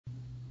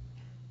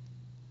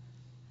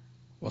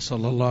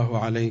وصلى الله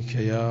عليك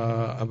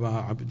يا أبا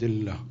عبد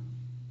الله،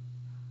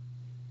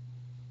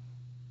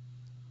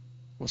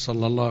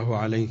 وصلى الله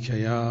عليك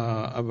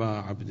يا أبا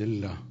عبد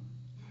الله،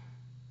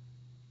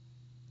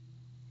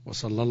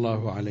 وصلى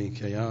الله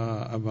عليك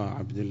يا أبا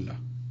عبد الله.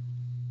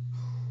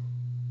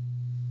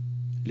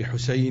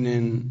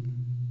 لحسين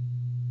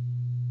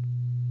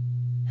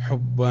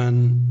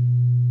حبا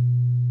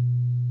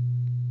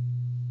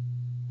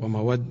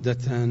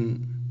ومودة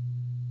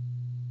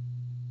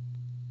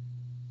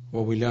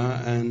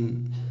وولاء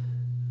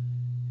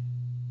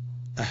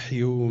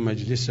أحيوا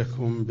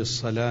مجلسكم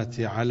بالصلاة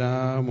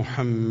على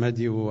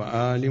محمد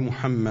وآل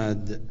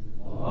محمد.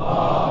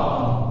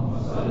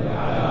 اللهم صل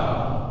على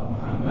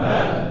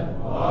محمد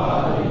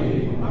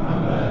وآل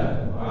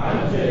محمد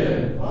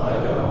وعجل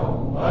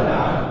فرجهم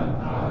ولعن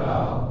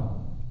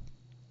أعداءهم.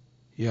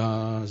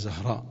 يا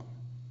زهراء.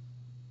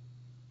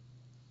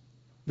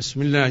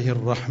 بسم الله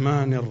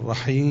الرحمن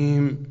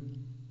الرحيم.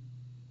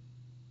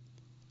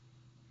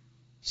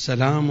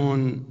 سلام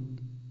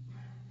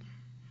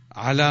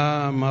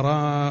على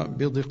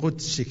مرابض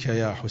قدسك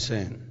يا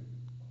حسين،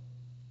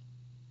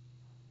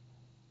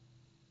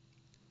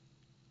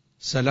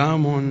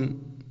 سلام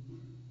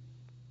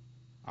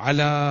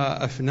على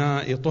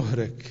أفناء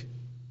طهرك،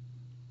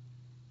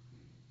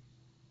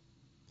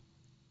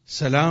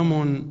 سلام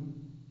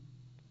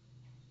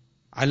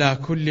على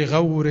كل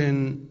غور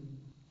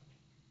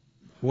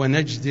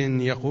ونجد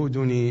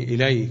يقودني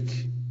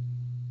إليك،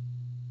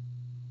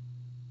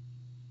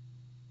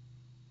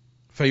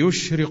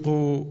 فيشرق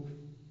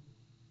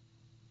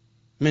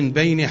من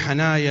بين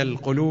حنايا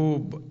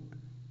القلوب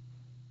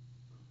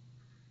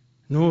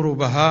نور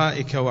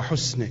بهائك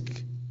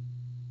وحسنك.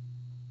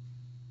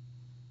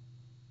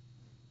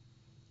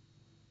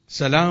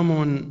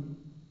 سلام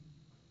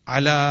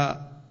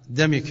على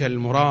دمك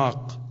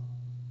المراق،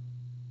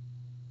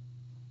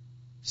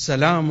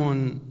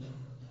 سلام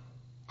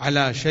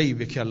على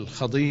شيبك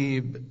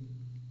الخضيب،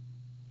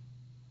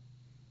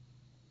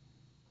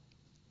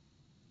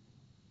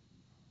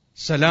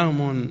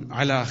 سلام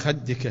على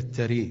خدك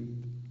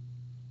التريب.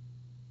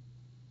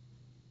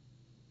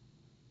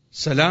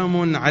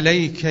 سلام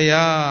عليك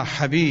يا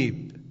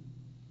حبيب،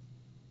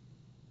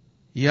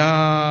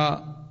 يا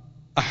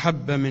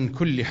أحب من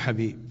كل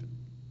حبيب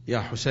يا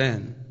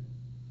حسين.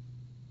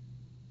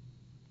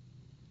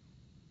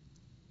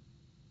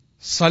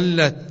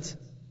 صلت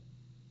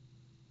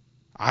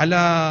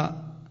على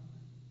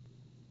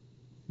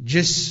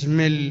جسم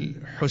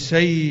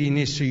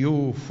الحسين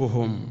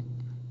سيوفهم،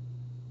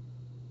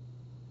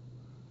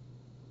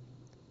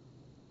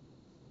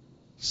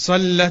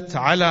 صلت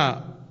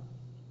على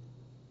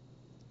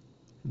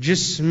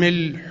جسم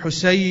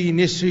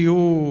الحسين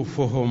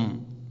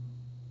سيوفهم،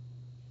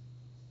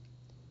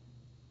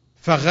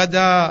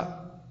 فغدا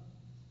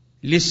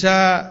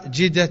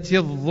لساجدة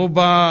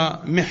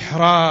الظبا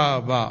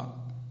محرابا.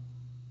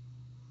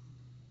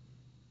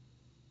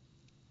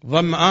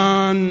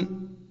 ظمآن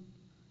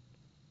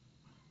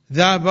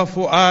ذاب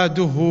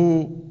فؤاده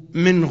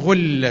من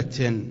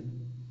غلة،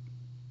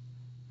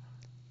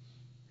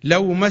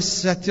 لو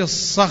مست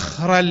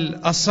الصخر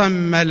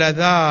الأصم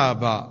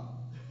لذابا.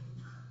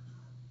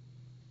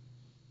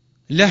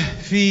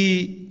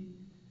 لهفي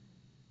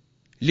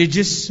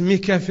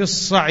لجسمك في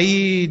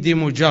الصعيد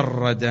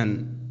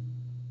مجردا،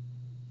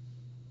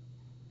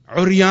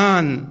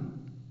 عريان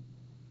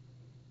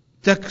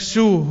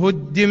تكسوه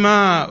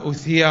الدماء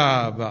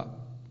ثيابا.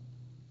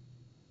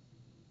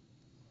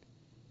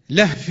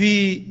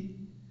 لهفي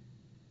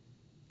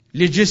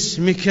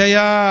لجسمك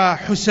يا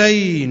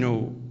حسين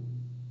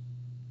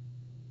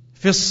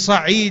في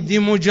الصعيد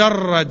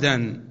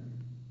مجردا،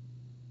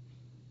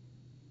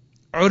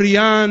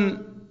 عريان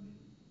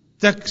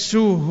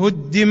تكسوه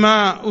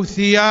الدماء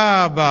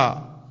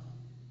ثيابا.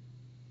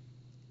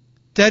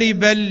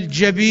 ترب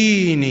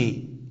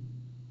الجبين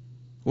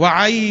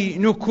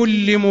وعين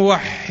كل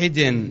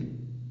موحد،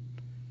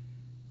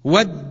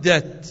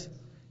 ودت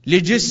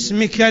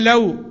لجسمك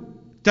لو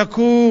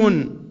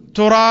تكون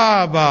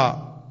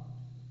ترابا.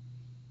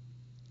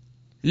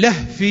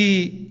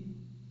 لهفي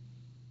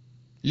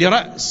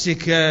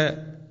لرأسك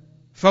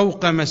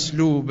فوق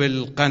مسلوب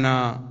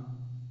القنا،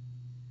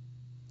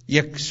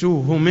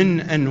 يكسوه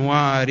من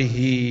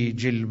أنواره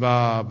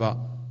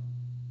جلبابا.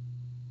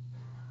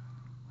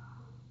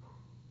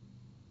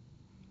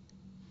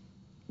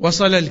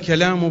 وصل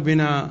الكلام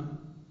بنا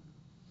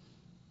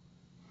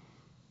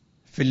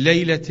في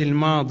الليلة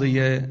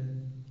الماضية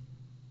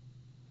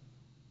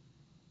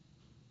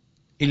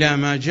إلى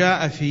ما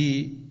جاء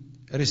في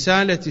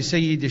رسالة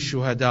سيد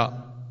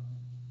الشهداء،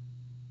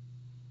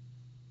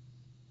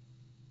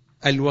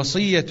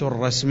 الوصية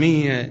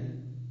الرسمية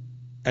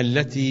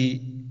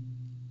التي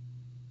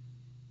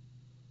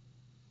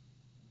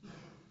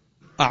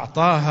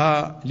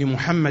أعطاها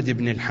لمحمد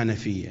بن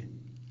الحنفية.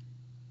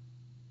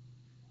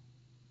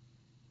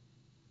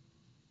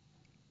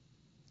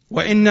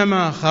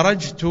 وإنما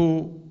خرجت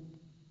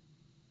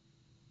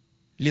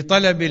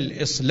لطلب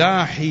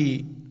الإصلاح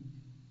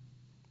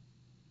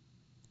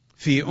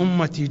في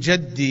أمة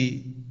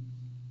جدي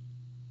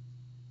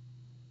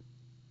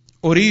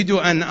أريد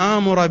أن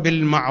آمر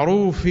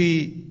بالمعروف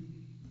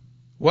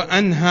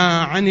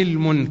وأنهى عن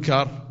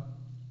المنكر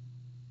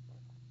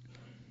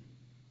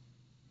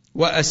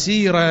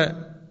وأسير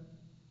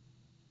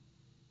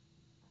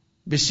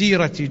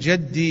بسيرة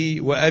جدي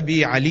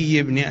وأبي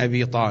علي بن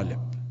أبي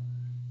طالب.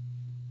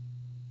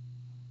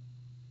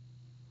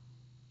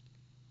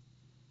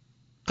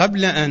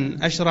 قبل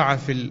أن أشرع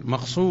في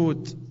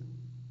المقصود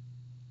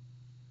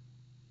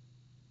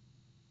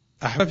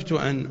أحببت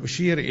أن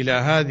أشير إلى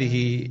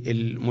هذه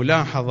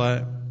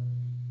الملاحظة،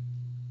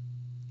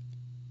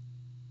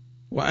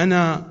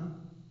 وأنا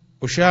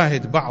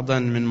أشاهد بعضا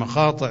من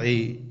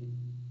مقاطع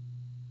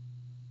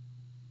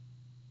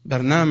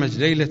برنامج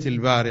ليلة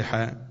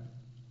البارحة.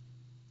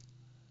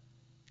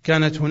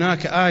 كانت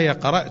هناك آية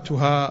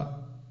قرأتها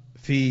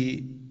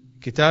في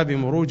كتاب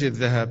مروج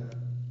الذهب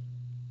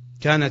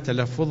كان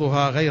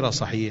تلفظها غير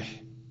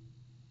صحيح،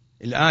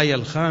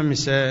 الآية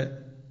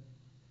 5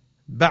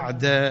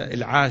 بعد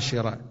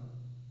 10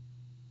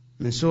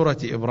 من سورة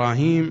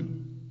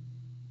إبراهيم.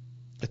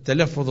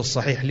 التلفظ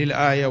الصحيح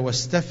للآية: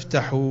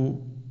 واستفتحوا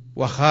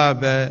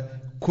وخاب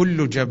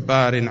كل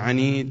جبار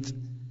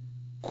عنيد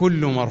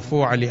كل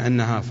مرفوع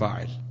لأنها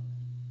فاعل.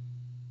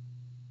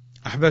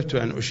 أحببت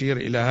أن أشير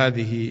إلى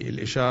هذه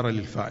الإشارة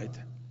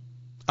للفائدة.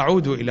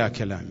 أعود إلى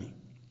كلامي.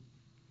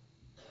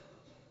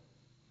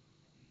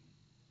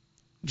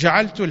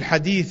 جعلت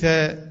الحديث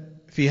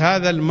في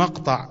هذا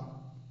المقطع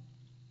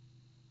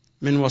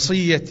من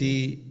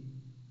وصية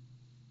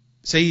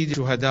سيد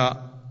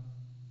الشهداء،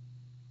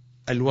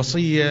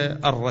 الوصية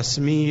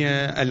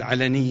الرسمية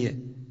العلنية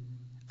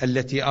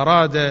التي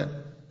أراد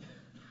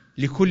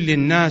لكل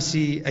الناس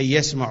أن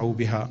يسمعوا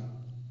بها.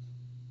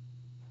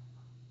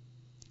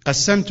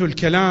 قسمت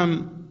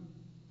الكلام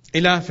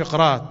إلى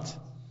فقرات.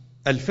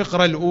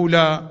 الفقرة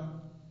الأولى: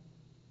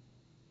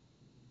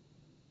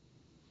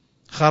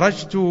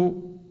 خرجت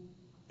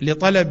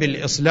لطلب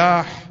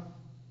الإصلاح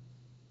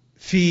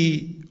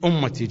في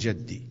أمة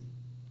جدي،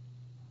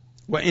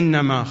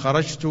 وإنما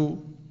خرجت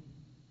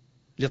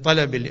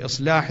لطلب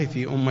الإصلاح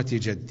في أمة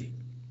جدي.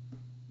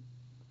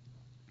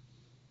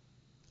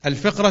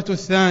 الفقرة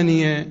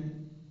الثانية: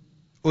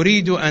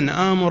 أريد أن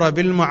آمر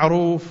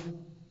بالمعروف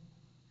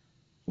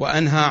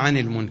وأنهى عن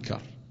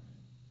المنكر.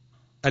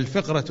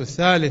 الفقرة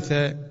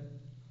الثالثة: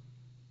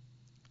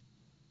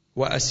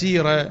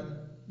 وأسير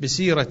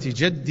بسيرة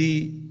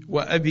جدي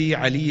وأبي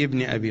علي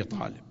بن أبي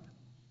طالب.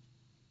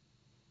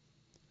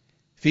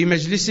 في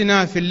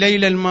مجلسنا في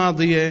الليلة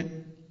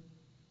الماضية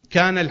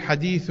كان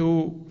الحديث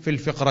في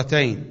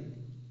الفقرتين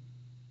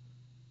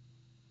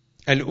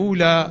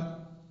الأولى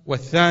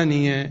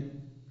والثانية،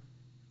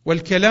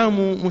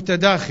 والكلام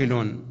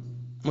متداخل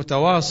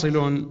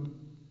متواصل،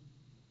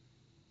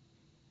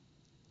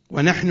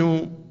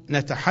 ونحن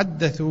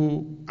نتحدث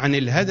عن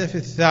الهدف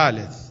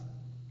الثالث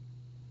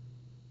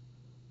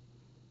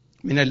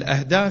من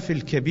الأهداف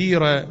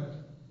الكبيرة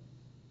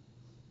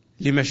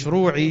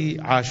لمشروع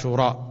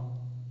عاشوراء،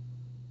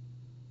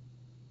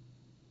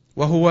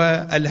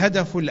 وهو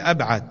الهدف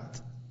الأبعد،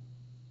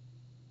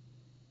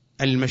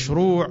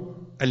 المشروع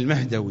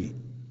المهدوي.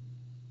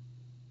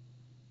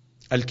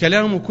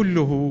 الكلام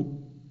كله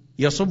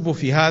يصب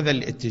في هذا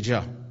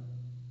الاتجاه.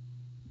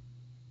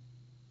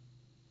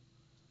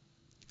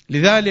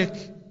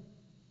 لذلك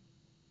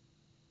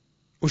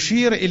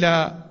أشير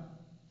إلى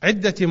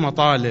عدة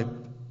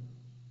مطالب.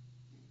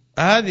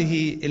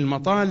 هذه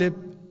المطالب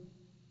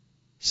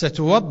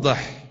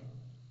ستوضح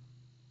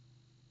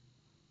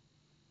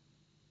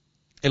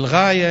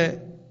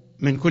الغاية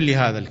من كل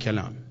هذا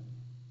الكلام.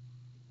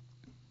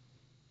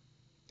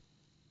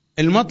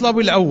 المطلب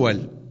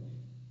الأول: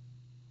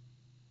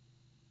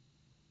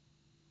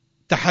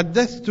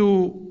 تحدثت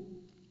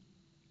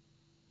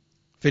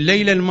في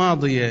الليلة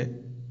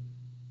الماضية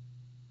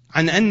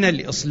عن أن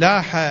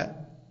الإصلاح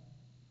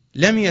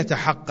لم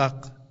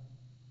يتحقق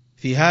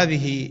في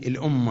هذه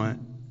الأمة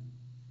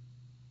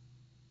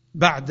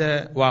بعد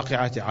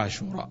واقعة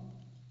عاشوراء،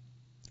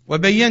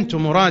 وبينت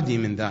مرادي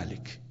من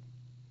ذلك،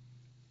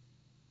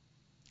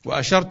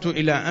 وأشرت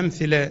إلى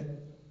أمثلة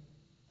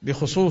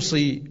بخصوص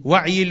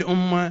وعي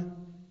الأمة،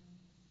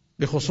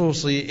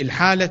 بخصوص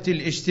الحالة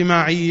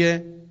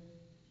الاجتماعية،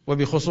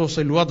 وبخصوص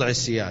الوضع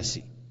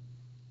السياسي.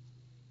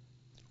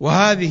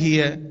 وهذه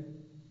هي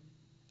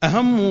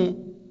أهم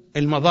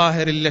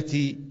المظاهر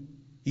التي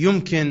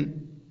يمكن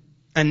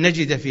أن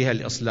نجد فيها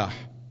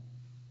الإصلاح.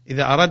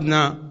 إذا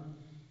أردنا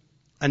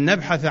أن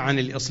نبحث عن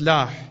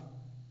الإصلاح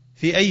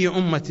في أي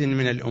أمة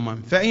من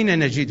الأمم فأين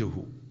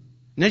نجده؟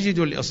 نجد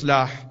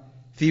الإصلاح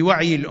في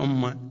وعي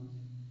الأمة،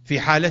 في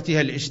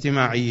حالتها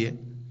الاجتماعية،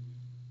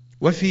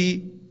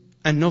 وفي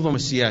النظم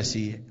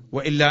السياسية.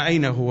 وإلا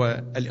أين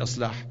هو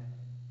الإصلاح؟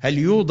 هل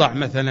يوضع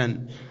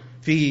مثلا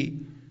في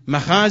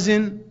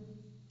مخازن؟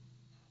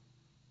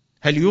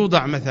 هل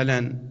يوضع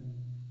مثلا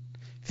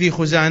في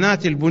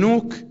خزانات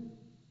البنوك؟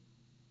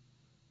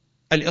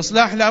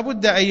 الإصلاح لا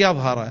بد أن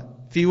يظهر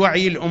في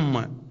وعي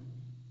الأمة،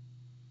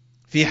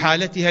 في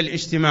حالتها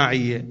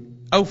الاجتماعية،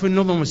 أو في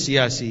النظم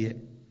السياسية.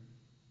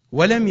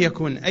 ولم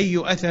يكن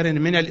أي أثر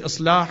من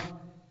الإصلاح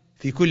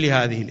في كل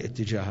هذه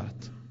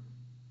الاتجاهات.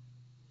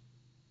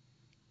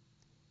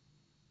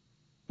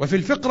 وفي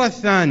الفقرة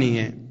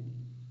الثانية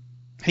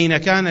حين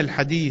كان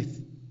الحديث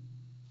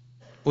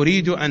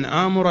أريد أن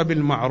آمر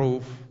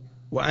بالمعروف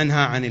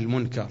وأنهى عن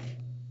المنكر،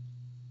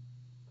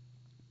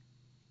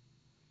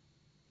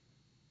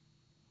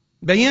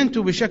 بينت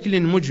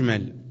بشكل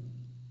مجمل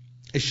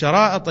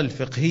الشرائط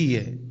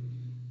الفقهية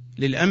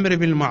للأمر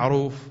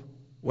بالمعروف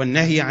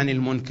والنهي عن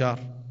المنكر،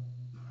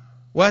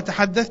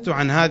 وتحدثت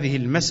عن هذه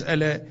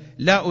المسألة،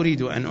 لا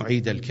أريد أن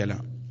أعيد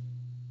الكلام.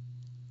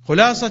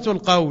 خلاصة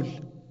القول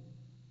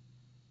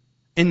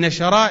إن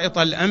شرائط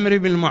الأمر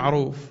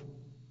بالمعروف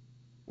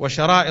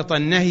وشرائط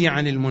النهي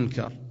عن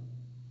المنكر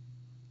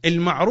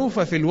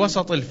المعروفة في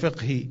الوسط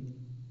الفقهي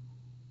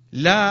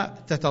لا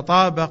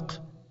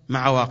تتطابق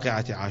مع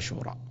واقعة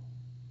عاشوراء.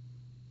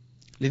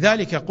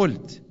 لذلك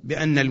قلت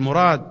بأن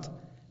المراد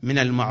من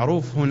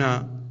المعروف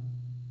هنا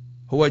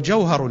هو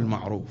جوهر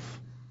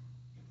المعروف،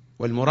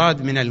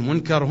 والمراد من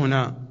المنكر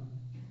هنا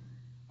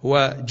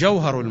هو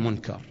جوهر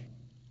المنكر.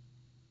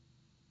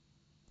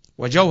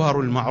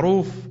 وجوهر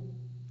المعروف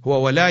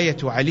هو ولاية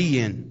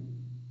علي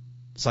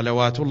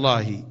صلوات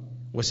الله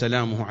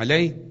وسلامه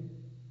عليه.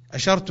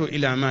 أشرت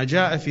إلى ما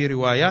جاء في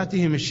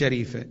رواياتهم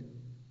الشريفة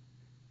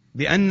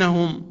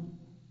بأنهم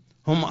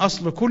هم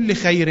أصل كل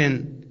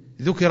خير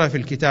ذكر في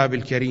الكتاب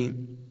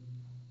الكريم،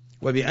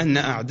 وبأن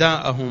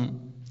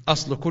أعداءهم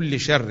أصل كل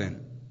شر.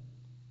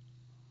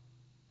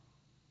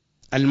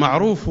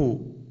 المعروف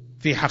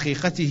في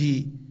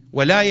حقيقته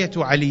ولاية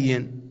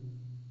علي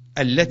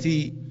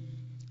التي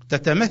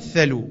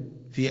تتمثل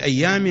في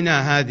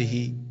أيامنا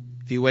هذه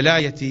في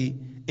ولاية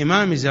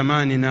إمام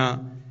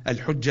زماننا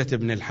الحجة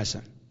بن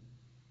الحسن.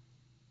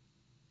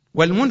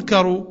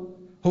 والمنكر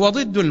هو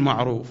ضد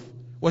المعروف،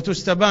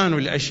 وتستبان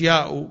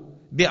الأشياء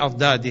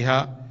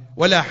بأضدادها،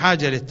 ولا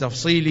حاجة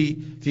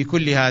للتفصيل في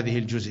كل هذه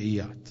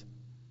الجزئيات.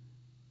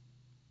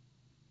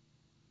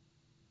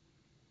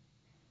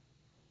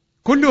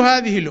 كل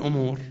هذه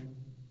الأمور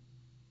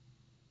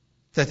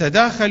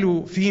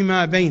تتداخل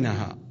فيما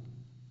بينها،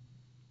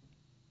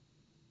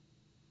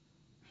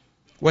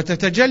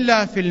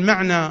 وتتجلى في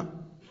المعنى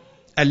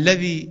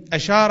الذي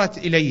أشارت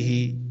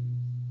إليه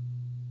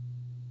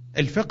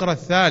الفقرة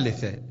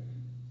الثالثة: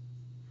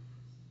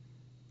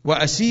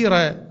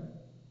 وأسير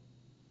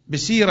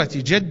بسيرة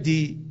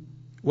جدي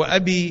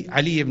وأبي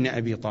علي بن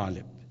أبي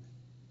طالب.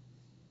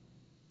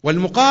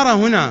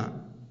 والمقارنة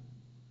هنا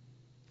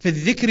في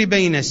الذكر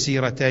بين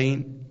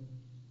السيرتين،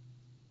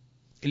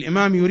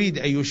 الإمام يريد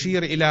أن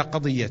يشير إلى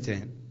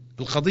قضيتين.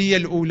 القضية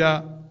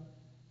الأولى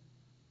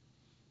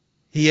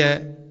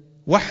هي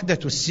وحدة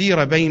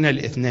السيرة بين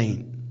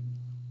الاثنين،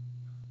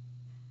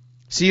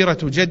 سيرة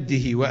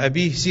جده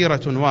وأبيه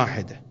سيرة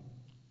واحدة،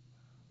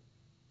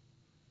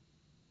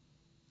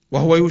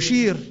 وهو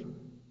يشير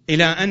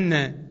إلى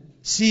أن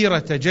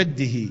سيرة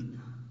جده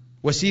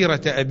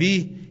وسيرة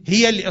أبيه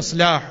هي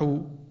الإصلاح،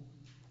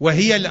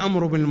 وهي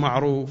الأمر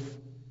بالمعروف،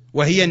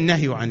 وهي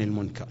النهي عن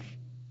المنكر.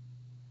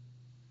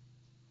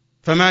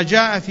 فما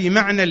جاء في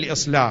معنى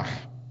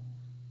الإصلاح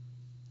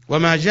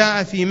وما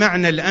جاء في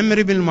معنى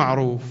الأمر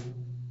بالمعروف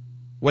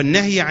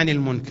والنهي عن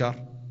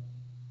المنكر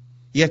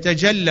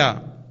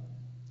يتجلى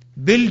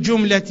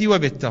بالجملة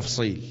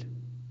وبالتفصيل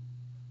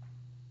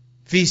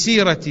في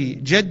سيرة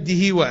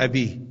جده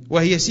وأبيه،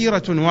 وهي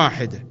سيرة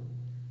واحدة.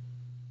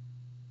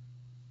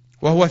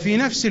 وهو في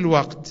نفس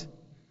الوقت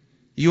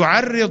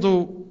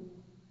يعرض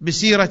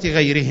بسيرة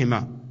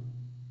غيرهما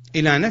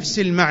إلى نفس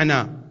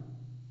المعنى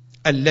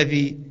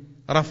الذي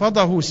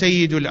رفضه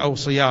سيد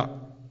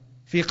الأوصياء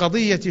في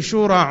قضية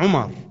شورى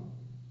عمر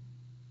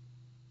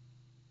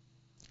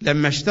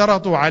لما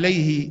اشترطوا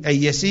عليه أن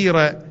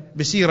يسير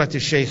بسيرة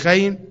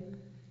الشيخين.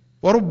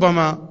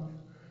 وربما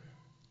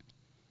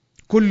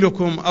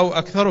كلكم أو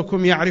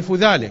أكثركم يعرف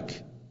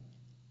ذلك.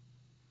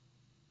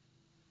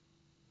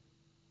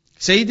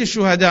 سيد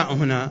الشهداء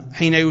هنا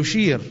حين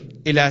يشير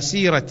إلى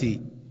سيرة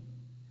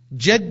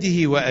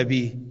جده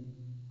وأبيه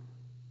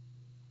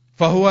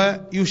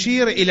فهو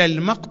يشير إلى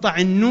المقطع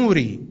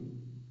النوري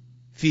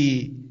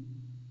في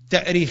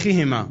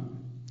تأريخهما،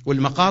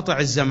 والمقاطع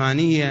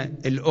الزمانية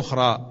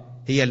الأخرى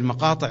هي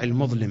المقاطع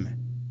المظلمة.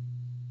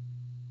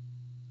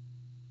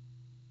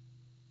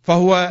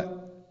 فهو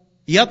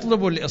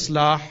يطلب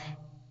الإصلاح،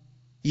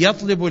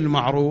 يطلب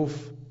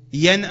المعروف،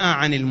 ينأى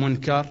عن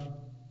المنكر.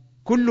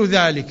 كل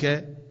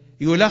ذلك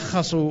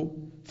يلخص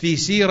في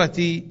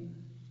سيرة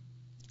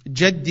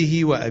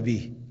جده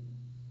وأبيه.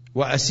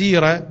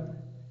 وأسير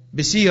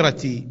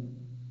بسيرة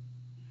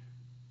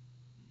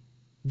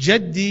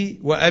جدي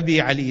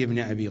وأبي علي بن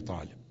أبي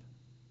طالب.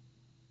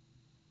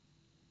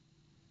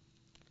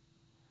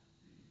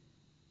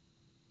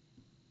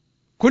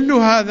 كل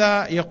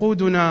هذا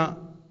يقودنا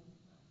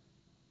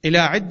إلى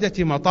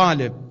عدة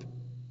مطالب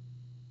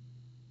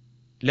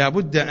لا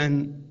بد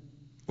أن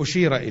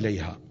أشير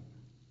إليها.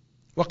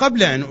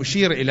 وقبل أن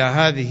أشير إلى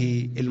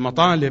هذه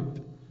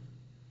المطالب،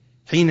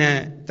 حين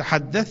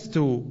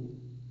تحدثت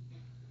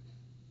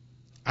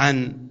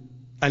عن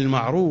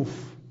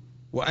المعروف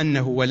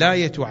وأنه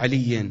ولاية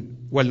علي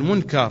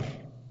والمنكر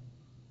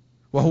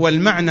وهو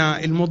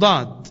المعنى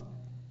المضاد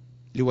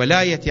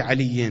لولاية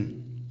علي.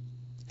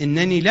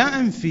 إنني لا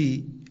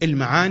أنفي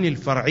المعاني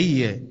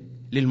الفرعية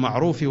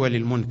للمعروف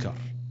وللمنكر،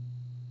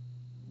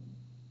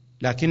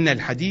 لكن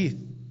الحديث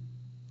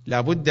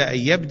لا بد أن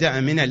يبدأ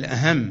من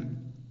الأهم،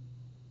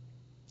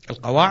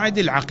 القواعد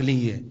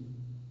العقلية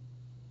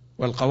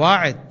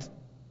والقواعد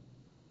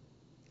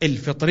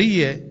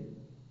الفطرية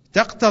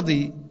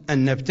تقتضي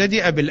أن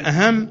نبتدئ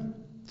بالأهم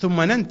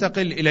ثم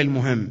ننتقل إلى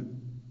المهم.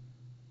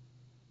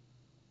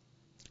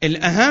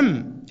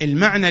 الأهم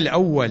المعنى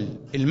الأول،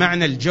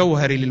 المعنى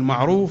الجوهري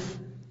للمعروف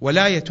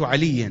ولاية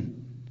علي.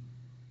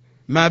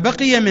 ما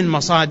بقي من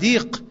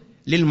مصاديق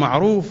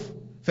للمعروف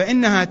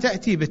فإنها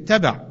تأتي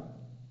بالتبع.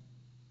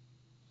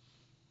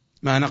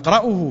 ما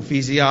نقرأه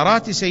في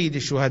زيارات سيد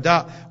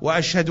الشهداء: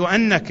 وأشهد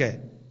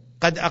أنك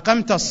قد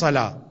أقمت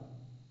الصلاة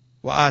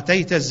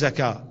وآتيت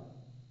الزكاة،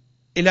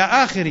 إلى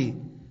آخر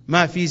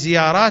ما في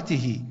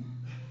زياراته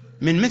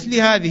من مثل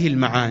هذه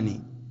المعاني،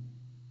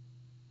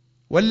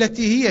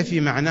 والتي هي في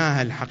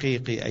معناها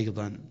الحقيقي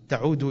أيضا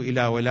تعود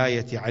إلى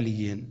ولاية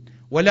علي.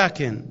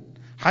 ولكن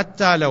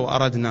حتى لو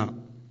أردنا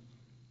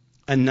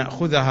أن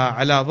نأخذها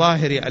على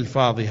ظاهر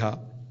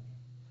ألفاظها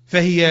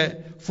فهي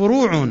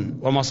فروع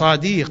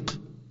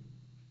ومصاديق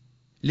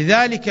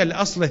لذلك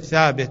الأصل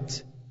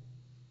الثابت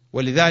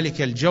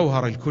ولذلك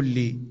الجوهر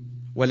الكلي،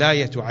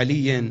 ولاية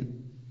علي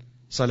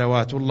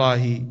صلوات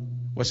الله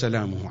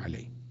وسلامه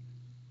عليه.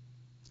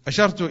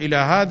 أشرت إلى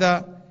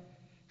هذا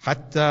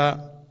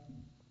حتى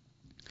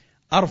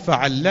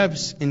أرفع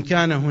اللبس إن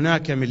كان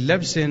هناك من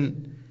لبس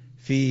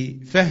في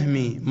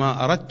فهم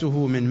ما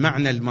أردته من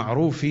معنى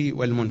المعروف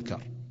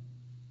والمنكر.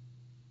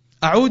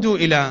 أعود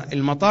إلى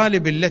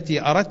المطالب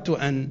التي أردت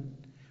أن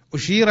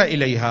أشير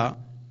إليها،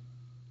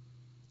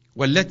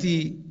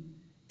 والتي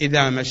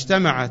إذا ما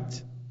اجتمعت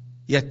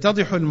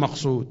يتضح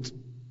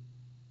المقصود.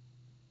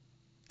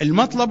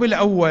 المطلب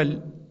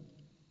الأول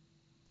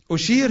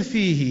أشير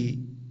فيه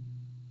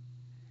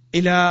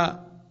إلى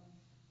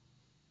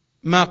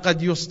ما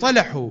قد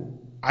يصطلح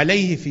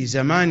عليه في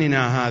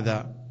زماننا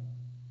هذا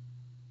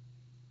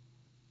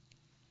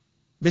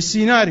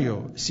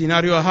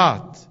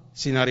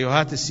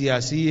سيناريوهات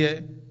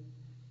السياسية،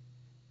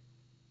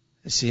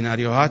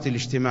 السيناريوهات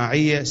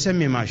الاجتماعية،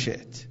 سمي ما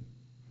شئت.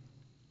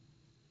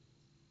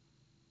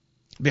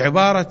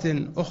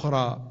 بعبارة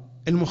أخرى،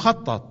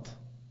 المخطط.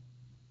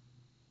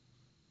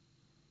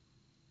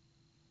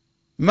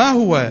 ما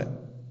هو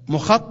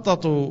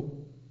مخطط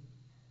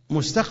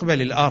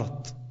مستقبل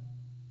الأرض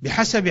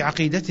بحسب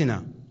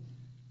عقيدتنا؟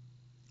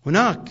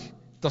 هناك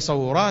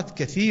تصورات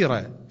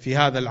كثيرة في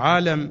هذا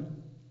العالم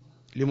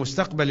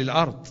لمستقبل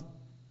الأرض،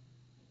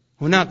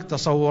 هناك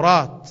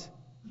تصورات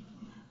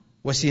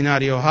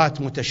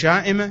وسيناريوهات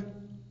متشائمة،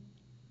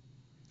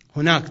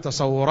 هناك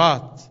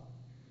تصورات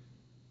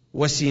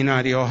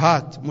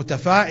وسيناريوهات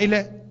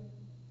متفائلة،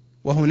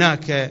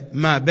 وهناك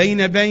ما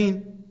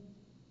بين،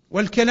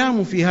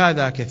 والكلام في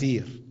هذا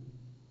كثير،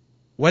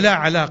 ولا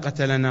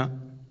علاقة لنا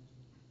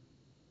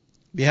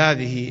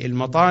بهذه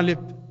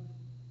المطالب،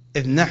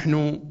 إذ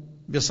نحن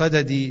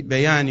بصدد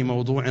بيان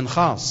موضوع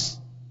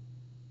خاص.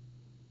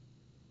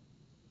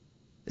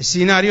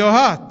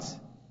 السيناريوهات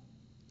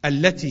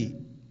التي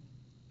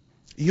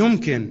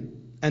يمكن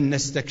أن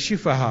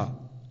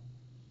نستكشفها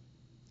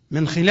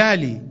من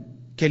خلال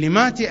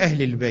كلمات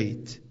أهل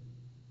البيت،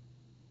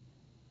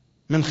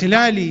 من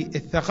خلال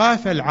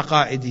الثقافة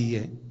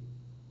العقائدية،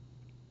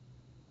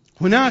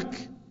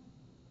 هناك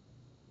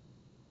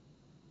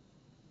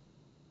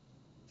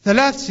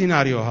 3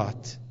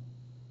 سيناريوهات.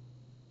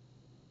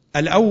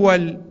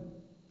 الأول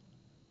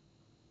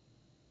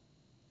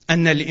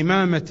أن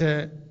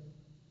الإمامة،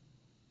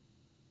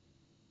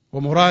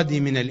 ومرادي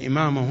من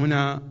الإمامة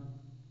هنا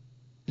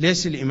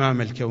ليس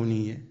الإمامة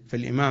الكونية،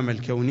 فالإمامة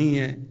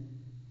الكونية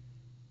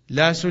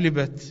لا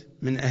سلبت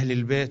من أهل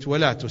البيت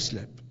ولا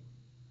تسلب،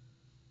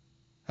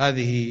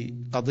 هذه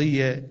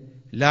قضية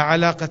لا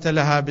علاقة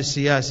لها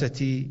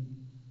بالسياسة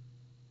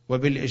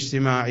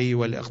وبالاجتماع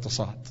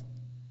والاقتصاد.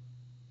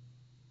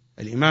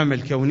 الإمامة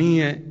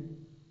الكونية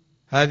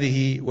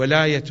هذه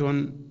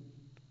ولاية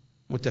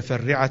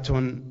متفرعة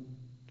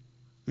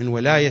من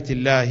ولاية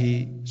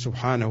الله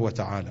سبحانه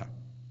وتعالى.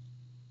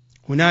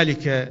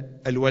 هنالك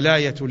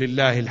الولاية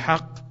لله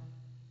الحق،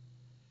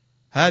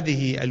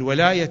 هذه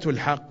الولاية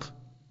الحق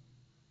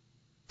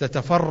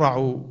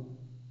تتفرع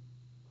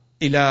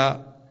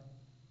إلى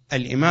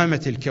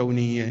الإمامة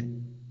الكونية،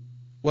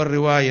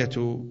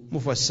 والرواية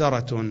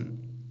مفسرة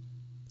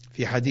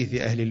في حديث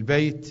أهل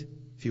البيت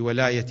في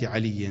ولاية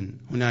علي،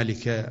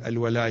 هنالك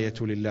الولاية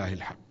لله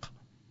الحق.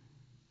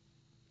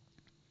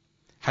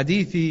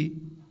 حديثي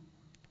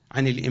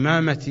عن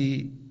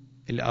الإمامة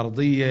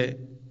الأرضية،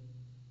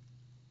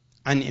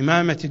 عن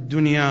إمامة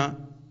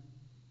الدنيا،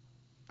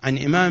 عن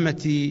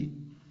إمامة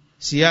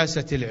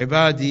سياسة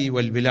العباد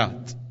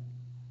والبلاد.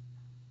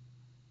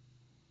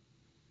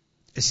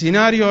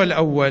 السيناريو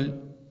الأول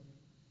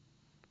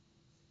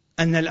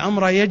أن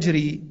الأمر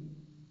يجري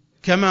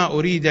كما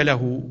أريد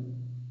له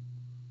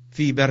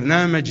في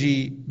برنامج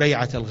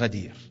بيعة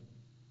الغدير.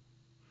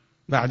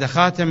 بعد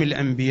خاتم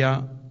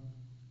الأنبياء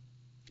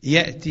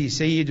يأتي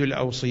سيد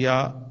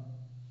الأوصياء،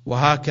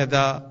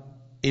 وهكذا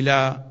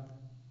إلى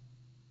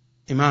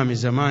إمام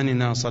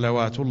زماننا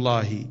صلوات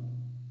الله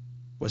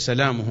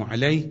وسلامه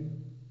عليه،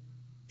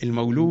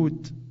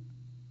 المولود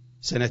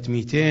سنة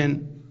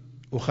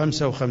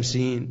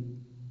 255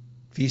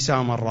 في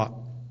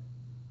سامراء.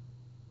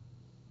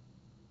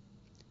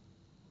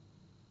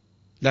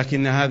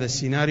 لكن هذا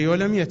السيناريو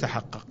لم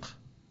يتحقق،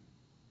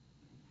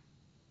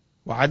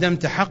 وعدم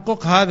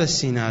تحقق هذا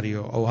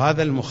السيناريو أو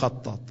هذا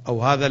المخطط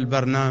أو هذا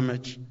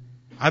البرنامج،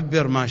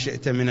 عبر ما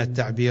شئت من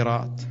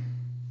التعبيرات،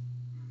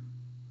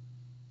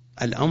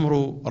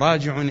 الأمر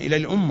راجع إلى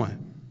الأمة.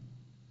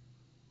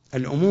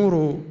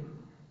 الأمور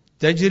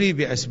تجري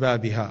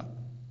بأسبابها،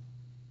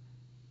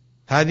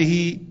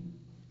 هذه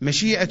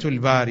مشيئة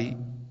الباري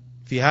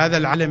في هذا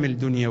العالم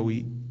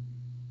الدنيوي،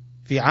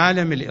 في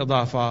عالم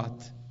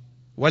الإضافات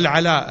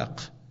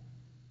والعلائق.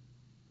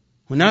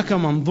 هناك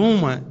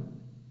منظومة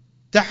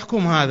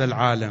تحكم هذا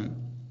العالم،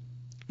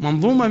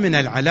 منظومة من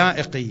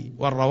العلائق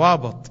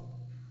والروابط،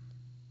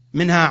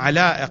 منها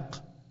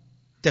علائق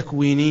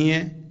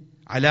تكوينية،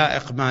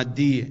 علائق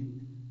مادية،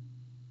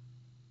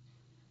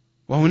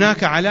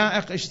 وهناك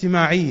علائق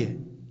اجتماعية،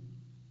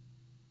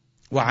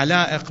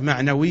 وعلائق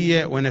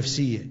معنوية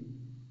ونفسية.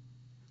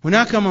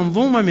 هناك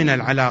منظومة من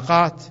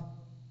العلاقات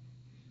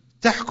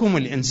تحكم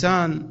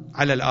الإنسان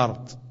على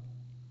الأرض،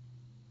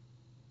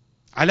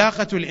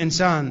 علاقة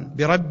الإنسان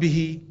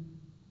بربه،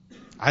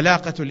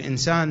 علاقة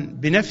الإنسان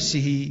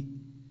بنفسه،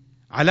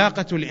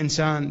 علاقة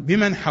الإنسان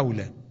بمن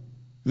حوله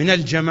من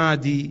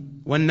الجماد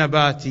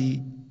والنبات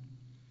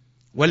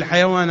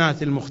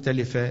والحيوانات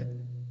المختلفة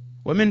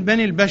ومن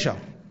بني البشر،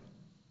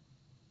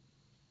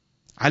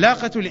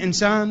 علاقة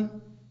الإنسان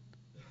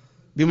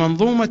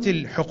بمنظومة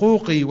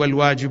الحقوق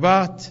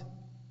والواجبات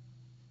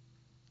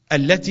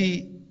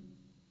التي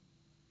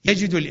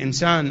يجد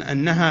الإنسان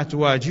أنها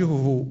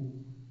تواجهه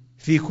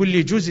في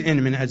كل جزء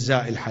من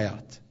أجزاء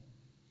الحياة.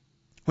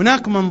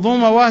 هناك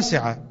منظومة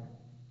واسعة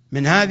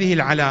من هذه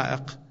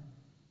العلائق،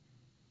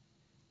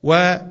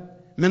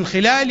 ومن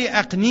خلال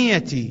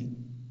أقنية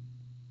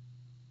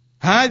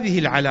هذه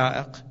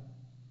العلائق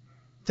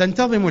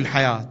تنتظم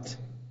الحياة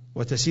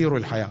وتسير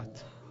الحياة.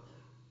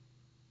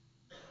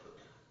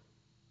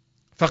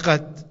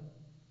 فقد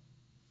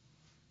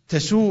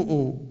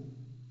تسوء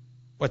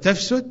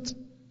وتفسد،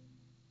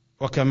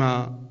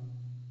 وكما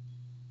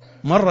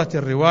مرت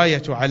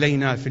الرواية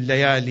علينا في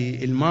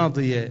الليالي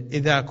الماضية: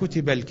 إذا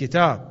كتب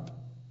الكتاب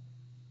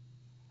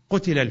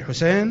قتل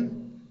الحسين،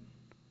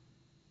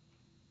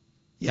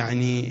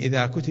 يعني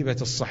إذا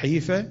كتبت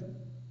الصحيفة،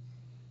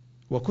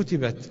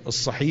 وكتبت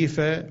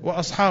الصحيفة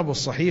وأصحاب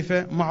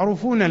الصحيفة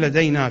معروفون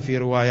لدينا في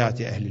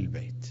روايات أهل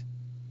البيت،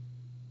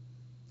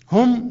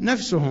 هم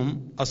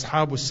نفسهم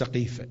أصحاب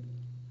السقيفة.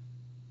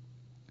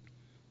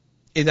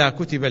 إذا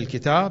كتب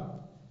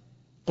الكتاب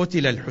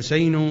قتل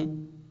الحسين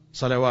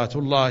صلوات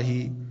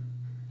الله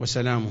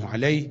وسلامه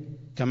عليه،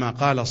 كما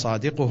قال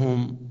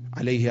صادقهم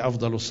عليه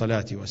أفضل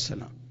الصلاة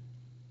والسلام.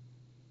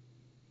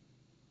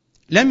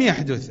 لم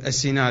يحدث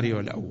السيناريو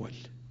الأول،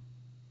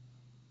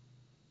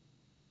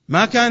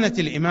 ما كانت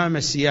الإمامة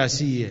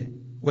السياسية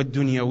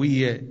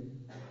والدنيوية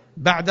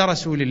بعد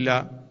رسول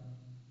الله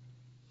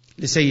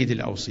لسيد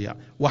الأوصياء،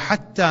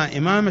 وحتى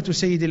إمامة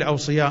سيد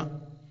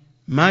الأوصياء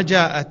ما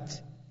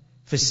جاءت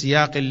في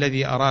السياق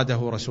الذي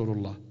أراده رسول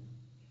الله،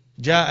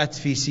 جاءت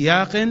في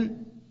سياق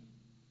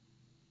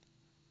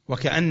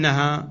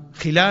وكأنها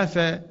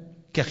خلافة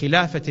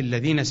كخلافة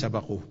الذين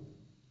سبقوه.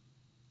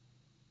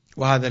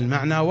 وهذا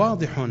المعنى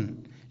واضح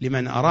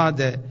لمن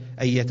أراد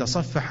أن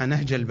يتصفح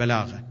نهج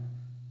البلاغة،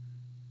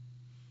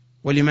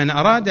 ولمن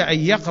أراد أن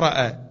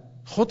يقرأ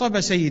خطب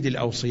سيد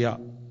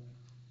الأوصياء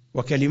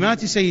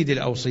وكلمات سيد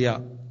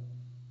الأوصياء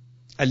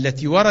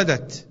التي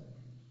وردت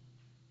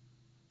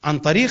عن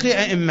طريق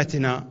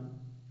أئمتنا.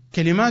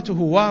 كلماته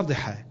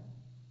واضحة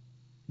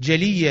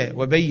جلية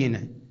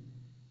وبينة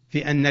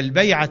في أن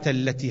البيعة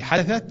التي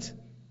حدثت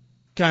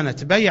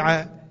كانت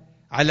بيعة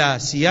على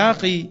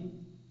سياق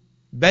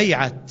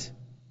بيعة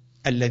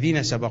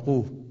الذين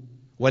سبقوه،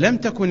 ولم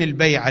تكن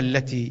البيعة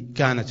التي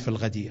كانت في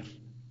الغدير.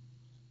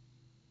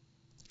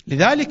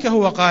 لذلك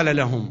هو قال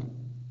لهم: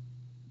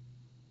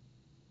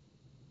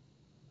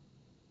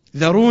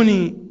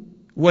 ذروني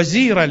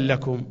وزيرا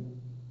لكم،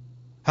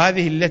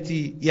 هذه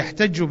التي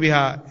يحتج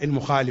بها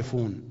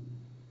المخالفون.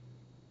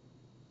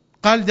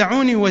 قال: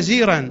 دعوني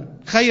وزيرا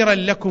خيرا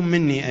لكم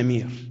مني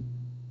أمير.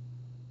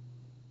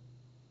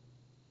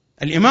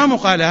 الإمام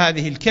قال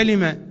هذه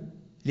الكلمة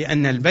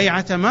لأن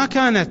البيعة ما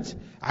كانت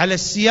على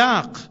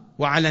السياق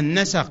وعلى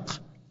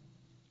النسق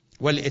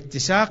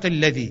والاتساق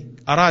الذي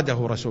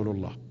أراده رسول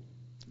الله،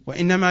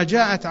 وإنما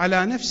جاءت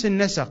على نفس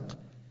النسق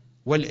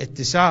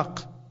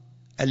والاتساق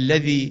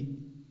الذي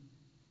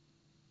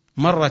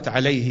مرت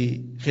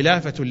عليه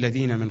خلافة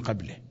الذين من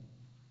قبله.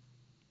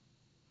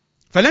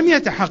 فلم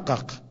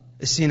يتحقق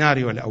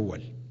السيناريو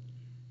الأول.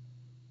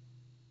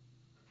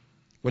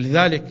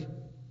 ولذلك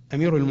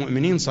أمير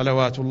المؤمنين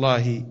صلوات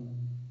الله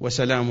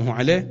وسلامه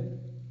عليه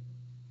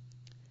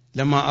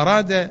لما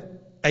أراد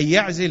أن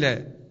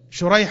يعزل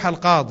شريح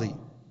القاضي،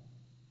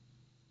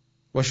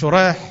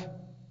 وشريح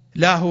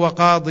لا هو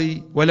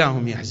قاضي ولا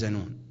هم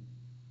يحزنون،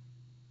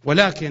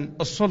 ولكن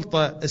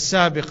السلطة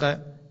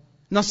السابقة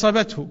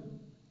نصبته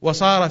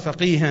وصار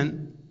فقيها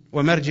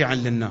ومرجعا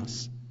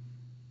للناس.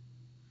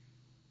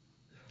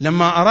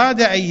 لما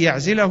أراد أن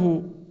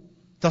يعزله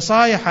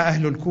تصايح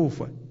أهل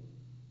الكوفة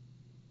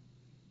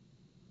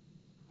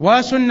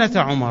وسنة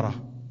عمر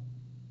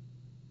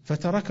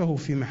فتركه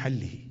في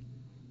محله.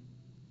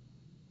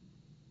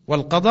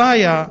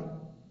 والقضايا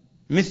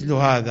مثل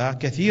هذا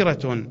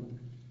كثيرة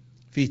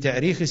في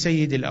تاريخ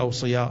سيد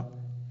الأوصياء،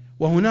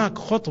 وهناك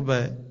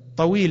خطبة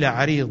طويلة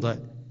عريضة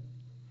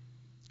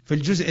في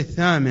الجزء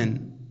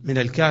 8 من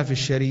الكافي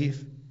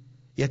الشريف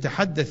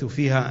يتحدث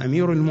فيها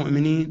أمير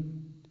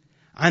المؤمنين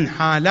عن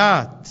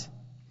حالات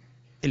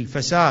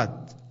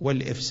الفساد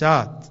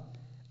والإفساد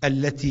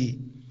التي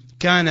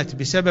كانت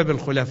بسبب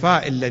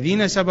الخلفاء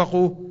الذين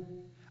سبقوه،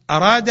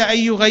 أراد أن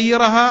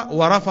يغيرها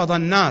ورفض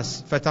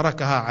الناس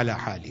فتركها على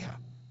حالها.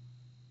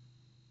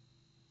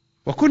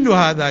 وكل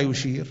هذا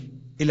يشير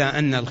إلى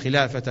أن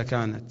الخلافة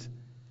كانت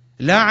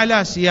لا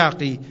على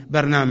سياق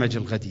برنامج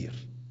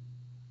الغدير،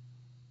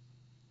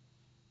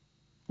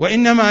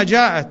 وإنما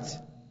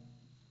جاءت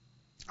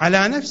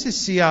على نفس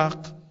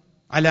السياق،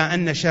 على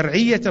أن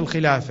شرعية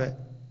الخلافة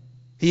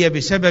هي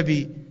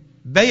بسبب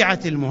بيعة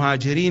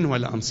المهاجرين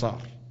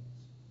والأنصار.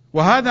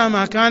 وهذا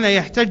ما كان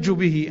يحتج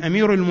به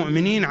أمير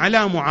المؤمنين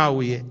على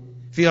معاوية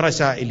في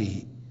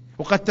رسائله.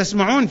 وقد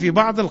تسمعون في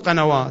بعض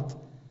القنوات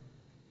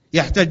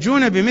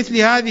يحتجون بمثل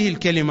هذه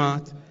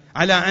الكلمات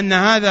على أن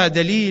هذا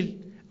دليل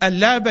أن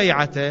لا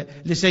بيعة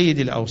لسيد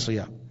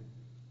الأوصياء،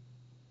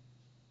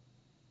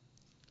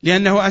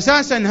 لأنه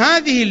أساسا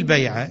هذه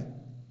البيعة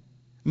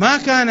ما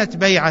كانت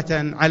بيعة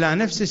على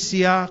نفس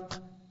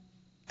السياق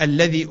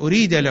الذي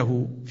أريد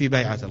له في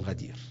بيعة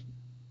الغدير.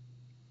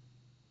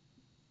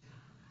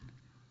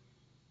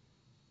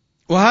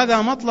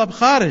 وهذا مطلب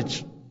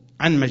خارج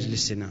عن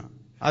مجلسنا،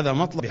 هذا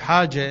مطلب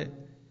بحاجة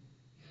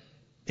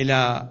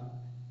إلى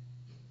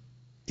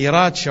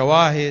إيراد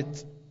شواهد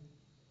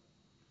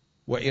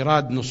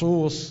وإيراد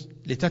نصوص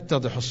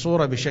لتتضح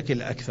الصورة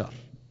بشكل أكثر،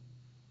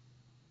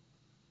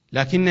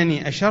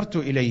 لكنني أشرت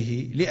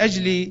إليه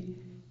لأجل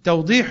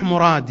توضيح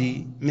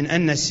مرادي من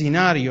أن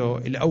السيناريو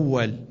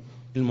الأول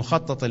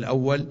المخطط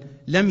الأول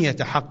لم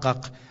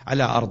يتحقق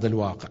على أرض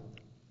الواقع.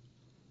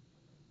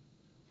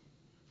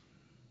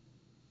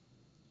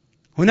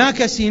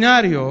 هناك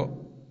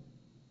سيناريو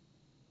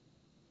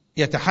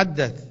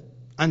يتحدث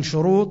عن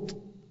شروط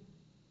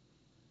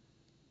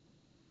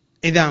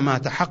إذا ما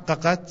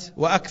تحققت،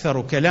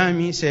 وأكثر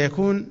كلامي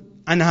سيكون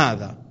عن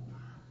هذا.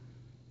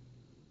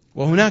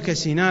 وهناك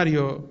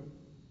سيناريو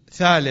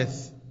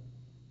ثالث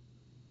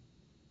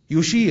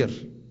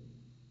يشير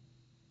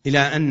إلى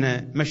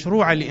أن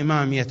مشروع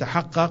الإمام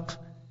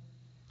يتحقق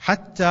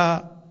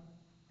حتى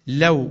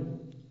لو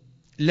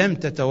لم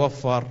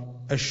تتوفر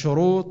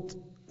الشروط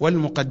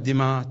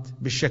والمقدمات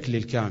بالشكل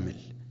الكامل.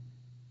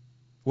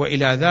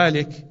 وإلى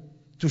ذلك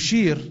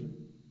تشير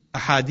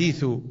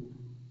أحاديث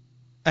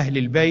أهل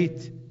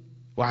البيت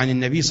وعن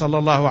النبي صلى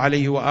الله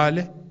عليه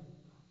وآله: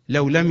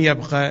 لو لم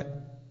يبق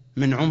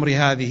من عمر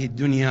هذه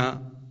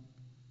الدنيا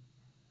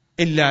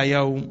إلا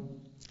يوم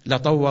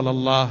لطول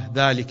الله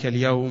ذلك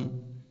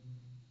اليوم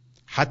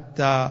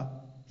حتى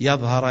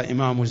يظهر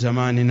إمام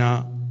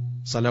زماننا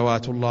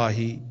صلوات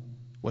الله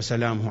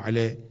وسلامه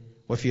عليه.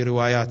 وفي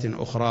روايات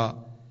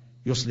أخرى: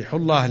 يصلح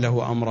الله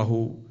له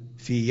أمره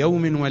في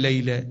يوم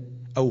وليلة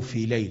أو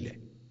في ليلة.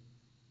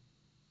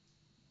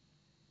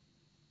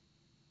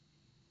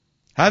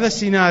 هذا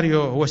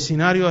السيناريو هو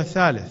السيناريو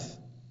الثالث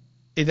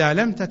إذا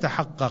لم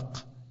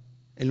تتحقق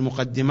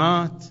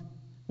المقدمات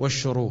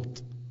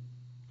والشروط.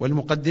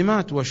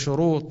 والمقدمات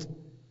والشروط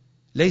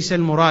ليس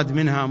المراد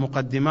منها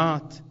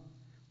مقدمات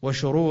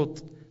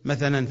وشروط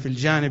مثلا في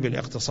الجانب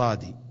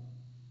الاقتصادي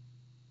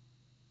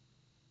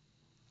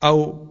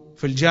أو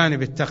في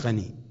الجانب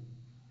التقني.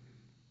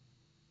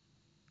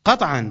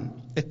 قطعا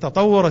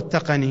التطور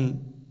التقني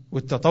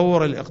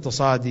والتطور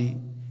الاقتصادي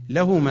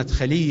له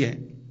مدخلية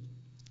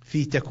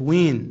في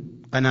تكوين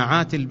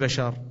قناعات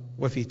البشر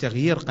وفي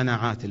تغيير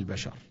قناعات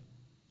البشر.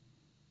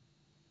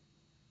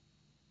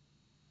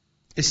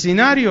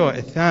 السيناريو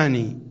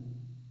الثاني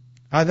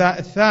هذا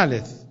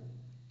الثالث: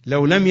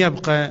 لو لم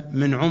يبق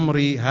من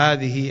عمري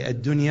هذه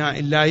الدنيا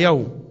إلا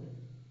يوم.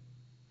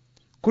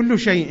 كل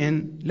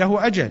شيء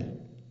له أجل،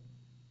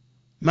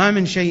 ما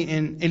من شيء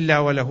إلا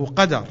وله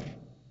قدر.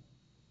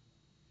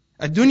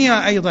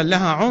 الدنيا أيضا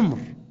لها عمر.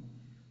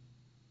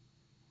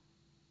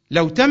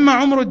 لو تم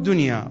عمر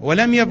الدنيا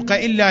ولم يبق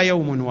إلا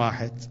يوم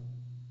واحد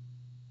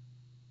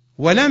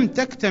ولم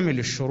تكتمل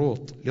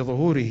الشروط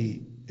لظهوره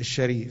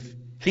الشريف،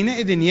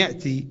 حينئذ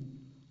يأتي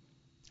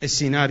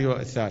السيناريو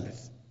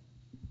الثالث.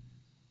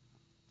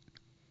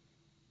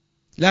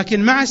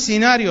 لكن مع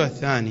السيناريو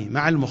الثاني،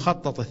 مع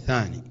المخطط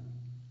الثاني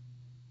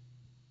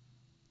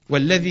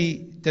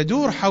والذي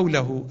تدور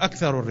حوله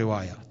أكثر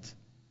الروايات،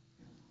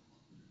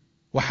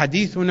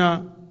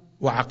 وحديثنا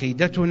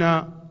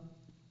وعقيدتنا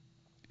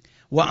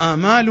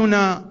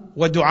وآمالنا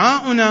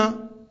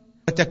ودعاؤنا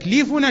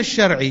وتكليفنا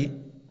الشرعي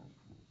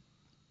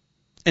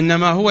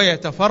إنما هو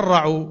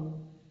يتفرع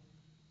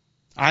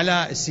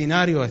على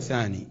السيناريو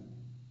الثاني،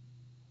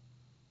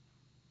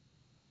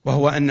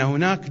 وهو أن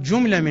هناك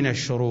جملة من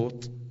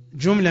الشروط،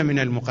 جملة من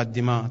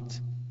المقدمات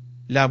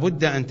لا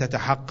بد أن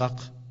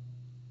تتحقق.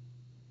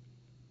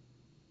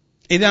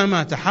 إذا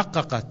ما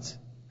تحققت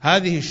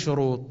هذه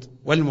الشروط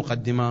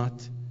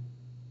والمقدمات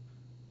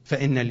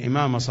فإن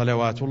الإمام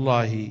صلوات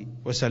الله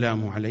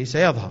وسلامه عليه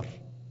سيظهر.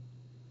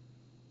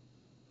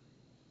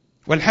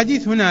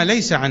 والحديث هنا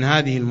ليس عن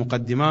هذه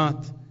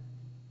المقدمات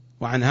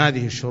وعن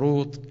هذه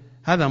الشروط،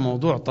 هذا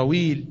موضوع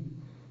طويل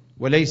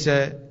وليس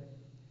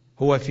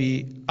هو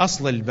في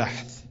أصل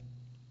البحث.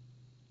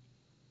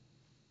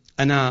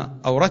 أنا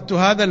أوردت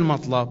هذا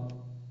المطلب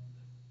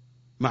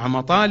مع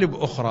مطالب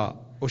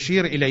أخرى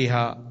أشير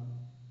إليها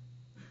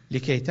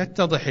لكي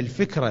تتضح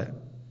الفكرة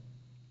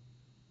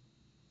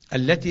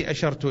التي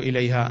أشرت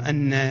إليها،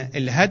 أن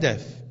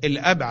الهدف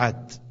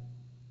الأبعد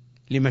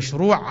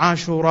لمشروع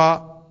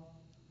عاشوراء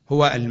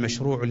هو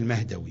المشروع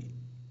المهدوي.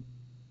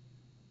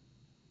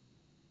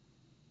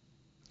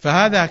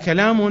 فهذا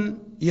كلام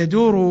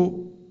يدور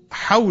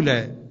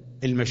حول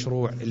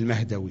المشروع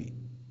المهدوي.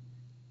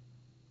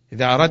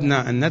 إذا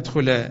أردنا أن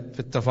ندخل في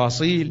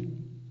التفاصيل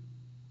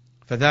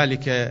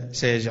فذلك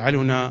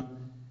سيجعلنا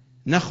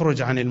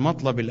نخرج عن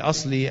المطلب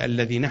الأصلي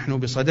الذي نحن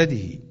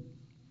بصدده.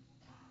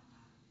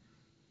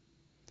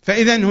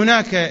 فإذن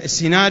هناك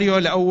السيناريو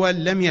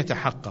الأول لم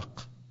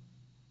يتحقق،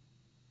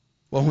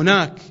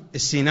 وهناك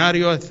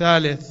السيناريو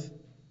الثالث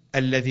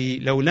الذي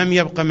لو لم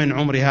يبق من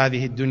عمر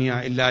هذه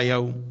الدنيا إلا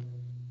يوم،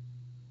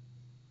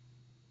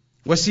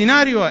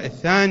 والسيناريو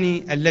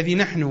الثاني الذي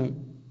نحن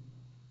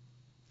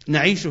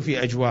نعيش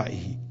في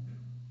أجوائه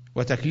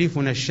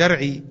وتكليفنا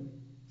الشرعي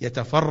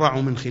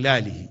يتفرع من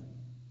خلاله،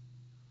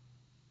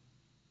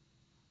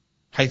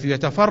 حيث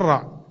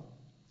يتفرع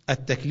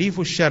التكليف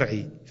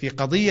الشرعي في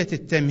قضية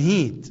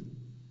التمهيد.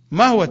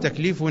 ما هو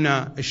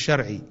تكليفنا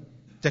الشرعي؟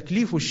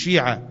 تكليف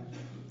الشيعة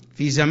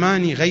في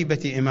زمان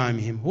غيبة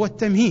إمامهم هو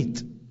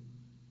التمهيد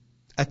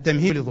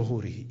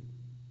لظهوره.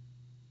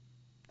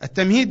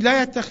 التمهيد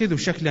لا يتخذ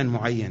شكلا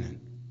معينا،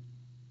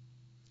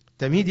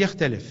 التمهيد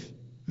يختلف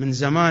من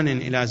زمان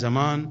إلى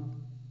زمان،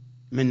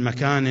 من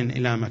مكان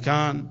إلى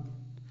مكان،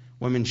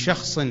 ومن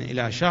شخص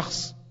إلى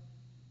شخص.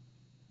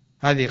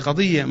 هذه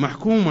قضية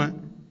محكومة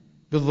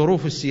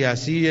بالظروف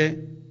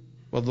السياسية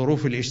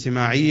والظروف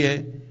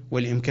الاجتماعية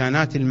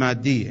والإمكانات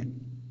المادية.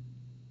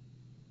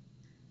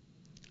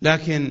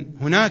 لكن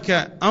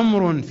هناك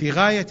أمر في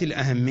غاية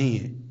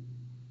الأهمية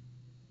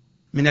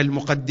من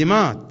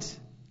المقدمات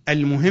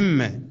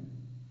المهمة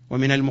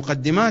ومن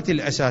المقدمات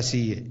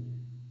الأساسية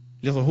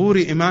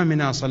لظهور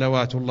إمامنا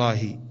صلوات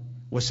الله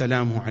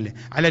وسلامه عليه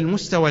على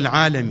المستوى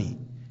العالمي،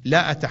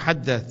 لا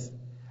أتحدث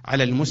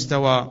على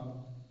المستوى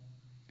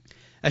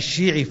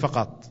الشيعي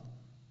فقط،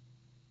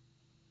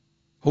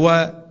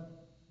 هو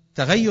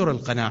تغير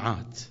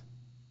القناعات.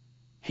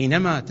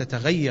 حينما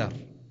تتغير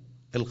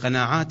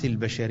القناعات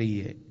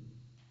البشرية،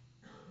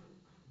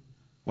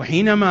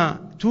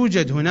 وحينما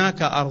توجد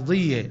هناك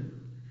أرضية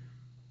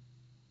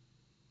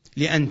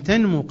لأن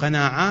تنمو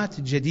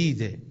قناعات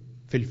جديدة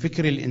في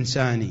الفكر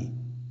الإنساني،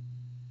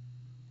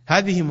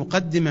 هذه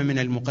مقدمة من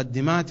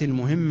المقدمات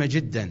المهمة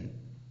جدا.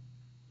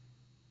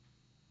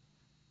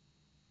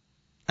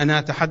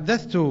 أنا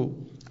تحدثت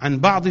عن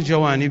بعض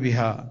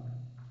جوانبها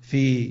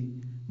في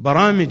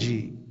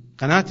برامج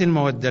قناة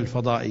المودة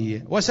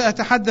الفضائية،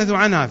 وسأتحدث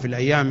عنها في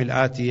الأيام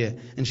الآتية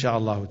إن شاء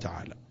الله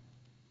تعالى.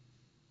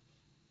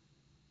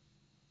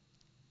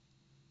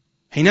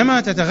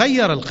 حينما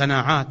تتغير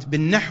القناعات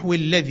بالنحو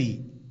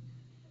الذي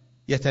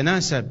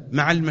يتناسب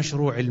مع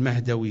المشروع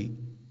المهدوي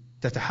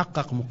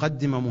تتحقق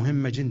مقدمة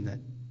مهمة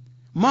جدا.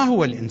 ما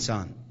هو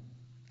الإنسان؟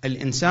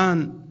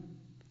 الإنسان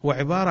هو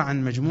عبارة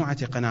عن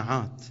مجموعة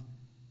قناعات.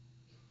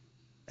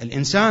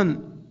 الإنسان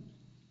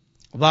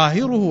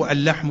ظاهره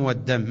اللحم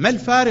والدم. ما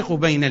الفارق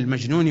بين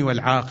المجنون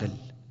والعاقل؟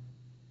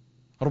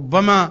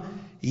 ربما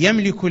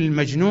يملك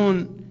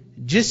المجنون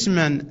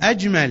جسما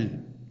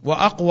أجمل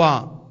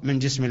وأقوى من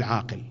جسم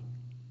العاقل،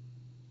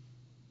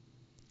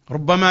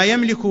 ربما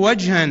يملك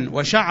وجها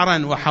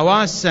وشعرا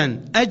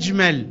وحواسا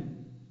أجمل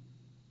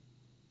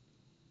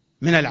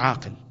من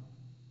العاقل.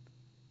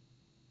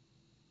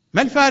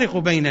 ما الفارق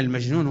بين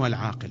المجنون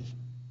والعاقل؟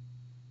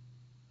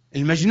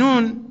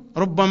 المجنون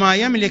ربما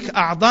يملك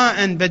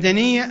أعضاء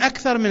بدنية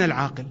أكثر من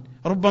العاقل،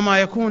 ربما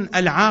يكون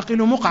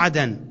العاقل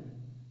مقعدا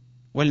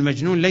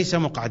والمجنون ليس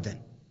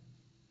مقعدا،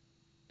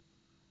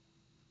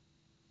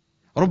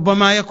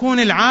 ربما يكون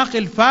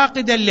العاقل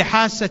فاقدا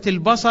لحاسة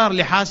البصر،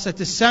 لحاسة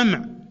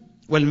السمع،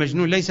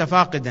 والمجنون ليس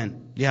فاقدا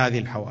لهذه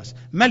الحواس.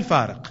 ما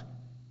الفارق؟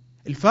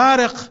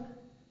 الفارق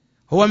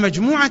هو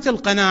مجموعة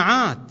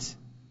القناعات.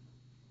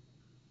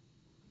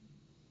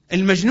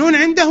 المجنون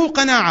عنده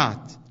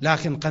قناعات،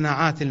 لكن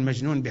قناعات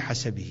المجنون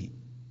بحسبه،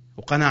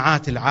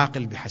 وقناعات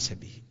العاقل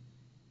بحسبه.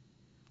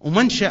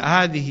 ومنشأ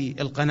هذه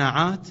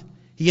القناعات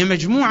هي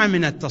مجموعة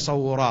من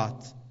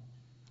التصورات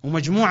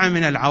ومجموعة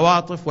من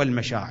العواطف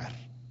والمشاعر.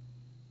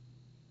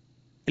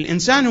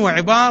 الإنسان هو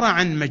عبارة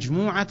عن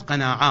مجموعة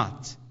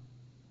قناعات.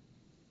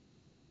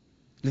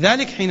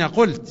 لذلك حين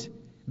قلت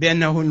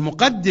بأنه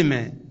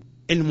المقدمة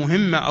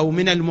المهمة أو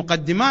من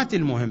المقدمات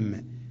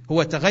المهمة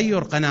هو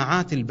تغير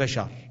قناعات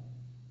البشر.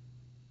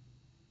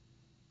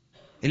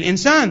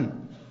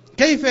 الإنسان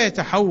كيف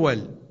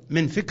يتحول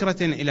من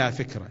فكرة إلى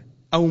فكرة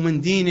أو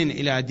من دين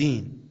إلى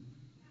دين؟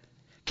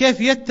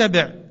 كيف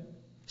يتبع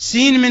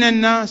سين من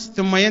الناس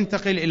ثم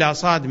ينتقل إلى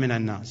صاد من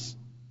الناس؟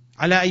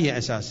 على أي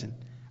أساس؟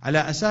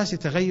 على أساس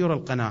تغير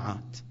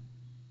القناعات.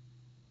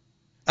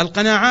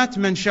 القناعات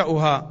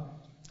منشأها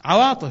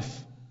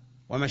عواطف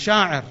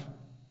ومشاعر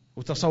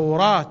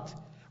وتصورات،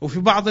 وفي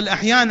بعض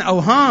الأحيان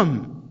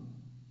أوهام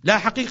لا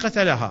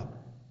حقيقة لها،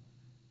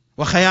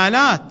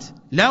 وخيالات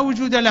لا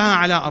وجود لها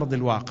على أرض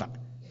الواقع.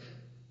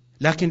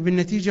 لكن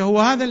بالنتيجة هو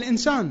هذا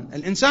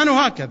الإنسان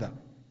هكذا.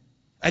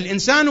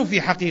 الإنسان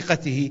في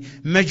حقيقته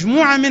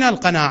مجموعة من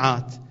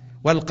القناعات،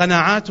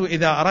 والقناعات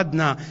إذا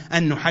أردنا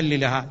أن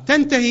نحللها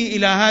تنتهي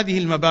إلى هذه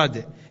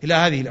المبادئ، إلى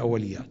هذه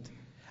الأوليات.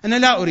 أنا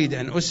لا أريد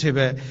أن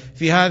أسهب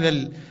في هذا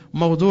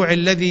الموضوع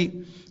الذي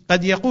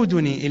قد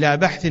يقودني إلى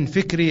بحث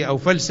فكري أو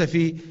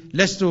فلسفي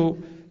لست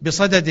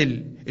بصدد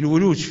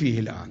الولوج فيه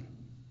الآن.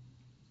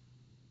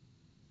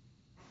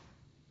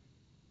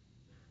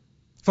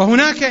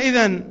 فهناك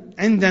إذن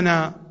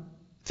عندنا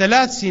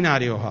 3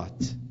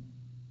 سيناريوهات.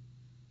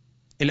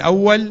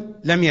 الأول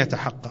لم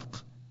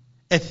يتحقق،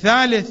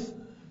 الثالث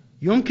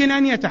يمكن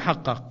أن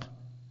يتحقق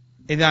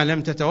إذا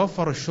لم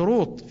تتوفر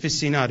الشروط في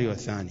السيناريو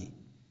الثاني،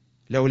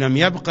 لو لم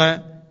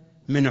يبقى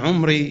من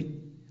عمر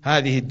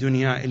هذه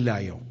الدنيا إلا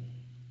يوم.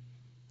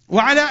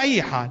 وعلى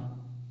أي حال،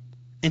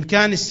 إن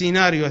كان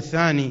السيناريو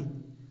الثاني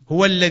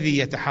هو الذي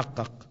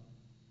يتحقق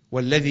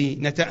والذي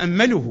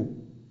نتأمله،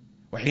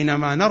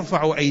 وحينما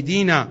نرفع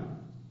أيدينا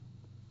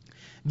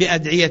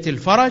بأدعية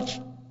الفرج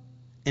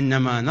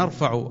إنما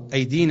نرفع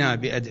أيدينا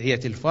بأدعية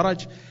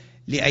الفرج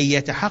لأن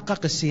يتحقق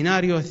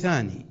السيناريو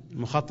الثاني،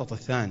 المخطط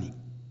الثاني،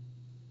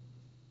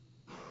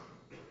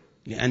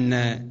 لأن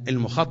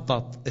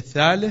المخطط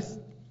الثالث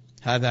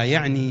هذا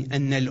يعني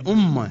أن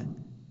الأمة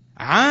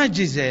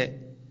عاجزة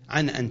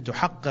عن أن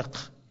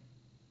تحقق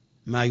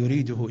ما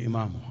يريده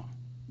إمامها.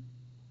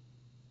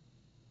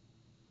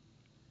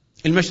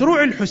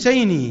 المشروع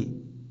الحسيني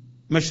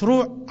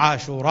مشروع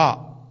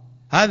عاشوراء،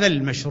 هذا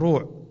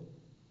المشروع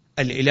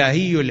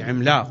الإلهي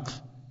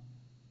العملاق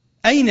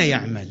أين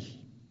يعمل؟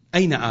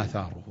 أين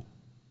آثاره؟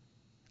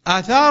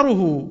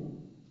 آثاره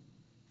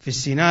في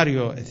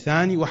السيناريو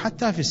الثاني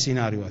وحتى في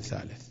السيناريو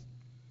الثالث،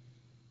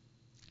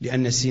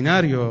 لأن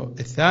السيناريو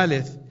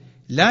الثالث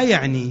لا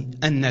يعني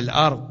أن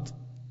الأرض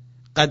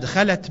قد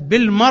خلت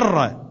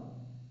بالمرة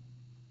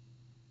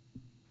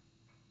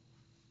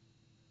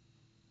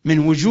من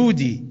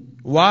وجود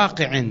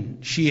واقع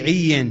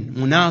شيعي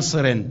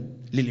مناصر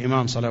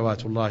للإمام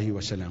صلوات الله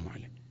وسلامه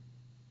عليه،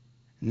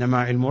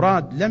 إنما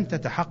المراد لم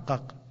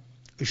تتحقق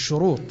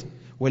الشروط،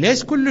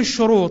 وليس كل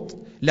الشروط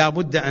لا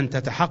بد أن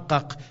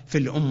تتحقق في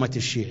الأمة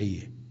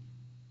الشيعية.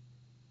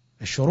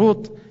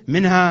 الشروط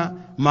منها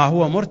ما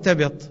هو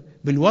مرتبط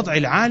بالوضع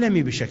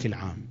العالمي بشكل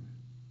عام،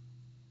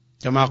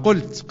 كما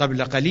قلت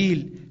قبل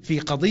قليل في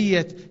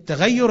قضية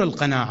تغير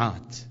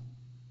القناعات،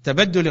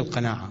 تبدل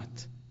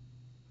القناعات.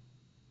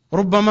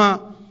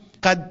 ربما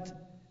قد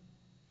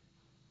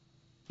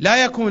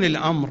لا يكون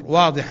الأمر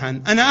واضحا،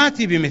 أنا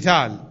آتي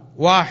بمثال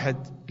واحد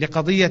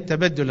لقضية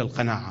تبدل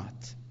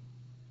القناعات.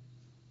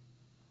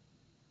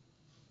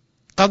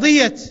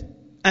 قضية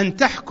أن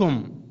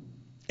تحكم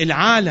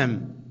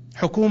العالم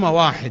حكومة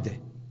واحدة،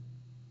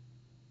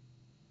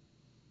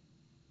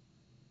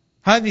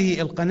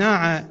 هذه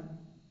القناعة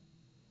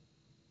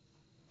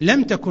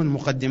لم تكن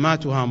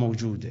مقدماتها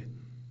موجودة،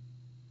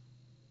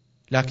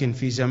 لكن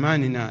في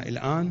زماننا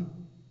الآن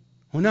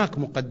هناك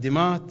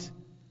مقدمات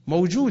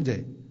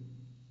موجودة،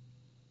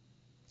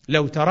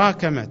 لو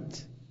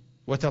تراكمت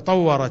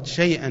وتطورت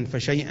شيئا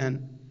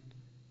فشيئا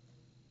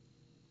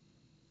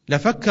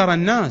لفكر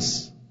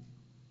الناس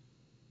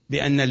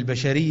بأن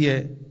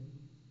البشرية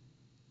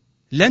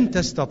لن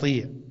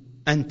تستطيع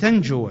أن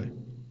تنجو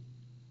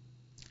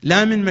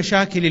لا من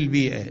مشاكل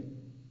البيئة،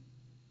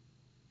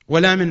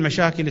 ولا من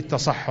مشاكل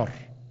التصحر،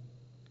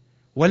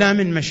 ولا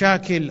من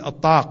مشاكل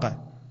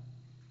الطاقة،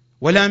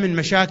 ولا من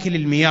مشاكل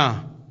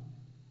المياه،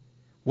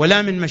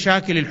 ولا من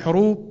مشاكل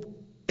الحروب،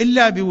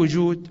 إلا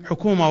بوجود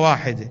حكومة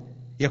واحدة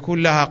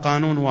يكون لها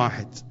قانون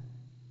واحد.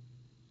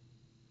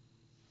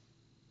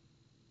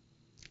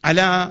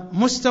 على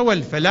مستوى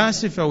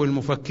الفلاسفة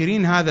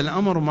والمفكرين هذا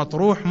الأمر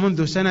مطروح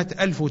منذ سنة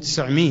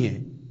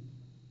 1900،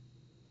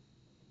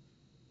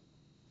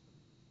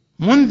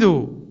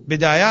 منذ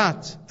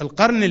بدايات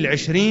القرن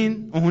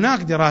العشرين،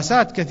 وهناك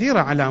دراسات كثيرة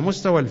على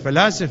مستوى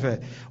الفلاسفة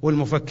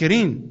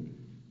والمفكرين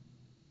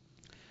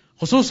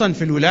خصوصا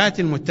في الولايات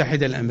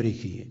المتحدة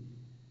الأمريكية.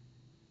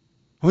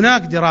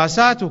 هناك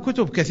دراسات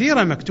وكتب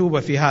كثيرة مكتوبة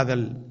في هذا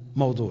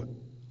الموضوع.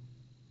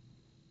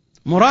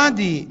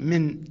 مرادي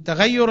من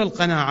تغير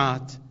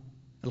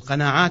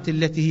القناعات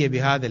التي هي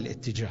بهذا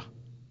الاتجاه.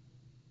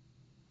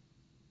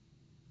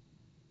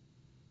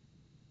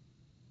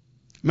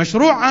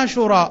 مشروع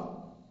عاشوراء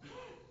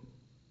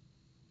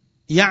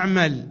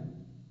يعمل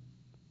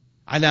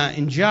على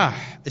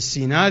إنجاح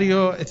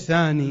السيناريو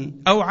الثاني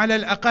أو على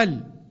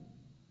الأقل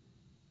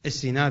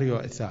السيناريو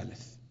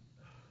الثالث.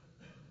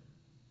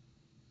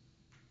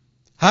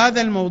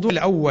 هذا الموضوع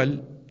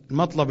الأول،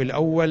 المطلب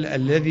الأول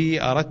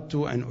الذي أردت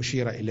أن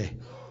أشير إليه،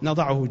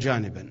 نضعه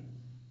جانبا،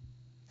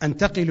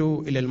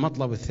 أنتقل إلى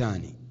المطلب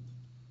الثاني.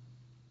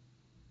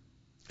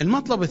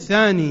 المطلب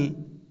الثاني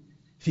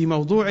في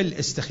موضوع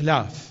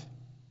الاستخلاف.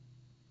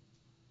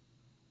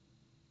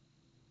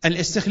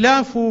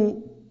 الاستخلاف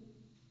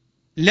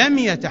لم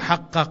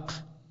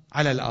يتحقق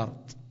على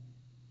الأرض،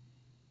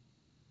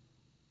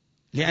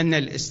 لأن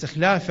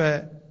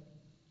الاستخلاف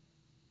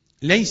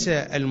ليس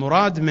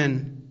المراد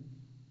منه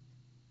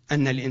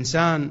أن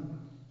الإنسان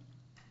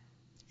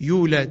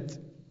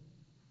يولد،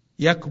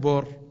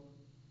 يكبر،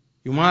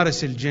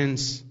 يمارس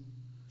الجنس،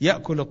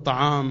 يأكل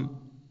الطعام،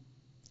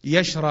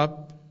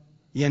 يشرب،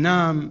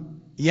 ينام،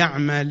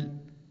 يعمل،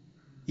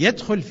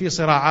 يدخل في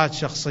صراعات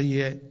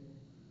شخصية،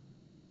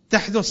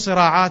 تحدث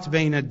صراعات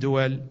بين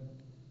الدول.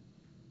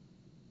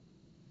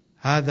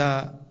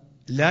 هذا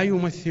لا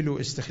يمثل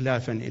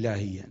استخلافا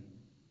إلهيا.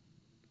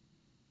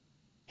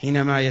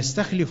 حينما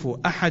يستخلف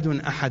أحد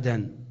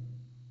أحدا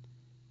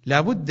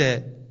لا بد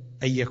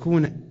أن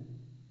يكون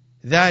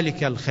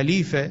ذلك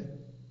الخليفة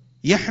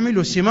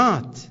يحمل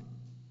سمات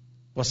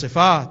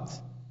وصفات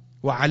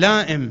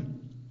وعلائم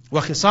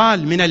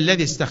وخصال من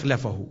الذي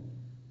استخلفه.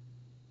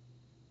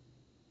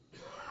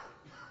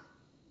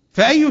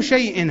 فأي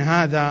شيء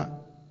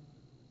هذا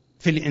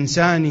في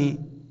الإنسان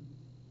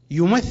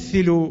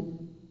يمثل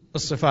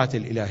الصفات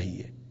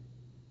الإلهية.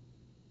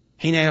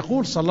 حين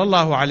يقول صلى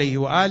الله عليه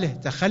وآله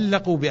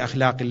تخلقوا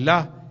بأخلاق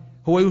الله،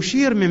 هو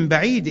يشير من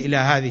بعيد إلى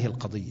هذه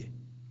القضية،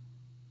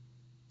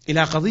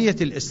 إلى قضية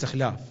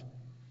الاستخلاف.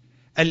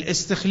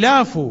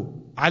 الاستخلاف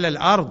على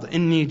الأرض،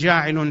 إني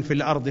جاعل في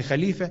الأرض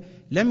خليفة،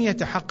 لم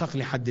يتحقق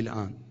لحد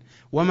الآن،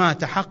 وما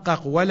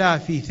تحقق ولا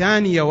في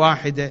ثانية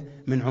واحدة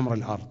من عمر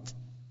الأرض.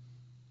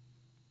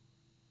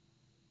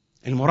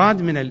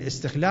 المراد من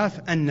الاستخلاف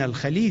أن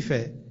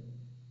الخليفة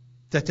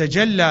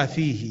تتجلى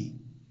فيه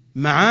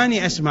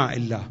معاني أسماء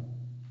الله،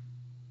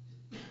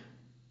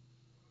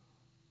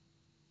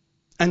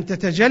 أن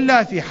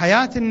تتجلى في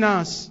حياة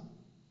الناس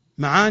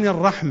معاني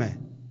الرحمة،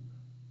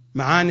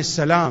 معاني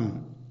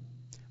السلام،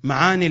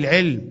 معاني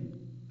العلم،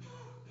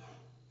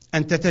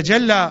 أن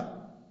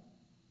تتجلى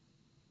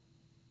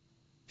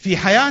في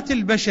حياة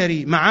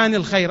البشر معاني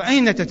الخير.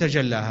 أين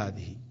تتجلى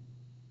هذه؟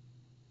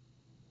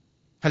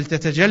 هل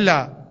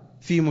تتجلى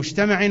في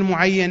مجتمع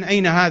معين؟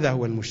 أين هذا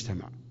هو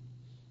المجتمع؟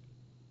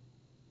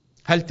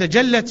 هل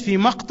تجلت في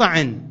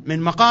مقطع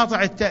من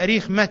مقاطع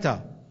التاريخ؟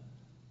 متى؟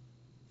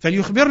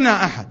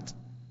 فليخبرنا أحد.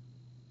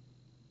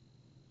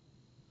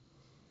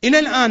 إلى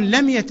الآن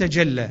لم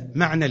يتجلى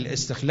معنى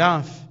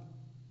الاستخلاف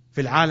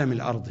في العالم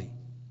الأرضي.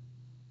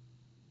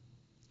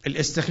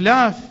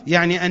 الاستخلاف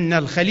يعني أن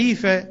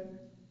الخليفة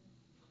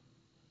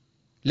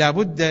لا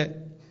بد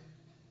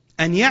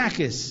أن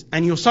يعكس،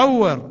 أن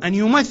يصور، أن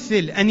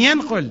يمثل، أن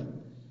ينقل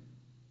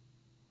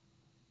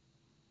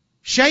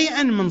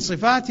شيئا من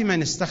صفات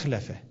من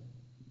استخلفه.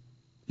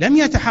 لم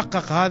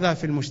يتحقق هذا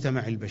في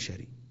المجتمع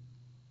البشري.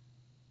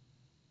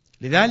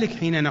 لذلك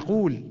حين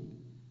نقول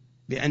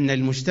بأن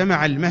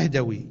المجتمع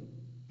المهدوي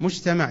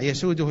مجتمع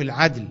يسوده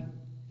العدل،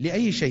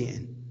 لأي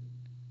شيء؟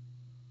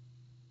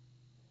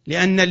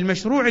 لأن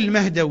المشروع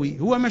المهدوي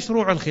هو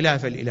مشروع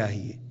الخلافة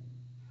الإلهية.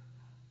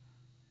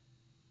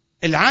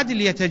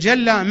 العدل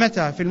يتجلى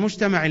متى؟ في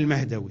المجتمع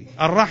المهدوي.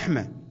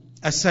 الرحمة،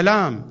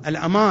 السلام،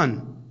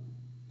 الأمان.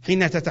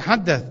 حين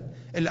تتحدث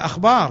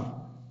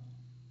الأخبار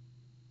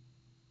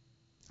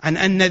عن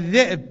أن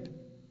الذئب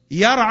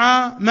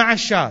يرعى مع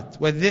الشاة،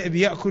 والذئب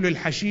يأكل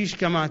الحشيش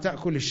كما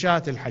تأكل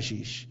الشاة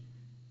الحشيش،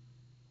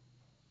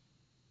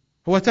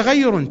 هو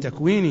تغير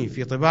تكويني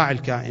في طباع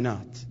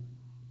الكائنات.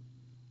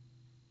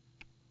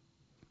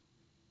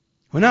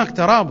 هناك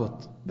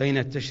ترابط بين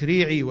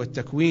التشريع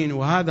والتكوين،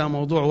 وهذا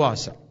موضوع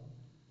واسع.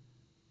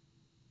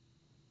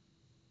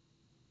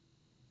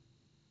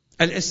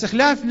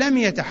 الاستخلاف لم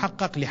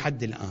يتحقق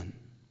لحد الآن،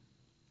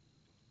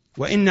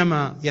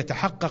 وإنما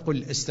يتحقق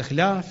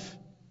الاستخلاف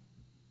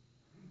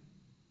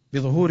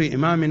بظهور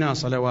إمامنا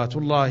صلوات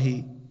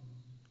الله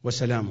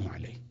وسلامه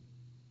عليه.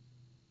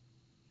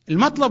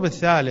 المطلب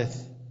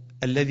الثالث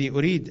الذي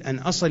أريد أن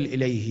أصل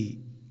إليه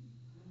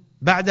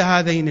بعد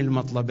هذين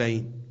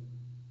المطلبين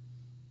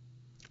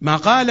ما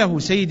قاله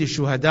سيد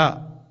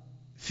الشهداء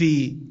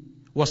في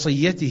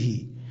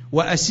وصيته: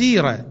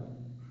 وأسير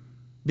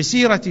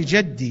بسيرة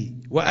جدي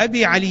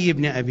وأبي علي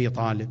بن أبي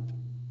طالب.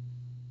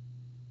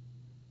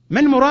 ما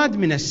المراد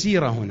من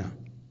السيرة هنا؟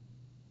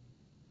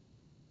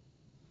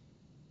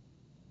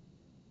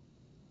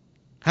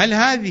 هل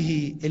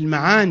هذه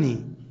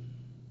المعاني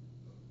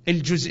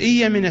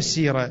الجزئية من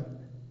السيرة،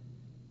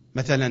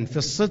 مثلا في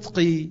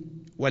الصدق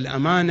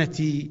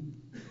والأمانة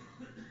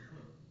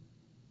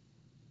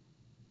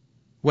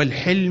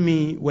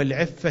والحلم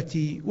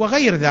والعفة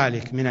وغير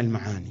ذلك من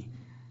المعاني؟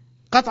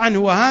 قطعا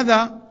هو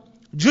هذا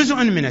جزء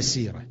من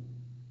السيرة،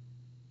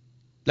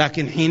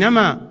 لكن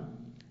حينما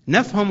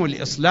نفهم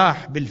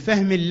الإصلاح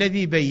بالفهم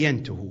الذي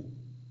بينته،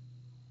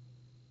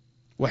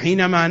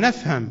 وحينما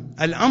نفهم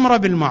الأمر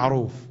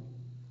بالمعروف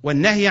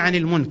والنهي عن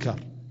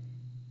المنكر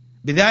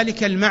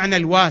بذلك المعنى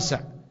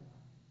الواسع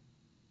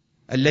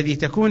الذي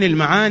تكون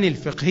المعاني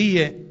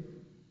الفقهية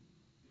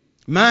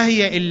ما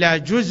هي إلا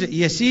جزء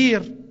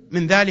يسير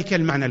من ذلك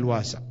المعنى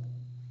الواسع.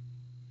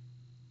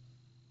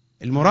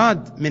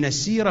 المراد من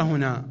السيرة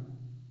هنا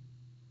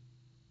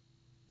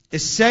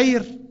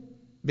السير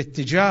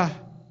باتجاه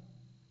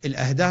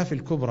الأهداف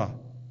الكبرى.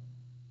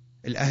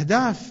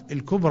 الأهداف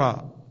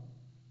الكبرى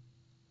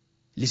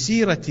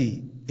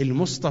لسيرة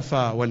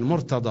المصطفى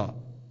والمرتضى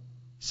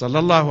صلى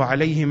الله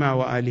عليهما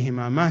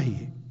وآلهما ما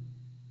هي؟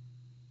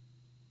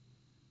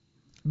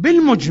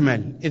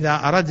 بالمجمل إذا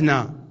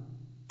أردنا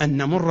أن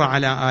نمر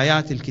على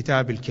آيات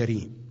الكتاب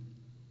الكريم،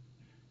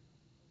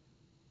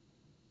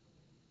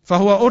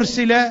 فهو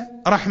أرسل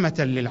رحمة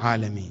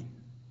للعالمين،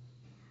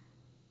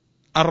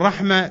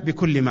 الرحمة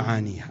بكل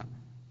معانيها،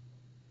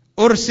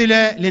 أرسل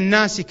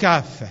للناس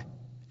كافة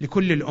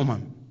لكل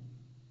الأمم،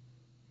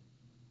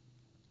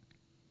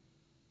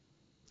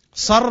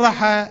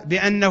 صرح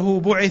بأنه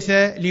بعث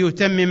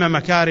ليتمم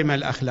مكارم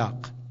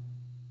الأخلاق،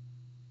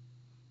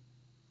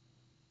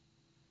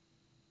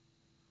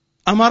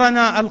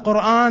 أمرنا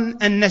القرآن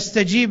أن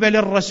نستجيب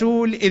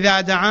للرسول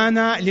إذا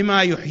دعانا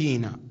لما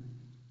يحيينا،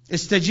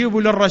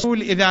 استجيبوا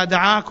للرسول إذا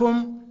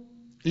دعاكم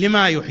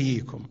لما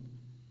يحييكم.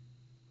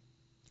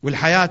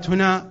 والحياة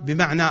هنا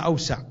بمعنى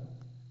أوسع،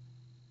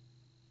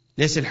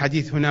 ليس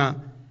الحديث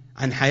هنا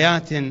عن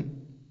حياة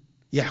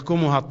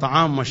يحكمها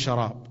الطعام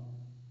والشراب،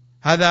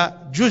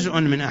 هذا جزء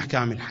من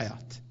أحكام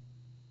الحياة.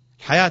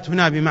 الحياة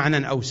هنا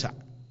بمعنى أوسع،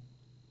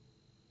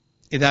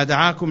 إذا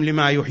دعاكم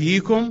لما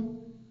يحييكم،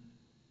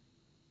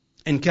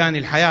 إن كان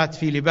الحياة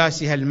في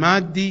لباسها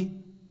المادي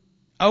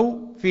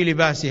أو في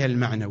لباسها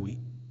المعنوي،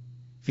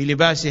 في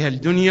لباسها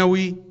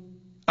الدنيوي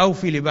أو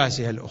في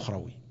لباسها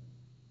الأخروي،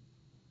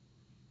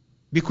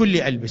 بكل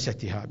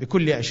ألبستها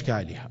بكل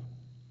أشكالها.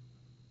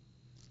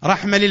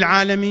 رحمة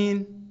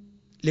للعالمين،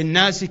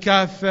 للناس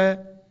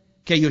كافة،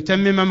 كي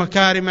يتمم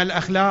مكارم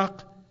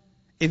الأخلاق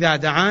إذا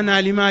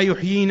دعانا لما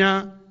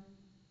يحيينا،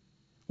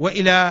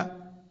 وإلى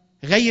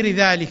غير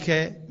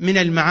ذلك من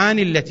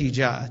المعاني التي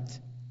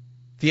جاءت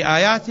في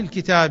آيات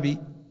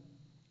الكتاب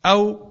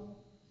أو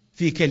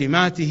في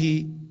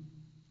كلماته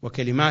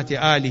وكلمات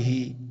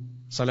آله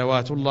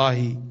صلوات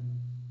الله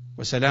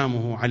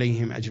وسلامه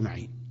عليهم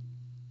أجمعين.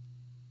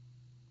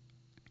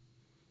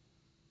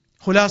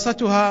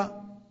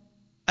 خلاصتها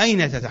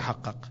أين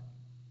تتحقق؟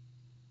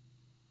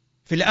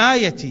 في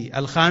الآية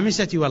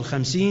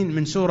 55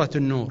 من سورة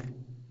النور: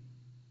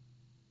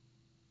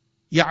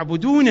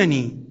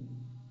 يعبدونني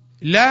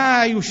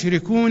لا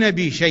يشركون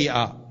بي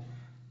شيئا.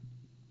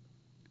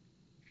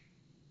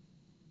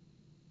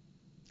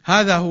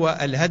 هذا هو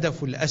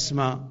الهدف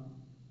الأسمى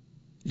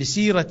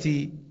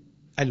لسيرة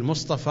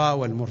المصطفى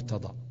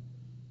والمرتضى.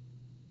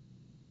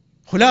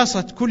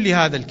 خلاصة كل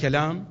هذا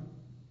الكلام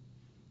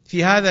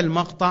في هذا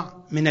المقطع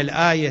من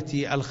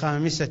الآية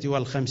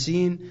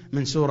 55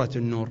 من سورة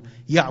النور: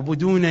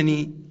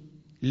 يعبدونني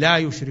لا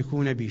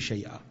يشركون بي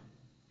شيئا.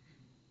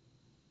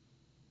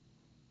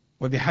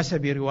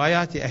 وبحسب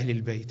روايات أهل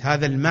البيت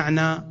هذا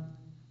المعنى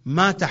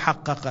ما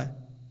تحقق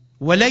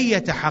ولن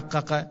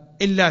يتحقق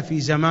إلا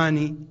في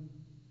زمان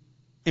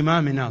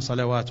إمامنا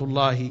صلوات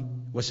الله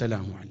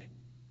وسلامه عليه.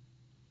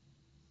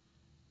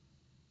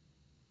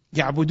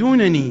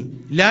 يعبدونني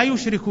لا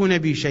يشركون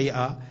بي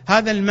شيئا،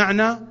 هذا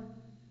المعنى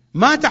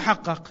ما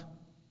تحقق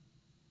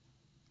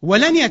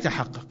ولن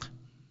يتحقق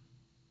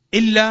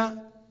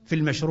إلا في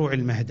المشروع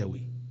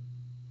المهدوي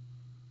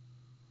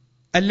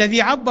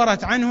الذي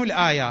عبرت عنه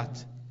الآيات.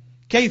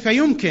 كيف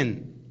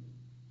يمكن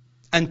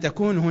أن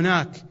تكون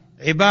هناك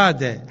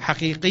عبادة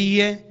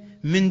حقيقية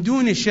من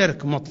دون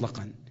شرك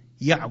مطلقا؟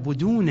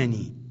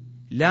 يعبدونني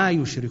لا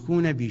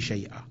يشركون بي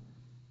شيئا،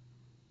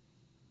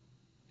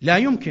 لا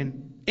يمكن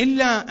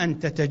إلا أن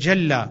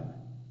تتجلى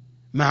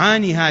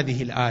معاني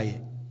هذه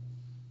الآية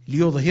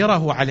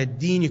ليظهره على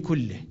الدين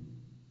كله.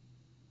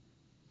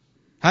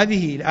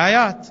 هذه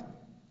الآيات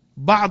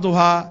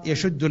بعضها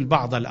يشد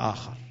البعض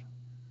الآخر.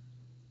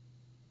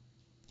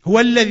 هو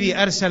الذي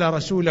أرسل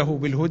رسوله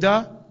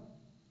بالهدى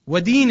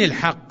ودين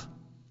الحق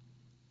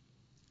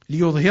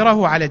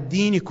ليظهره على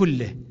الدين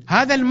كله.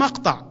 هذا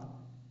المقطع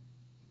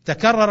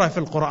تكرر في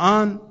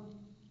القرآن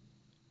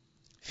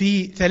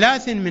في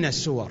 3 من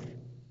السور.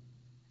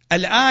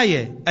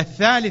 الآية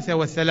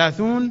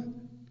 33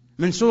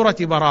 من سورة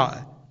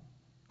براءة: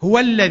 هو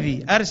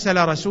الذي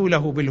أرسل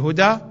رسوله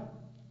بالهدى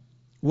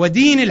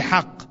ودين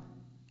الحق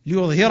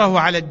ليظهره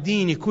على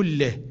الدين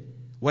كله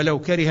ولو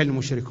كره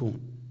المشركون.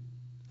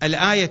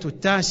 الآية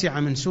 9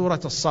 من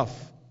سورة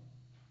الصف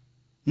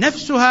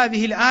نفس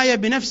هذه الآية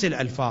بنفس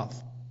الألفاظ.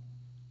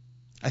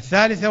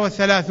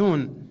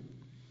 33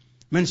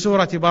 من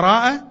سورة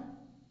براءة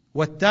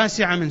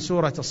و9 من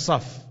سورة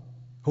الصف: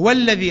 هو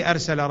الذي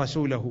أرسل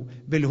رسوله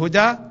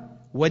بالهدى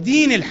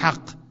ودين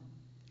الحق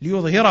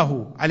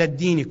ليظهره على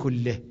الدين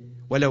كله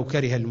ولو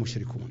كره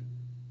المشركون.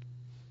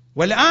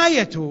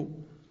 والآية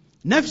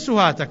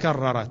نفسها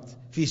تكررت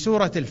في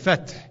سورة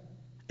الفتح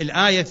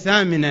الآية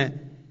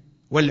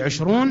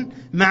 28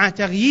 مع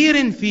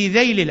تغيير في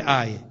ذيل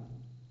الآية.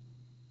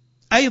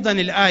 أيضا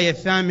الآية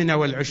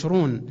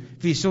 28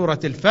 في سورة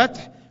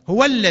الفتح: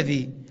 هو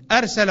الذي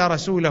أرسل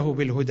رسوله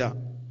بالهدى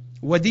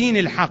ودين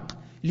الحق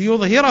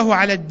ليظهره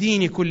على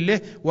الدين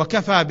كله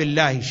وكفى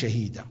بالله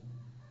شهيدا.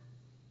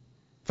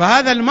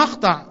 فهذا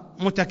المقطع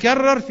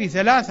متكرر في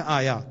 3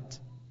 آيات: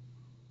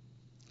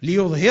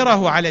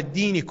 ليظهره على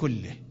الدين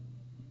كله،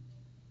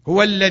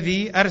 هو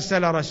الذي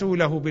أرسل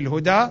رسوله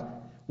بالهدى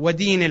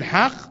ودين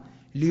الحق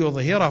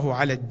ليظهره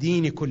على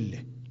الدين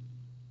كله.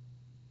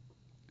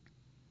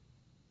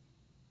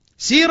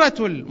 سيرة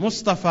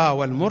المصطفى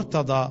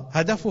والمرتضى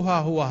هدفها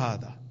هو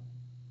هذا،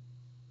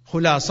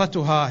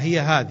 خلاصتها هي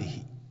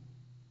هذه: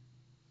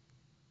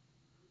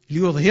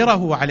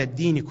 ليظهره على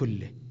الدين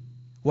كله.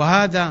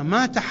 وهذا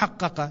ما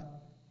تحقق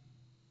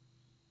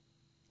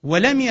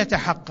ولم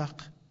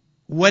يتحقق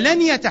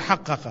ولن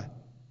يتحقق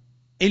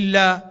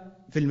إلا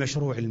في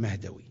المشروع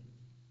المهدوي.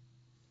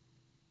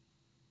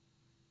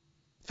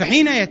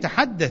 فحين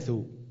يتحدث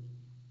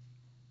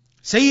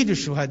سيد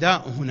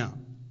الشهداء هنا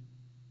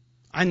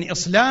عن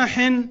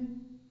إصلاح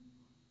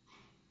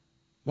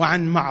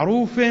وعن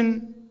معروف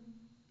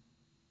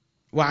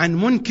وعن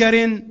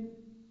منكر،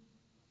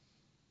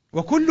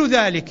 وكل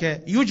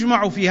ذلك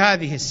يجمع في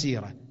هذه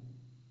السيرة،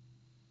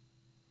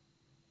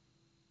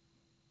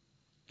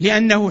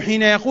 لأنه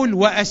حين يقول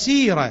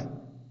وأسير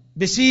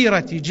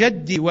بسيرة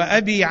جدي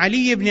وأبي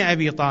علي بن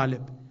أبي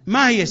طالب،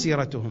 ما هي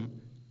سيرتهم؟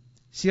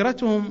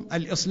 سيرتهم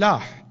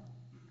الإصلاح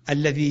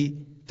الذي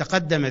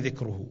تقدم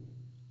ذكره،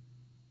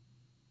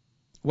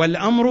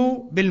 والأمر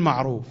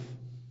بالمعروف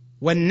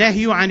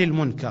والنهي عن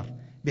المنكر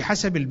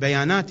بحسب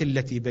البيانات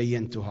التي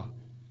بينتها.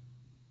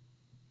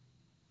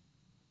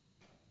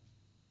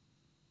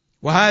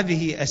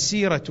 وهذه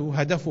السيرة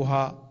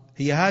هدفها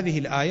هي هذه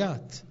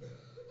الآيات: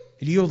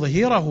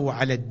 ليظهره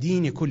على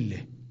الدين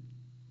كله.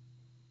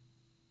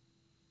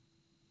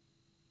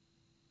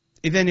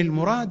 إذن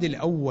المراد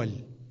الأول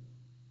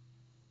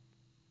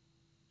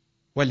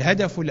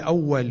والهدف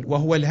الأول،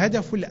 وهو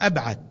الهدف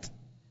الأبعد،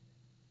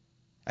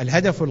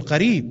 الهدف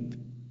القريب،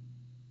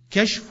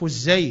 كشف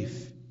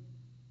الزيف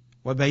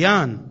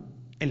وبيان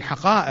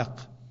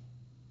الحقائق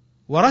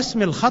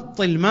ورسم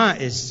الخط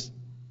المائز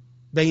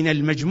بين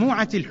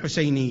المجموعة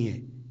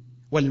الحسينية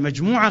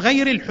والمجموعة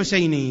غير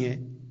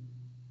الحسينية.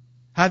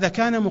 هذا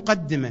كان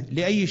مقدمة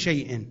لأي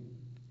شيء،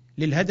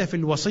 للهدف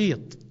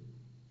الوسيط،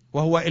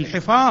 وهو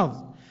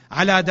الحفاظ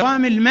على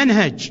دوام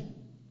المنهج،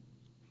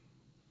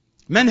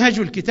 منهج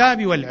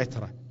الكتاب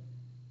والعترة.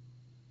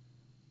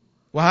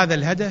 وهذا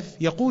الهدف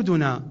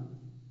يقودنا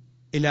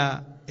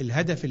إلى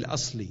الهدف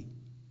الأصلي،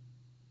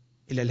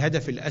 إلى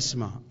الهدف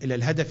الأسمى، إلى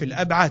الهدف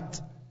الأبعد: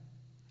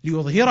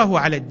 ليظهره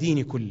على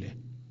الدين كله،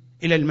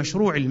 إلى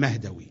المشروع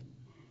المهدوي.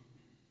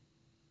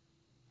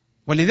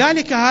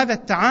 ولذلك هذا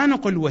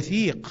التعانق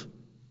الوثيق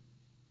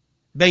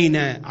بين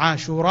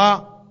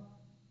عاشوراء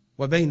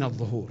وبين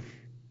الظهور،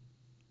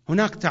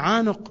 هناك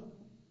تعانق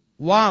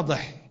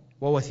واضح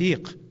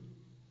ووثيق.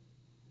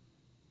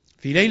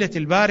 في ليلة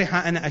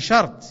البارحة أنا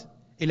أشرت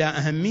إلى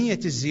أهمية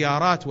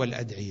الزيارات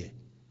والأدعية.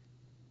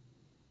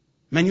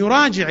 من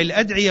يراجع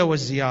الأدعية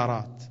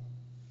والزيارات،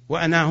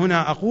 وأنا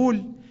هنا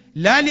أقول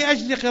لا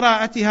لأجل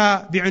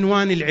قراءتها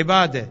بعنوان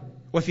العبادة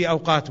وفي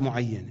أوقات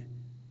معينة،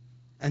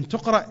 أن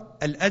تقرأ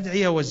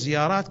الأدعية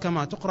والزيارات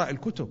كما تقرأ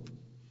الكتب،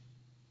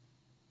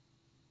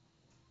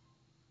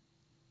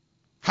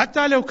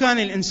 حتى لو كان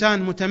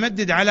الإنسان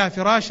متمدد على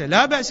فراشه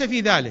لا بأس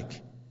في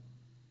ذلك.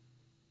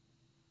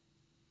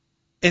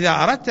 إذا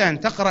أردت أن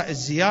تقرأ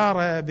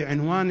الزيارة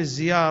بعنوان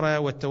الزيارة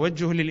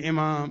والتوجه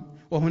للإمام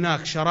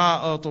وهناك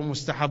شرائط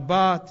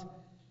ومستحبات،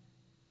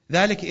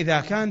 ذلك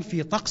إذا كان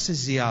في طقس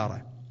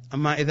الزيارة.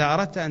 أما إذا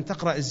أردت أن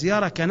تقرأ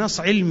الزيارة كنص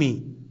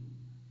علمي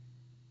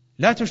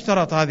لا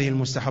تشترط هذه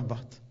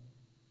المستحبات.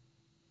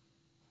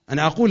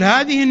 أنا أقول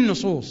هذه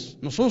النصوص،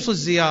 نصوص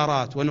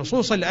الزيارات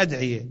ونصوص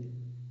الأدعية،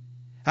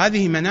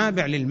 هذه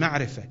منابع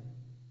للمعرفة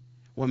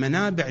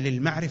ومنابع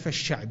للمعرفة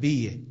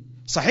الشعبية.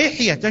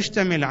 صحيح هي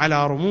تشتمل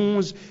على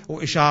رموز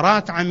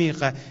وإشارات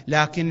عميقة،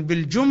 لكن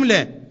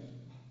بالجملة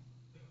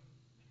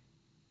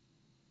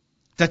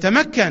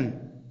تتمكن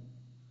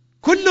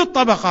كل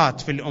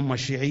الطبقات في الأمة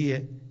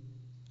الشيعية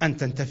أن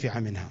تنتفع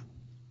منها،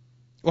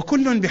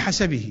 وكل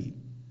بحسبه،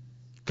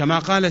 كما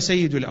قال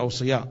سيد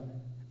الأوصياء: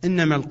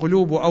 إنما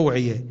القلوب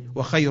أوعية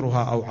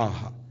وخيرها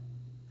أوعاها.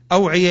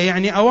 أوعية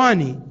يعني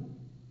أواني،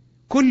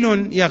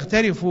 كل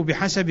يغترف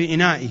بحسب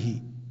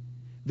إنائه،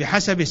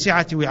 بحسب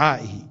سعة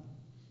وعائه.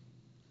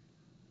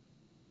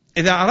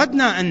 إذا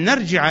أردنا أن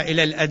نرجع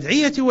إلى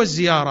الأدعية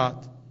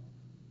والزيارات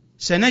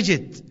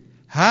سنجد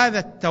هذا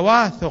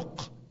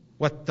التواثق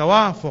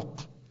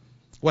والتوافق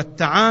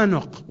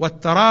والتعانق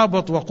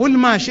والترابط وقل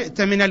ما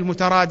شئت من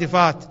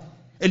المترادفات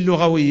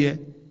اللغوية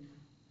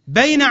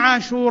بين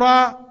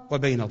عاشوراء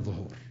وبين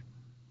الظهور.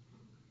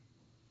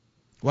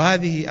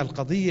 وهذه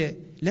القضية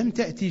لم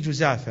تأتي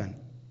جزافا،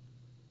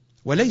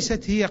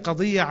 وليست هي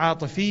قضية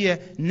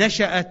عاطفية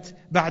نشأت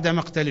بعد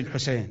مقتل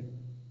الحسين،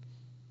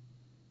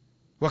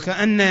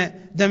 وكأن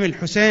دم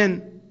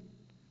الحسين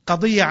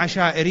قضية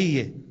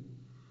عشائرية،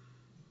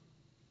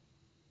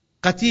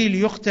 قتيل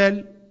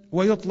يقتل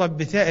ويطلب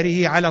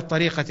بثأره على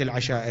الطريقة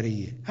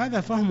العشائرية.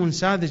 هذا فهم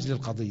ساذج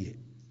للقضية،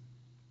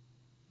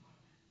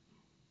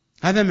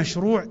 هذا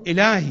مشروع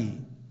إلهي،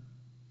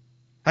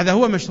 هذا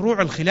هو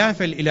مشروع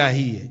الخلافة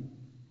الإلهية.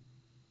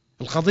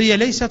 القضية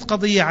ليست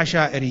قضية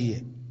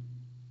عشائرية.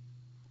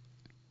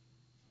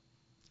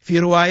 في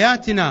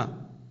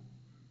رواياتنا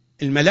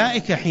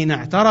الملائكة حين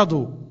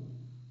اعترضوا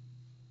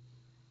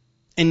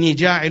إني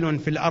جاعل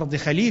في الأرض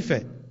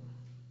خليفة،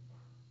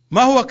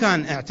 ما هو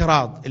كان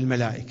اعتراض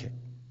الملائكة؟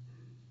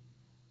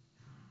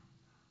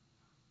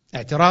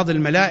 اعتراض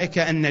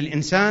الملائكة أن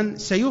الإنسان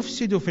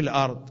سيفسد في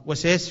الأرض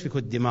وسيسفك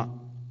الدماء.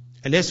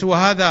 أليس هو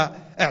هذا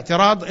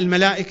اعتراض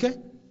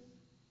الملائكة؟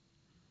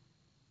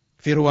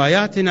 في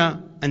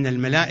رواياتنا أن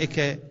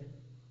الملائكة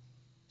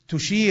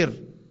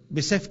تشير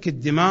بسفك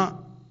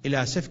الدماء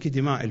إلى سفك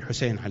دماء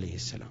الحسين عليه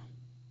السلام،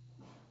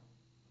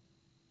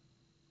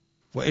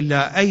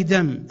 وإلا أي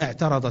دم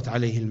اعترضت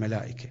عليه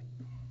الملائكة؟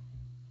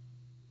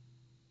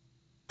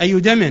 أي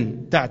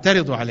دم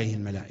تعترض عليه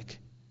الملائكة؟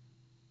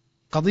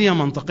 قضية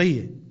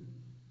منطقية.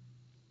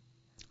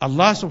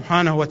 الله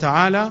سبحانه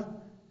وتعالى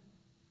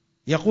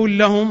يقول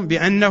لهم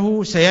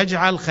بأنه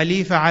سيجعل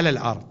خليفة على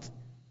الأرض،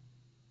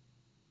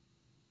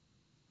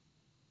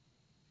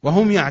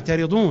 وهم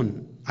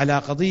يعترضون على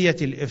قضية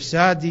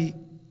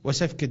الإفساد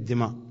وسفك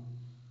الدماء.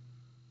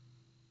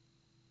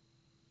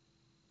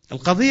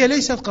 القضية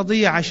ليست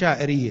قضية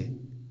عشائرية،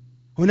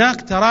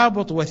 هناك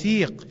ترابط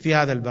وثيق في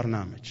هذا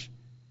البرنامج،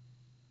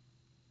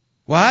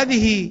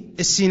 وهذه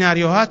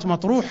السيناريوهات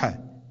مطروحة.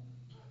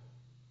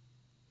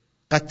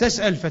 قد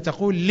تسأل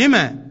فتقول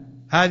لما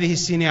هذه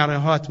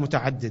السيناريوهات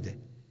متعددة؟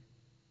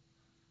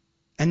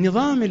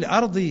 النظام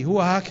الأرضي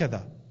هو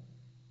هكذا،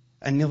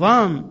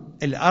 النظام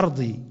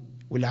الأرضي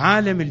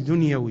والعالم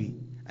الدنيوي.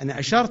 أنا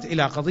أشرت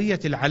إلى قضية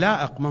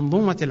العلائق،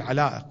 منظومة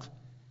العلائق.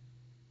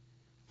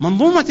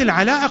 منظومة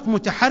العلائق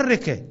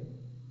متحركة.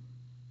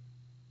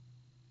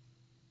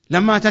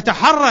 لما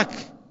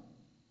تتحرك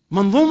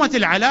منظومة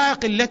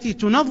العلائق التي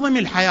تنظم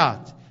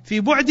الحياة في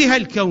بعدها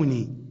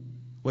الكوني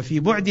وفي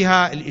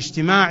بعدها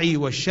الاجتماعي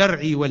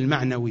والشرعي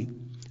والمعنوي،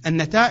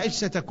 النتائج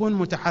ستكون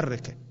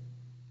متحركة،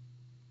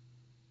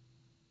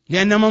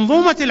 لأن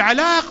منظومة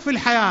العلائق في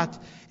الحياة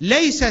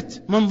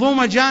ليست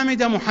منظومة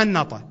جامدة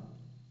محنطة.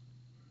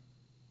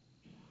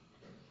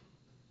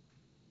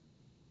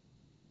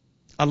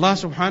 الله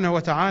سبحانه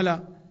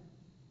وتعالى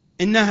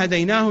إنا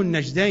هديناه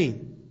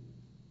النجدين،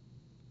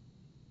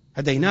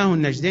 هديناه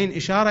النجدين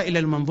إشارة إلى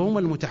المنظومة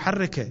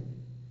المتحركة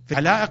في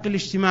العلائق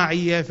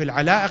الاجتماعية، في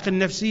العلائق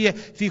النفسية،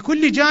 في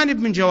كل جانب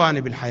من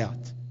جوانب الحياة.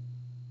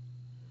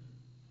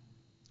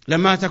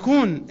 لما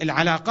تكون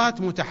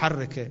العلاقات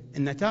متحركة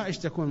النتائج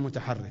تكون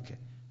متحركة،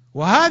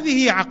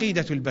 وهذه هي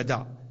عقيدة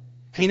البداء.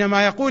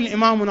 حينما يقول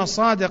إمامنا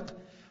الصادق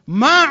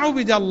ما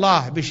عبد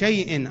الله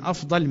بشيء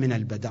أفضل من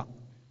البداء،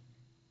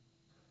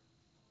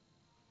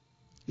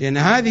 لأن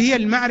هذه هي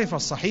المعرفة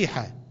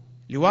الصحيحة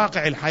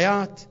لواقع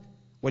الحياة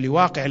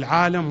ولواقع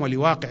العالم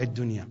ولواقع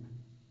الدنيا.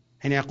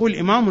 حين يقول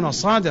إمامنا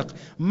الصادق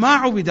ما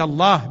عبد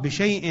الله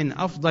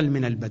بشيء أفضل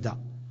من البداء،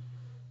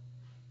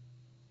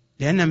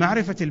 لأن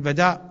معرفة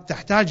البداء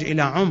تحتاج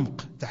إلى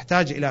عمق،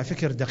 تحتاج إلى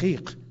فكر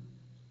دقيق.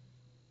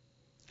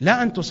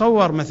 لا أن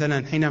تصور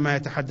مثلا حينما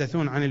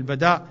يتحدثون عن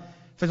البداء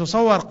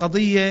فتصور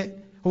قضية،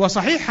 هو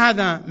صحيح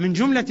هذا من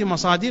جملة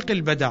مصادق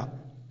البداء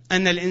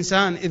أن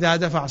الإنسان إذا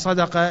دفع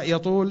صدقة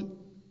يطول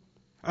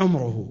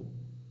عمره،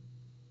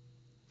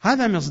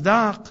 هذا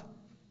مصداق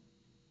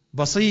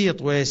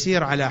بسيط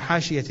ويسير على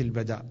حاشية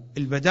البداء.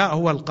 البداء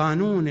هو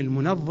القانون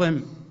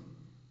المنظم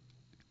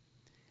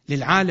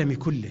للعالم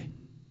كله،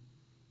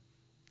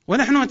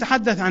 ونحن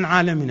نتحدث عن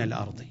عالمنا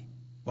الأرضي،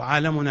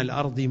 وعالمنا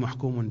الأرضي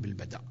محكوم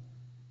بالبداء.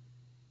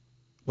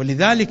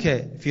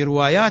 ولذلك في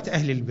روايات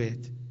أهل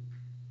البيت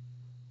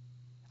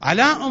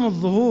علائم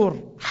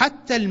الظهور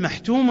حتى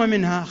المحتومة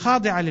منها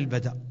خاضعة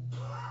للبداء.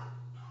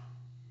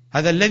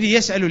 هذا الذي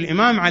يسأل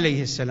الإمام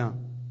عليه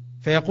السلام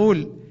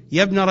فيقول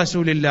يا ابن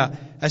رسول الله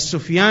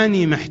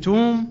السفياني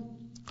محتوم؟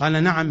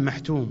 قال نعم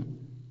محتوم.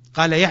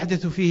 قال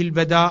يحدث فيه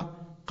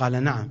البداء؟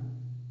 قال نعم.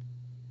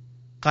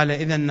 قال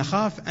إذن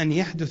نخاف أن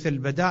يحدث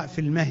البداء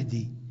في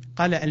المهدي.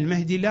 قال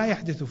المهدي لا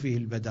يحدث فيه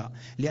البداء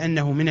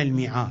لأنه من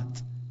الميعاد.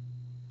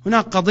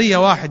 هناك قضية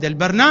واحدة،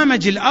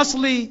 البرنامج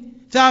الأصلي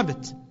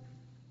ثابت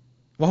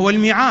وهو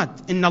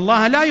الميعاد، إن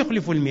الله لا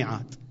يخلف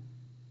الميعاد.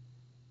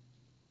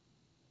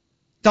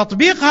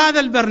 تطبيق هذا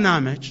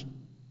البرنامج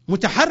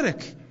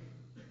متحرك،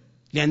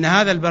 لأن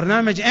هذا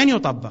البرنامج أين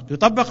يطبق؟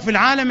 يطبق في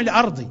العالم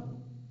الأرضي.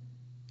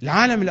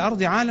 العالم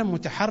الأرضي عالم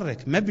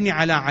متحرك مبني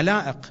على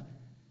علائق.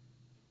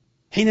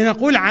 حين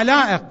نقول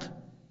علائق،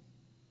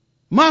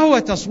 ما هو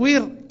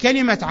تصوير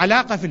كلمة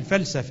علاقة في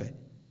الفلسفة؟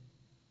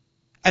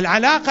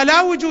 العلاقة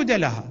لا وجود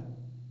لها،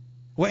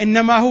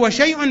 وإنما هو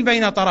شيء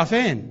بين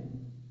طرفين.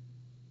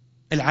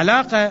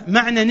 العلاقة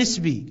معنى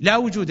نسبي لا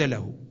وجود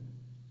له.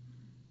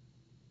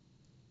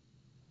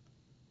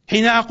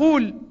 حين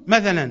أقول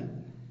مثلا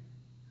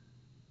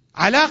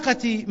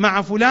علاقتي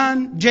مع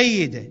فلان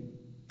جيدة،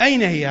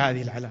 أين هي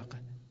هذه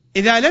العلاقة؟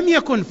 إذا لم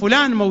يكن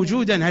فلان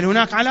موجودا هل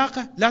هناك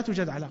علاقة؟ لا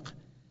توجد علاقة.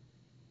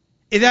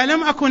 إذا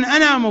لم أكن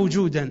أنا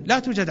موجودا لا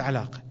توجد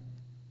علاقة.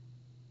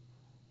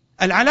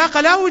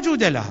 العلاقة لا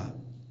وجود لها،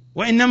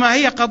 وإنما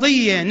هي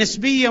قضية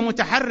نسبية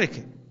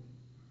متحركة.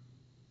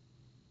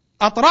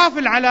 أطراف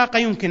العلاقة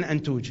يمكن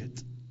أن توجد،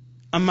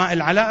 أما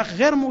العلائق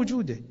غير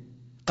موجودة،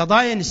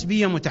 قضايا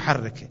نسبية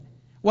متحركة.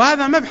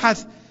 وهذا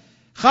مبحث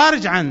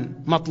خارج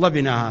عن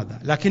مطلبنا هذا،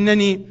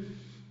 لكنني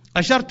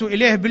أشرت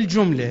إليه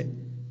بالجملة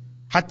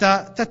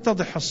حتى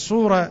تتضح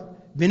الصورة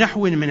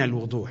بنحو من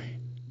الوضوح،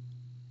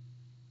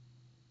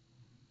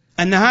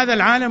 أن هذا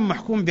العالم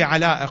محكوم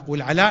بعلائق،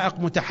 والعلائق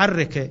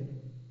متحركة،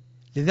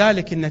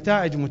 لذلك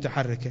النتائج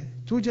متحركة.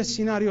 توجد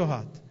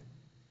سيناريوهات،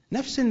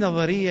 نفس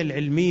النظرية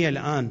العلمية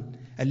الآن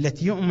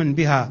التي يؤمن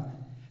بها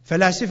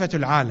فلاسفة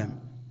العالم،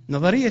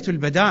 نظرية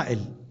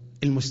البدائل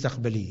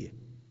المستقبلية.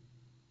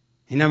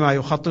 حينما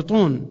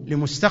يخططون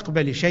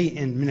لمستقبل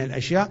شيء من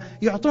الأشياء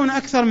يعطون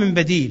أكثر من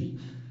بديل.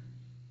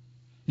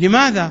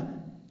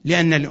 لماذا؟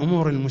 لأن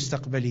الأمور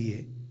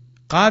المستقبلية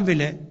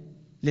قابلة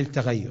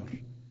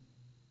للتغير،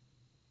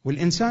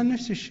 والإنسان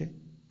نفس الشيء.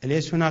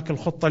 أليس هناك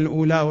الخطة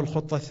الأولى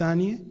والخطة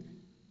الثانية،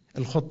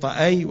 الخطة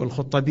A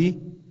والخطة B؟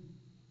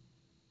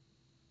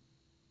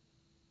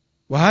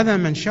 وهذا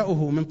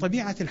منشأه من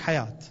طبيعة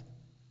الحياة،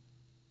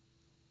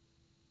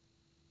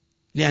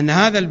 لأن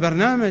هذا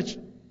البرنامج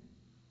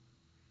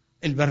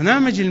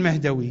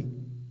المهدوي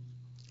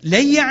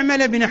لن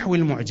يعمل بنحو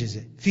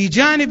المعجزة. في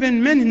جانب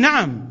منه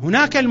نعم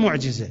هناك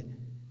المعجزة،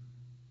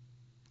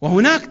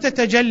 وهناك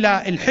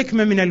تتجلى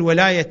الحكمة من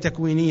الولاية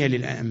التكوينية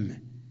للأئمة.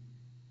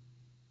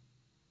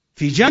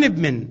 في جانب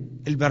من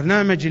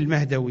البرنامج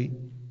المهدوي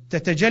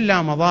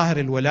تتجلى مظاهر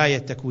الولاية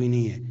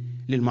التكوينية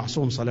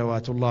للمعصوم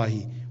صلوات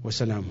الله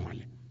وسلامه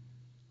عليه.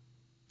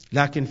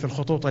 لكن في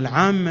الخطوط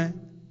العامة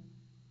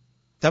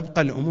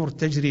تبقى الأمور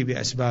تجري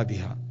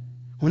بأسبابها.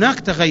 هناك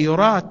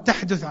تغيرات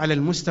تحدث على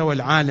المستوى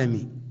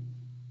العالمي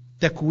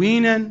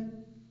تكوينا،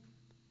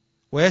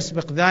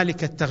 ويسبق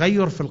ذلك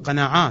التغير في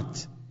القناعات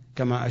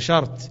كما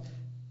أشرت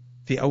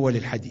في أول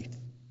الحديث.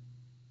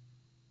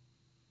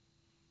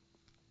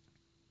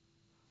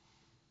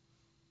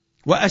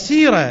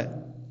 وأسير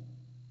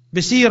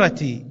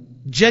بسيرة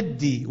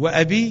جدي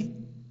وأبي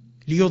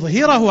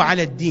ليظهره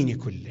على الدين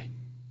كله.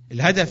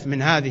 الهدف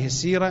من هذه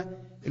السيرة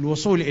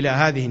الوصول إلى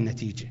هذه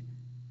النتيجة،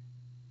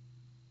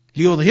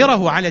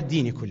 ليظهره على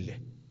الدين كله.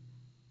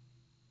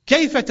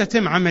 كيف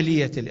تتم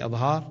عملية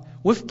الإظهار؟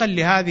 وفقا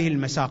لهذه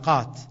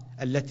المساقات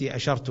التي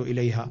أشرت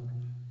إليها،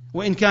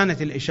 وإن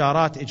كانت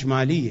الإشارات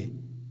إجمالية.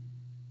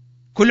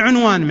 كل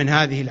عنوان من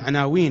هذه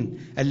العناوين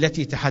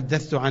التي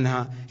تحدثت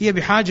عنها هي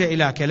بحاجة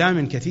إلى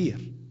كلام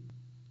كثير،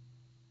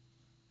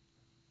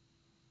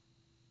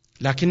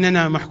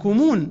 لكننا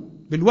محكومون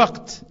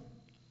بالوقت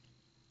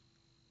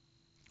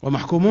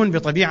ومحكومون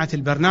بطبيعة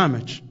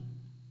البرنامج.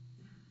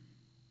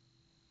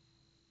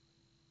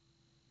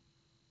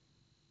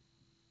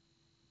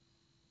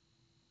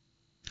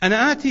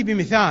 أنا آتي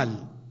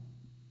بمثال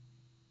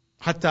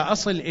حتى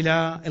أصل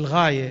إلى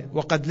الغاية،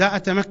 وقد لا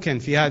أتمكن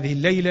في هذه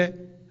الليلة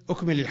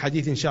أكمل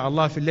الحديث إن شاء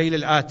الله في الليلة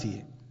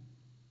الآتية.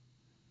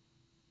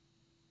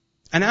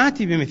 أنا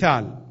آتي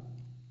بمثال.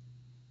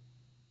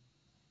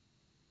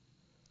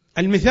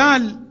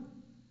 المثال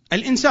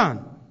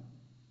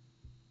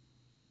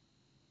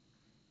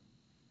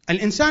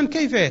الإنسان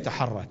كيف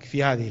يتحرك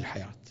في هذه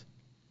الحياة؟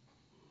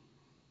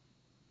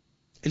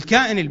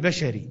 الكائن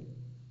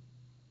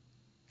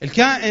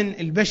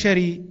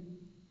البشري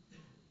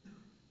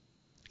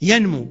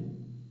ينمو،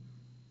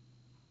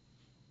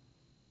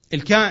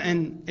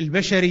 الكائن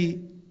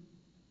البشري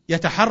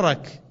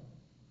يتحرك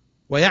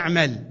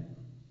ويعمل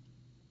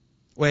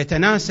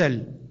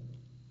ويتناسل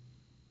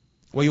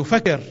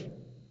ويفكر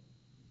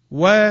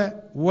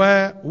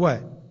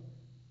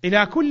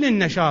إلى كل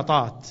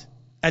النشاطات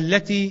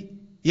التي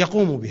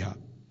يقوم بها.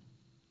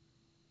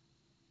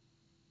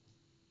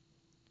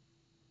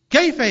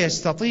 كيف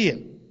يستطيع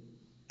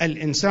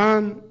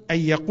الإنسان أن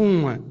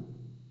يقوم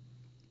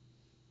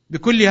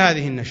بكل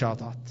هذه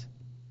النشاطات؟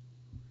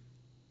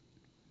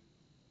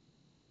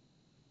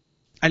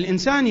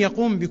 الإنسان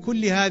يقوم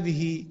بكل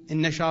هذه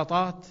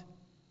النشاطات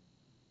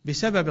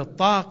بسبب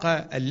الطاقة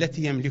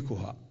التي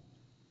يملكها.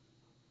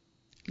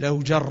 لو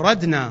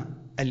جردنا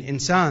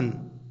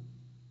الإنسان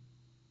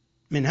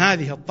من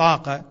هذه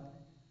الطاقة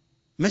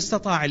ما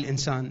استطاع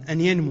الإنسان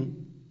أن ينمو،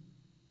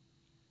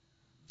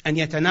 أن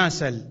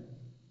يتناسل،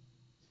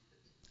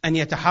 أن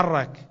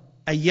يتحرك،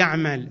 أن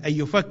يعمل، أن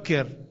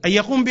يفكر، أن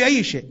يقوم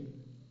بأي شيء.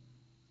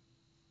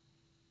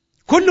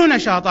 كل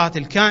نشاطات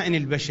الكائن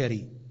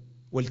البشري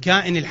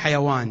والكائن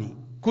الحيواني،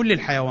 كل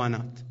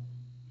الحيوانات،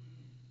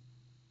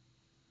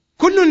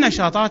 كل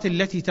النشاطات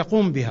التي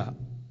تقوم بها،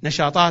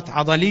 نشاطات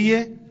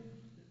عضلية،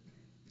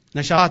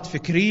 نشاطات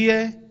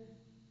فكرية،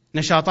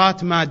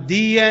 نشاطات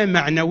مادية،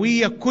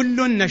 معنوية،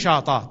 كل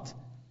النشاطات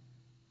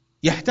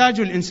يحتاج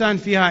الإنسان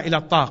فيها إلى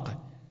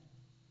الطاقة.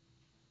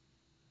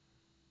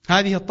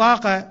 هذه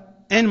الطاقة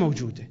أين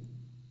موجودة؟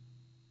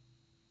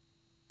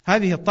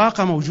 هذه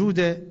الطاقة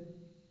موجودة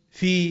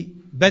في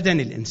بدن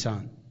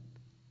الإنسان،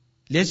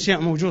 ليس شيء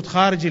موجود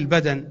خارج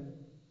البدن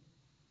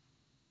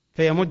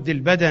فيمد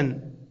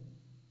البدن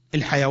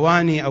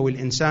الحيواني أو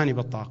الإنساني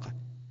بالطاقة،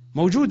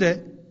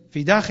 موجودة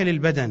في داخل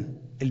البدن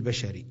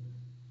البشري.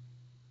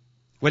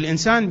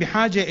 والإنسان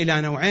بحاجة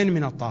إلى نوعين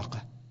من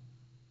الطاقة.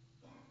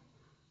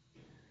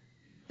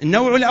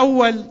 النوع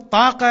الأول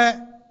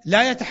طاقة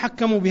لا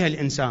يتحكم بها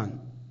الإنسان،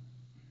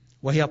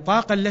 وهي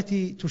الطاقة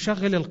التي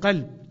تشغل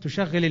القلب،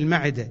 تشغل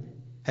المعدة.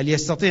 هل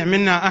يستطيع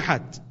منا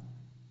أحد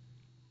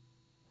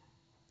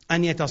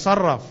أن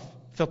يتصرف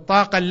في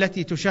الطاقة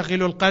التي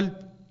تشغل القلب؟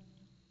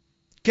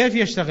 كيف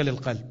يشتغل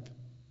القلب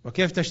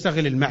وكيف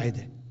تشتغل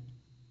المعدة؟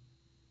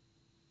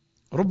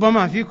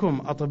 ربما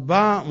فيكم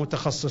أطباء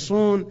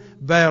متخصصون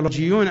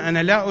بيولوجيون،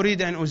 أنا لا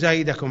أريد أن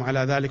أزايدكم على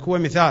ذلك، هو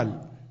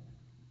مثال.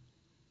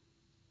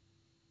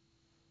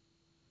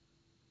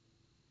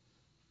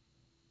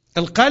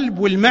 القلب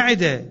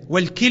والمعدة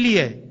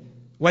والكلية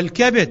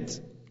والكبد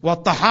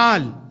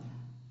والطحال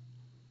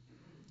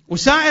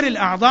وسائر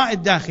الأعضاء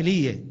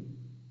الداخلية،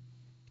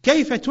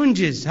 كيف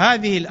تنجز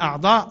هذه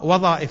الأعضاء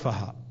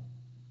وظائفها؟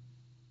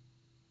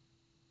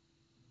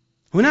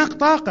 هناك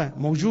طاقة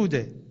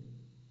موجودة،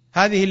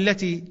 هذه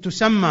التي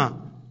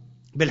تسمى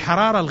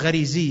بالحرارة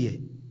الغريزية.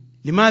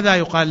 لماذا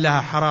يقال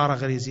لها حرارة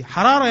غريزية؟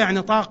 حرارة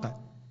يعني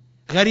طاقة،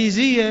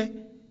 غريزية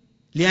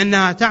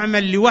لأنها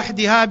تعمل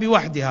لوحدها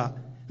بوحدها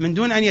من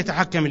دون أن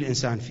يتحكم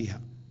الإنسان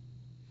فيها.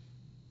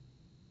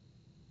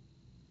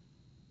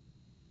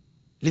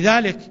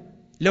 لذلك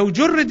لو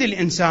جرد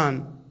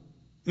الإنسان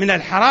من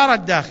الحرارة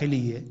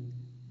الداخلية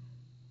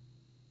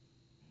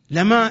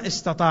لما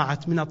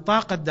استطاعت، من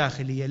الطاقة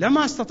الداخلية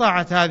لما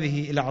استطاعت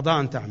هذه الأعضاء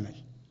أن تعمل.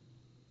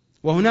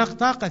 وهناك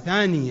طاقة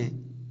ثانية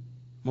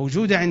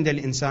موجودة عند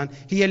الإنسان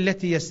هي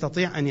التي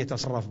يستطيع أن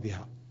يتصرف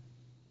بها،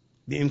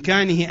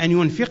 بإمكانه أن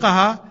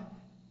ينفقها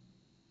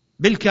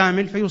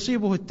بالكامل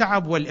فيصيبه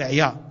التعب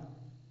والإعياء،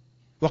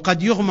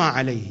 وقد يغمى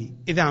عليه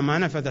إذا ما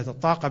نفذت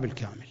الطاقة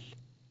بالكامل.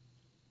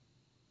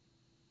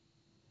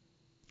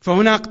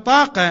 فهناك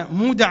طاقة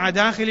مودعة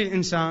داخل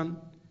الإنسان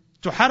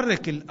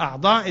تحرك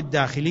الأعضاء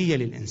الداخلية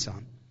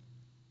للإنسان.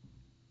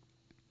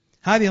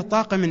 هذه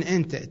الطاقة من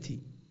أين تأتي؟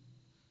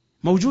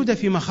 موجودة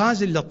في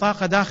مخازن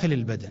للطاقة داخل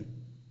البدن.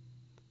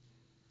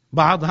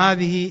 بعض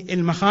هذه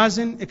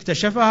المخازن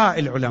اكتشفها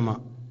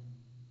العلماء،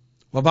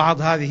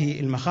 وبعض هذه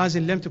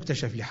المخازن لم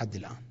تكتشف لحد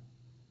الآن.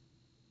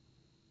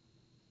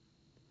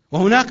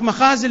 وهناك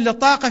مخازن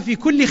للطاقة في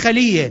كل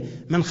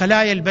خلية من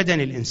خلايا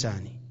البدن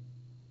الإنساني،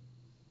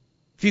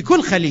 في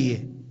كل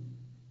خلية.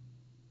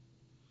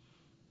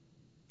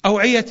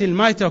 أوعية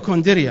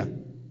الميتوكوندريا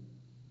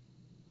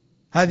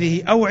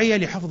هذه أوعية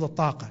لحفظ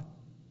الطاقة،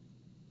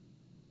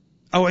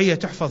 أوعية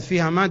تحفظ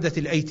فيها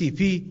مادة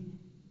الATP،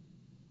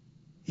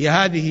 هي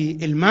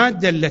هذه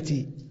المادة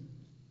التي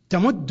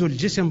تمد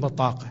الجسم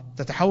بالطاقة،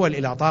 تتحول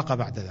إلى طاقة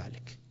بعد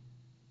ذلك.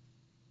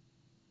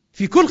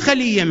 في كل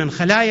خلية من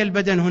خلايا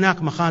البدن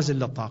هناك مخازن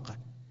للطاقة.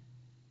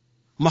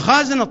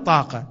 مخازن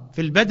الطاقة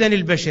في البدن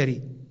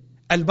البشري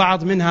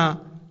البعض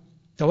منها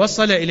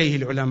توصل إليه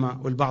العلماء،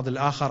 والبعض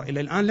الآخر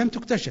إلى الآن لم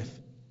تكتشف.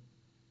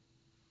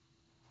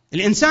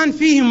 الإنسان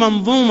فيه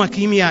منظومة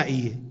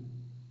كيميائية،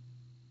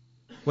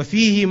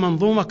 وفيه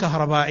منظومة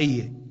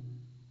كهربائية،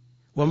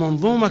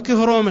 ومنظومة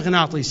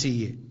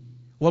كهرومغناطيسية،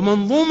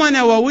 ومنظومة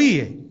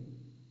نووية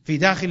في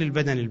داخل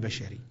البدن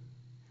البشري.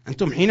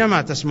 أنتم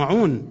حينما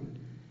تسمعون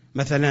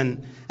مثلا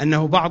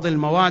أنه بعض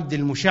المواد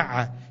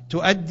المشعة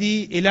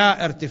تؤدي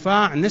إلى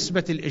ارتفاع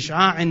نسبة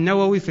الإشعاع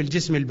النووي في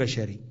الجسم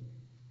البشري،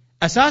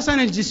 أساسا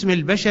الجسم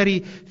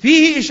البشري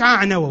فيه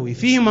إشعاع نووي،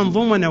 فيه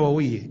منظومة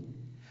نووية.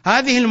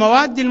 هذه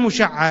المواد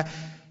المشعة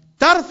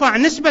ترفع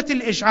نسبة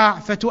الإشعاع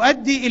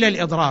فتؤدي إلى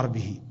الإضرار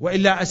به،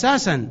 وإلا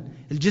أساسا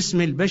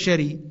الجسم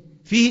البشري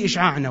فيه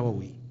إشعاع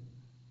نووي.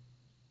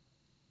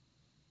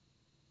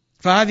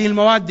 فهذه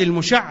المواد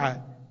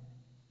المشعة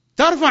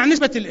ترفع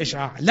نسبة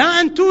الإشعاع، لا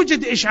أن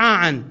توجد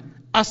إشعاعا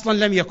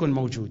أصلا لم يكن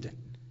موجودا.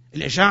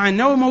 الإشعاع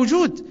النووي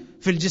موجود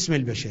في الجسم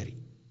البشري.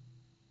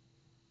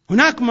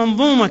 هناك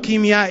منظومة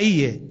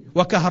كيميائية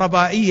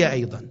وكهربائية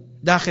أيضا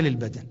داخل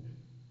البدن،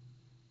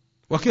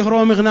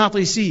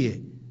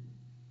 وكهرومغناطيسية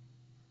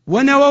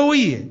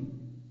ونووية.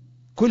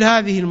 كل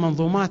هذه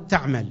المنظومات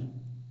تعمل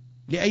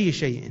لأي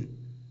شيء،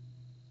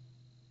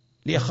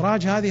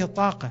 لإخراج هذه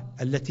الطاقة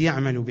التي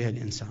يعمل بها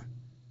الإنسان.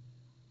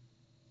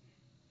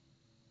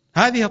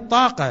 هذه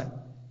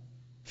الطاقة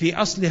في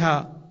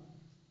أصلها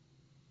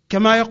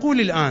كما يقول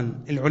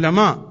الآن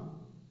العلماء،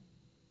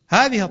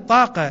 هذه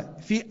الطاقة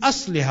في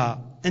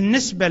أصلها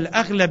النسبة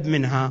الأغلب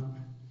منها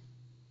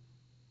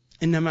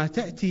إنما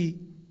تأتي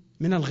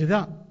من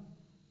الغذاء،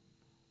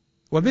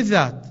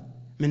 وبالذات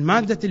من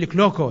مادة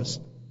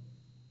الجلوكوز.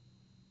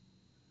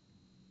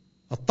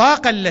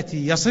 الطاقة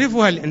التي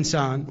يصرفها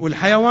الإنسان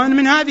والحيوان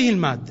من هذه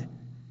المادة،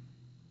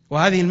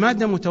 وهذه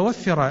المادة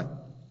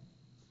متوفرة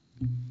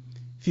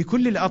في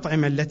كل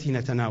الأطعمة التي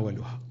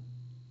نتناولها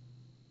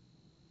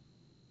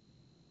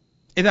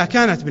إذا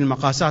كانت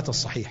بالمقاسات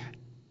الصحيحة.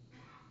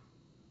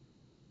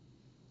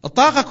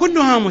 الطاقة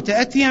كلها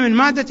متأتية من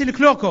مادة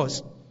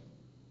الجلوكوز.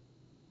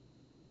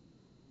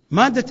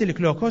 مادة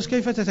الجلوكوز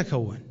كيف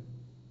تتكون؟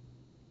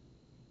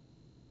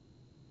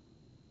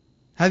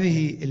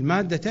 هذه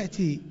المادة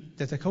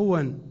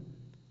تتكون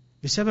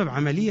بسبب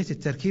عملية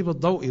التركيب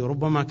الضوئي،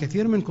 وربما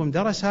كثير منكم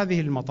درس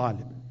هذه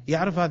المطالب،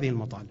 يعرف هذه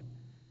المطالب.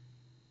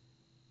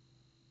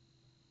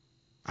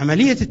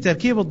 عملية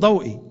التركيب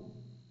الضوئي،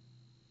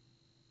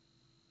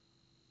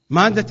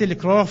 مادة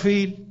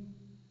الكلوروفيل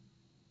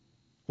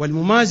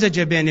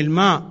والممازجة بين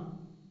الماء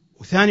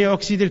وثاني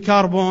أكسيد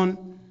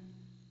الكربون،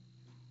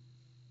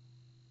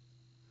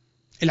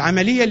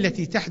 العملية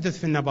التي تحدث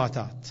في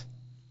النباتات،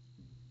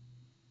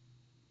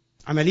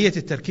 عملية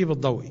التركيب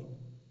الضوئي.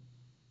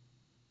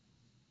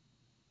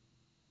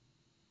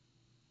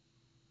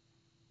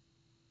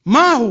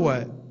 ما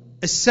هو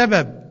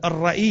السبب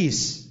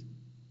الرئيس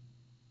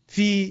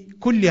في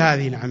كل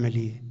هذه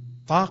العملية؟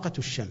 طاقة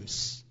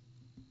الشمس.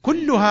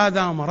 كل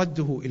هذا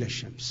مرده إلى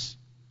الشمس.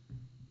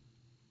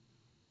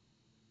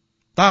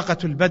 طاقة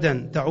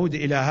البدن تعود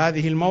إلى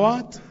هذه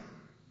المواد،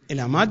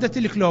 إلى مادة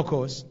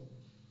الجلوكوز،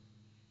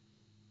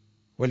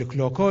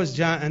 والجلوكوز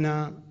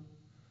جاءنا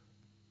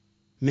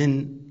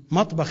من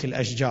مطبخ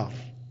الأشجار.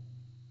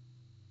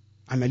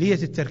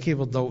 عملية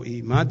التركيب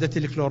الضوئي،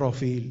 مادة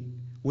الكلوروفيل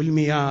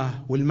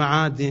والمياه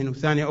والمعادن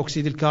وثاني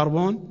أكسيد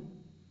الكربون.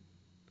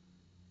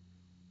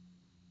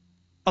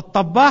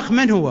 الطباخ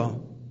من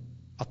هو؟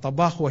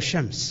 الطباخ هو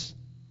الشمس.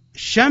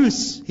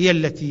 الشمس هي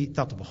التي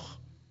تطبخ،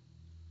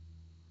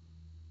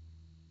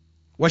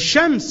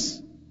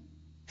 والشمس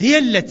هي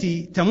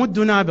التي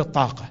تمدنا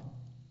بالطاقة.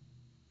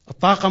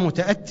 الطاقة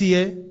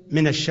متأتية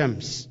من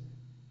الشمس،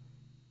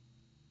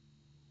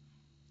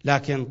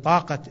 لكن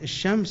طاقة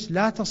الشمس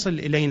لا تصل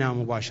إلينا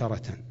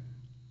مباشرة،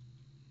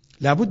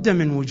 لا بد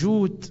من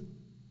وجود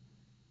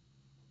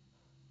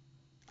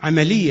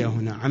عملية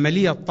هنا،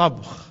 عملية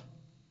طبخ.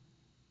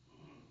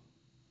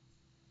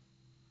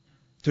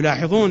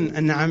 تلاحظون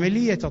أن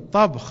عملية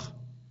الطبخ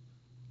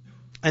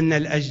أن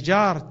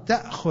الأشجار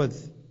تأخذ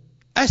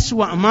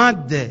أسوأ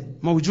مادة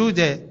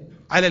موجودة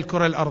على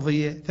الكرة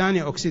الأرضية،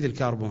 ثاني أكسيد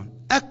الكربون،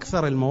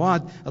 أكثر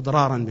المواد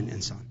إضرارا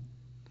بالإنسان.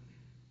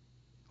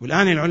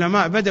 والآن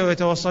العلماء بدأوا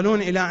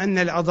يتوصلون إلى أن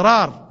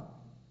الأضرار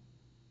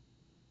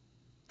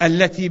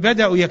التي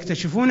بدأوا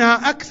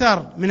يكتشفونها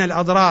أكثر من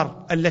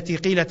الأضرار التي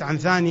قيلت عن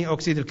ثاني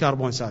أكسيد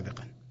الكربون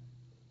سابقا.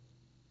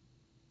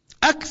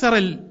 أكثر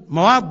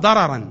المواد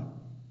ضررا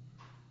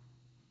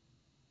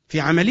في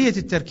عملية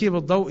التركيب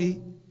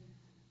الضوئي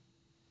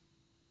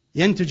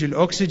ينتج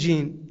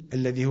الأكسجين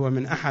الذي هو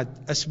من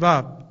أحد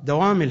أسباب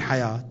دوام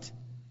الحياة،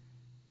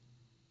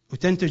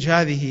 وتنتج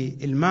هذه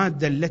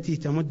المادة التي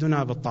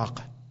تمدنا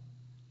بالطاقة.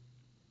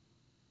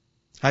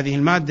 هذه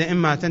المادة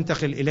إما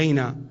تنتقل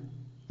إلينا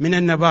من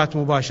النبات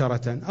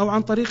مباشرة أو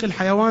عن طريق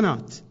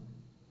الحيوانات،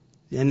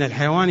 لأن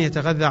الحيوان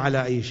يتغذى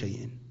على أي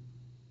شيء.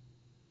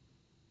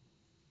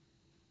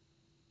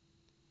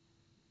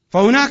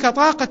 فهناك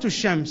طاقة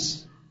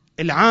الشمس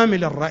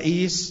العامل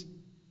الرئيس،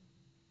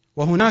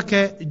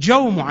 وهناك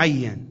جو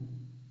معين،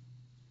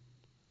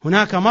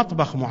 هناك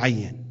مطبخ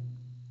معين.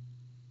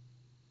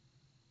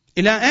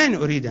 إلى أين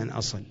أريد أن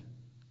أصل؟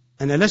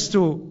 أنا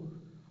لست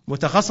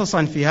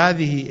متخصصا في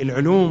هذه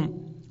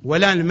العلوم،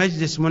 ولا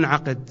المجلس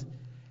منعقد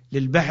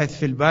للبحث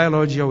في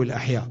البيولوجيا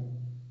والأحياء.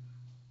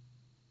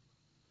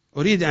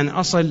 أريد أن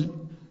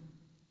أصل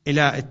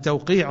إلى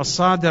التوقيع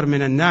الصادر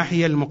من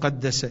الناحية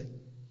المقدسة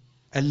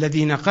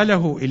الذي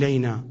نقله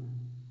إلينا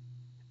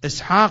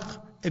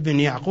إسحاق ابن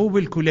يعقوب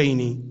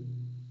الكليني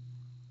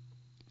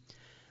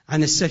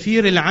عن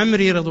السفير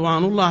العمري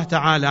رضوان الله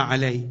تعالى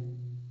عليه،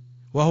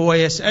 وهو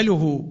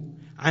يسأله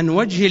عن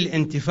وجه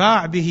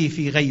الانتفاع به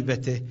في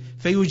غيبته،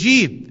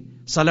 فيجيب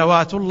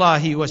صلوات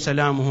الله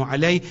وسلامه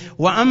عليه: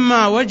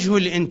 وأما وجه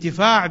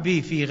الانتفاع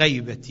بي في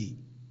غيبتي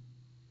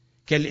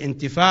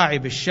كالانتفاع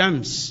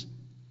بالشمس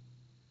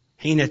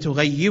حين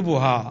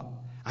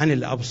تغيبها عن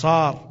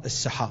الأبصار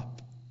السحاب.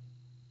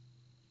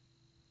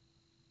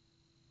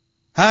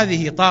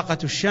 هذه طاقة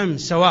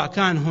الشمس، سواء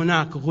كان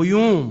هناك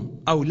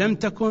غيوم أو لم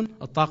تكن،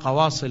 الطاقة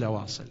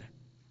واصلة،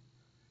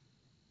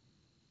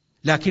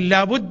 لكن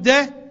لا بد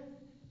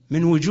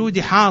من وجود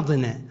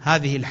حاضنة.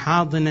 هذه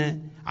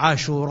الحاضنة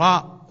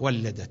عاشوراء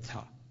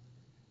ولدتها.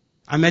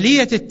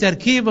 عملية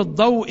التركيب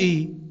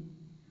الضوئي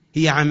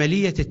هي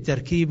عملية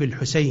التركيب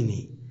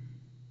الحسيني.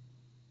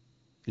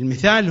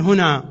 المثال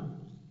هنا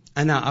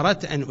أنا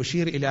أردت أن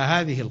أشير إلى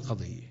هذه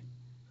القضية،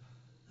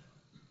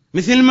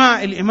 مثل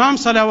ما الإمام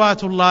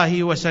صلوات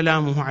الله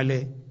وسلامه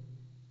عليه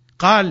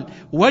قال: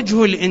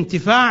 وجه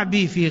الانتفاع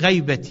بي في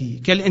غيبتي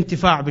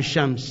كالانتفاع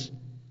بالشمس،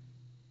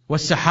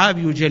 والسحاب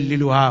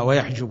يجللها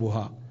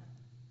ويحجبها.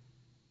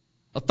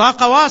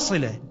 الطاقة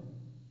واصلة،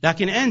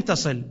 لكن أين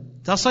تصل؟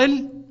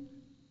 تصل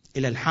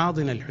إلى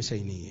الحاضنة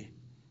الحسينية،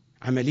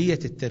 عملية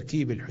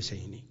التركيب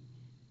الحسيني.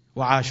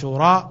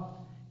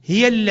 وعاشوراء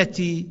هي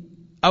التي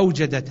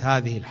أوجدت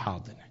هذه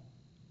الحاضنة.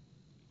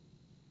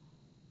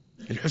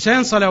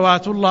 الحسين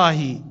صلوات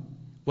الله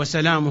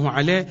وسلامه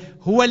عليه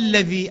هو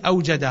الذي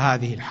أوجد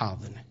هذه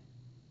الحاضنة.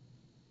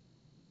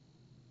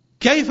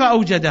 كيف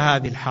أوجد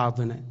هذه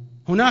الحاضنة؟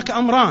 هناك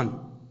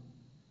أمران: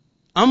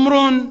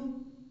 أمر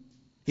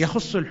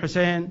يخص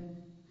الحسين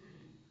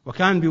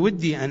وكان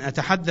بودي أن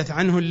أتحدث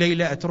عنه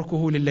الليلة،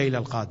 أتركه لليلة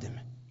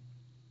القادمة،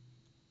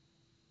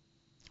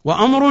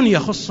 وأمر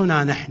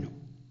يخصنا نحن.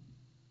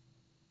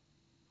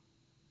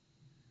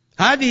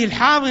 هذه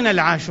الحاضنة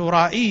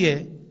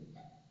العاشورائية،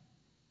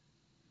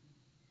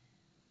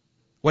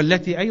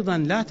 والتي أيضا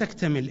لا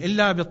تكتمل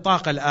إلا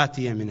بالطاقة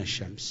الآتية من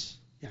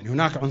الشمس. يعني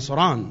هناك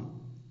عنصران: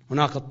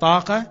 هناك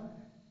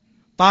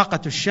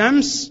طاقة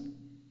الشمس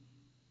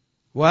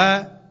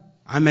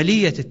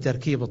وعملية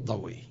التركيب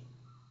الضوئي.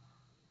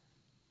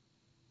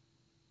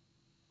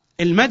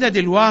 المدد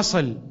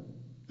الواصل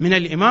من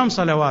الإمام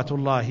صلوات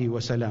الله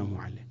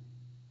وسلامه عليه،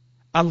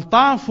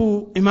 ألطاف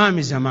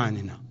إمام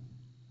زماننا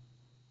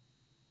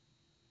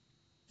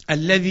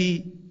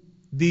الذي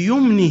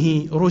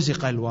بيمنه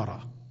رزق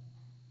الورى،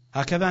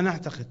 هكذا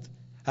نعتقد،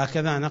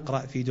 هكذا نقرأ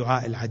في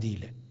دعاء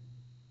العديلة: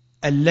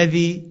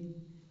 الذي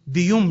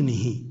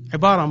بيمنه.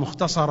 عبارة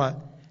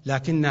مختصرة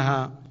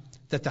لكنها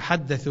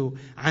تتحدث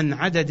عن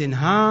عدد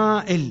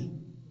هائل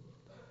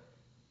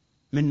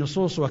من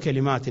نصوص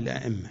وكلمات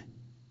الأئمة.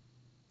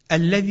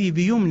 الذي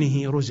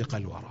بيمنه رزق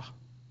الورى.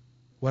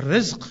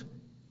 والرزق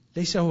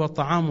ليس هو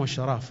الطعام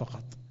والشراب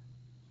فقط،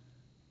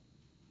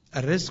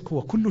 الرزق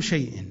هو كل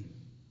شيء.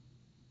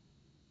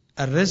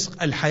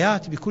 الرزق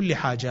الحياة بكل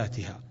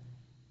حاجاتها: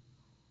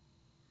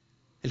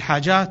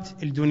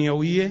 الحاجات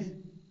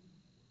الدنيوية،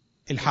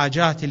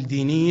 الحاجات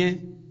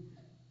الدينية،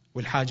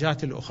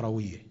 والحاجات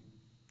الأخروية.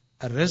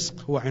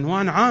 الرزق هو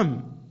عنوان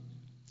عام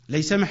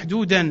ليس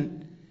محدودا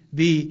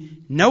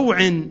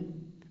بنوع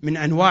من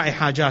أنواع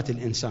حاجات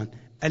الإنسان.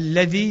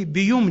 الذي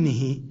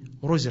بيمنه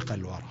رزق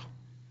الورى.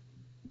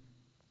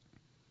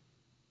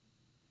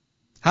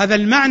 هذا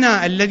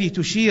المعنى الذي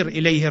تشير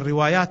إليه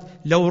الروايات: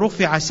 لو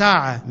رفع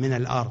ساعة من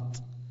الأرض.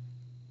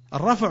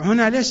 الرفع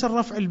هنا ليس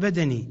الرفع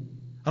البدني،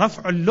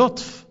 رفع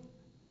اللطف،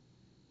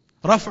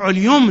 رفع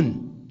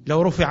اليمن.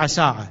 لو رفع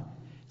ساعة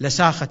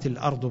لساخت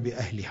الأرض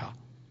بأهلها،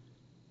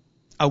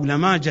 أو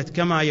لماجت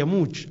كما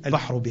يموج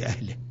البحر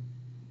بأهله.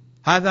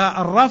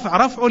 هذا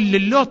الرفع رفع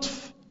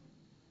للطف.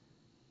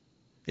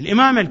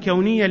 الإمامة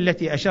الكونية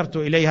التي أشرت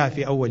إليها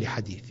في أول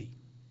حديثي،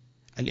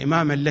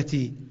 الإمامة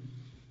التي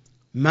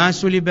ما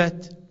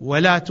سلبت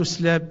ولا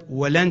تسلب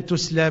ولن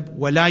تسلب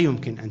ولا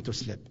يمكن أن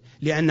تسلب،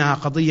 لأنها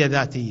قضية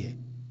ذاتية،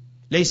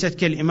 ليست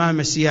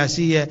كالإمامة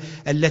السياسية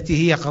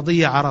التي هي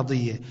قضية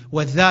عرضية.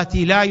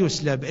 والذاتي لا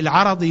يسلب،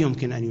 العرضي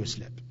يمكن أن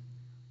يسلب.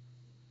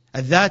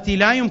 الذاتي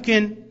لا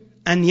يمكن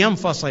أن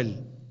ينفصل،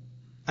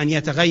 أن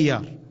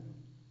يتغير.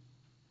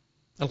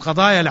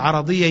 القضايا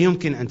العرضية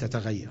يمكن أن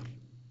تتغير.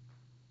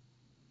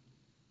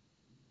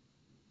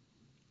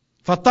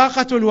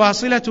 فالطاقة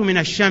الواصلة من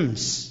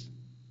الشمس،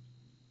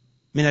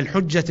 من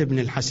الحجة بن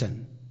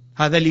الحسن،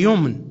 هذا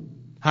اليمن،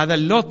 هذا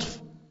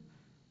اللطف،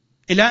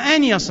 إلى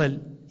أين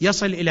يصل؟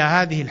 يصل إلى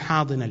هذه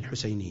الحاضنة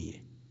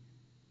الحسينية،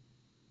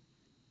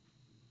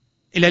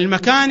 إلى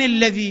المكان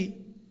الذي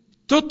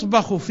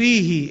تطبخ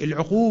فيه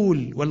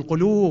العقول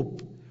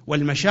والقلوب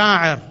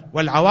والمشاعر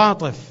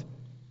والعواطف.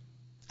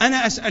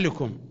 أنا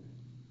أسألكم: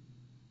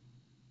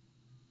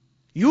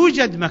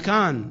 يوجد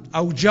مكان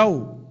أو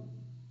جو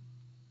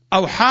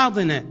أو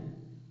حاضنة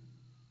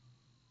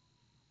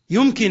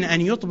يمكن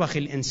أن يطبخ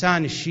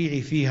الإنسان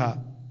الشيعي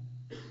فيها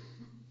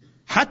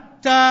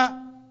حتى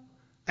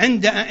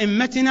عند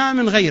أئمتنا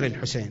من غير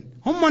الحسين؟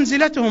 هم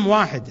منزلتهم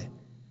واحدة.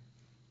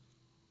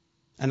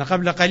 أنا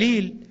قبل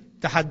قليل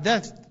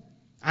تحدثت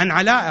عن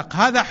علائق،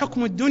 هذا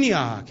حكم الدنيا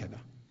هكذا،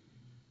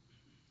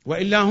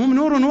 وإلا هم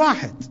نور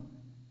واحد،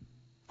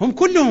 هم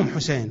كلهم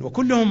حسين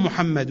وكلهم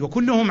محمد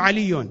وكلهم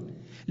علي،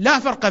 لا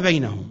فرق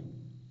بينهم.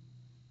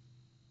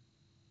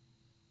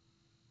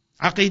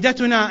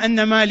 عقيدتنا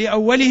أن ما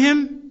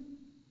لأولهم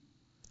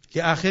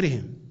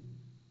لآخرهم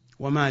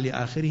وما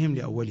لآخرهم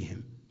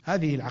لأولهم.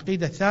 هذه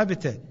العقيدة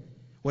الثابتة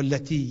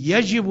والتي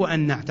يجب أن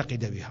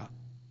نعتقد بها،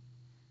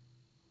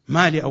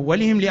 ما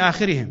لأولهم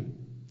لآخرهم.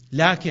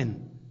 لكن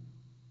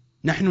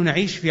نحن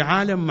نعيش في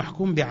عالم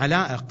محكوم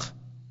بعلائق،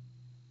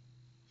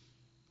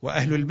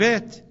 وأهل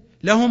البيت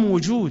لهم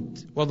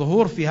وجود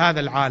وظهور في هذا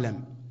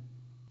العالم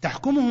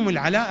تحكمهم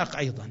العلائق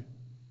أيضا.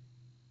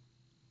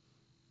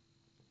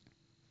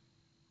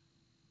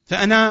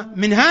 فأنا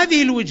من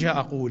هذه الوجهة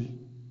أقول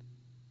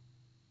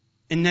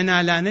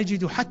إننا لا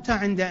نجد حتى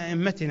عند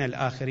أئمتنا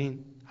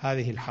الآخرين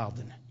هذه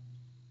الحاضنة،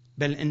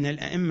 بل إن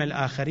الأئمة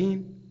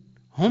الآخرين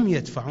هم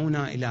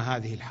يدفعونا إلى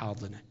هذه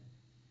الحاضنة،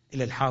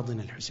 إلى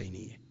الحاضنة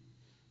الحسينية،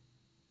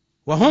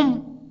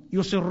 وهم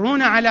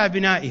يصرون على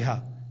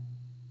بنائها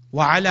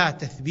وعلى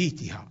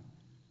تثبيتها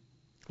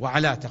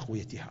وعلى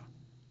تقويتها.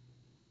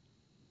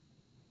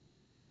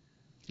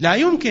 لا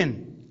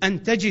يمكن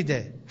أن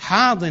تجد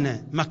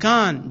حاضنة،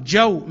 مكان،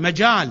 جو،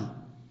 مجال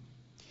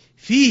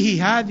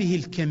فيه هذه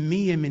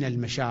الكمية من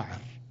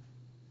المشاعر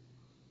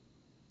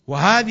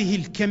وهذه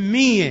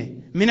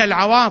الكمية من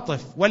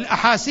العواطف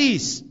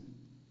والأحاسيس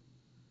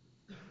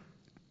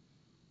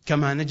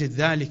كما نجد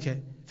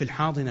ذلك في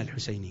الحاضنة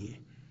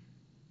الحسينية.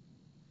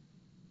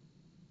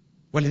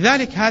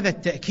 ولذلك هذا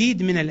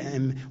التأكيد من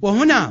الأئمة.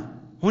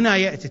 وهنا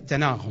يأتي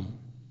التناغم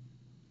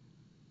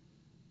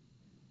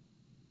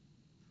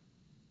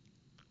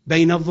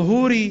بين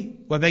الظهور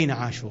وبين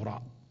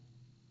عاشوراء.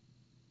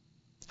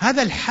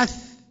 هذا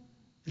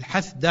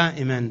الحث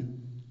دائما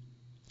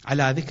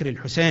على ذكر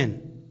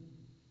الحسين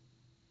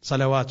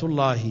صلوات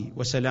الله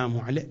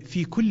وسلامه عليه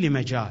في كل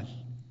مجال،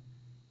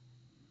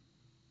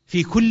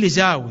 في كل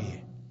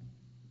زاوية.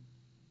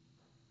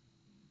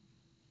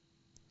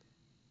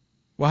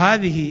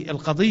 وهذه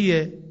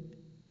القضية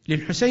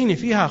للحسين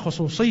فيها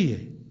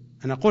خصوصية.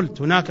 أنا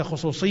قلت هناك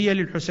خصوصية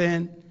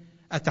للحسين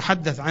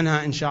أتحدث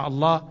عنها إن شاء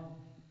الله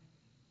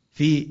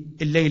في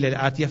الليلة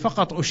الآتية،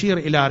 فقط أشير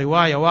إلى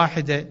رواية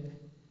واحدة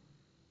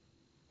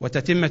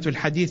وتتمة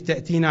الحديث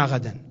تأتينا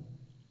غدا.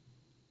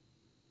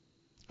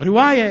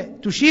 رواية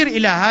تشير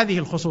إلى هذه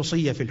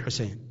الخصوصية في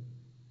الحسين.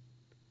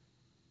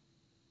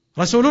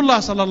 رسول الله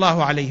صلى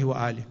الله عليه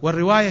وآله،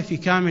 والرواية في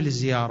كامل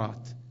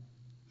الزيارات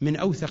من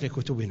أوثق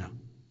كتبنا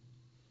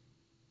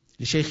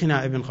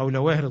لشيخنا ابن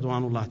قولويه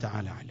رضوان الله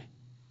تعالى عليه.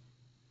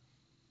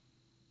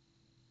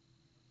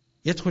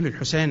 يدخل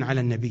الحسين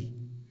على النبي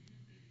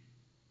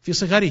في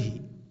صغره،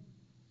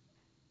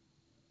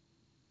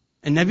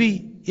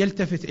 النبي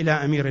يلتفت إلى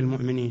أمير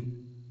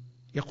المؤمنين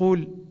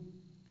يقول: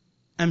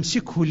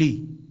 أمسكه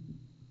لي.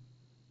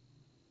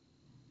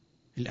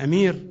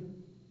 الأمير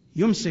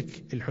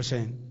يمسك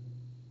الحسين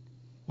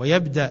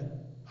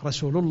ويبدأ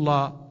رسول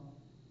الله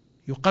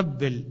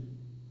يقبل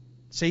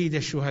سيد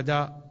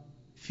الشهداء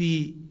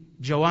في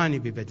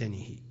جوانب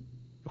بدنه،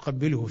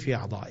 يقبله في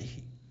أعضائه،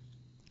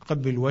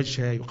 يقبل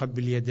وجهه،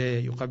 يقبل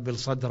يديه، يقبل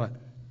صدره،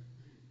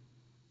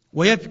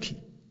 ويبكي.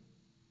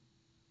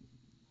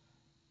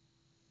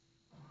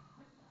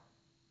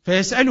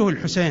 فيسأله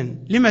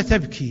الحسين: لم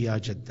تبكي يا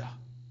جده؟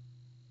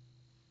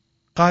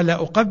 قال: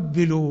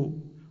 أقبل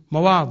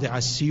مواضع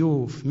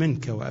السيوف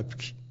منك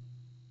وأبكي.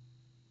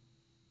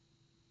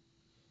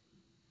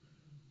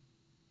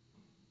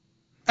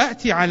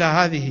 أأتي على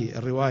هذه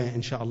الرواية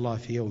إن شاء الله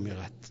في يوم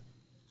غد،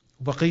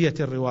 وبقية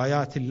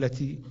الروايات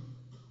التي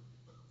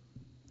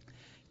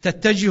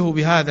تتجه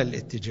بهذا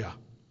الاتجاه.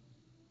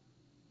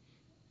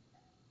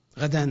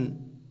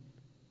 غدا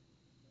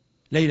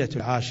ليلة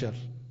العاشر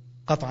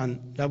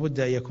قطعا لا بد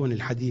أن يكون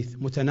الحديث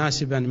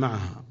متناسبا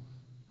معها.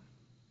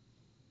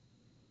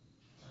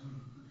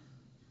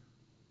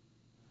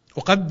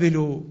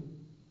 أقبل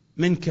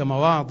منك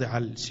مواضع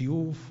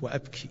السيوف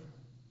وأبكي.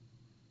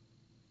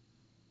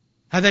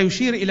 هذا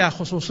يشير إلى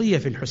خصوصية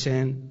في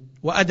الحسين،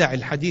 وأدع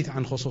الحديث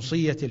عن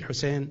خصوصية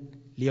الحسين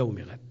ليوم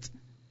غد،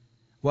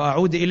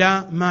 وأعود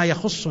إلى ما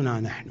يخصنا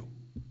نحن.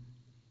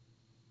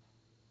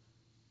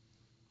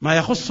 ما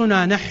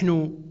يخصنا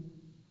نحن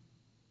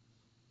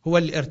هو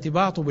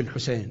الارتباط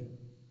بالحسين،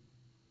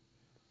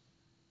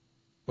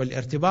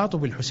 والارتباط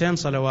بالحسين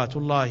صلوات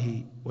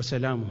الله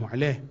وسلامه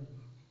عليه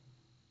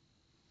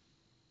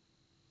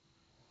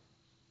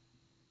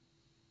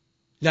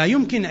لا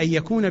يمكن أن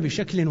يكون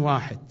بشكل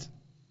واحد.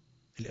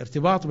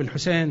 الارتباط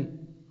بالحسين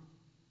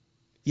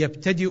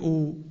يبتدئ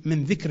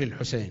من ذكر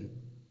الحسين.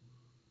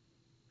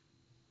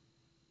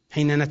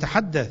 حين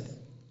نتحدث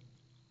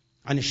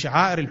عن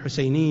الشعائر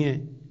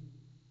الحسينية،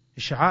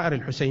 الشعائر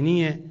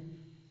الحسينية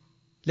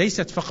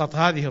ليست فقط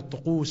هذه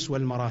الطقوس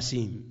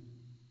والمراسيم.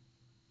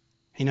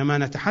 حينما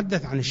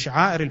نتحدث عن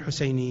الشعائر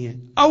الحسينية،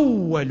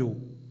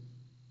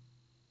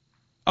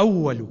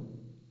 أول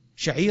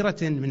شعيرة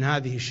من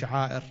هذه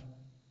الشعائر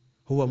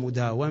هو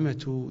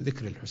مداومة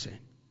ذكر الحسين.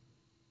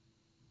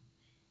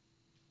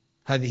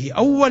 هذه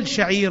أول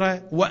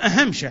شعيرة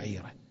وأهم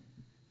شعيرة.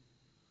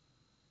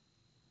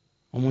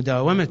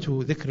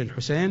 ومداومة ذكر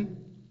الحسين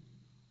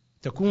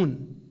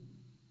تكون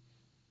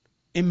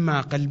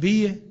إما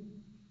قلبية،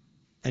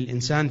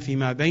 الإنسان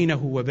فيما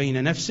بينه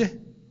وبين نفسه،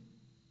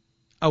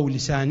 أو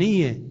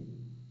لسانية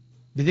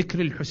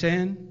بذكر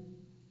الحسين،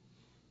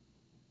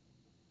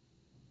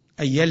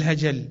 أن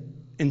يلهج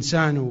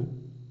الإنسان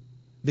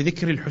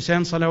بذكر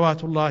الحسين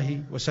صلوات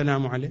الله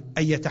وسلامه عليه،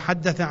 أن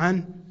يتحدث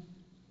عنه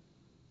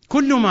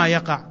كل ما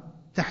يقع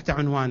تحت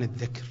عنوان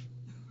الذكر.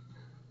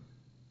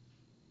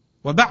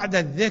 وبعد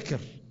الذكر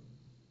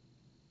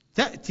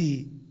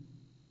تأتي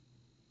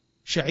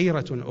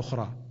شعيرة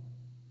أخرى،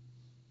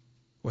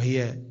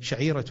 وهي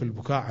شعيرة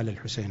البكاء على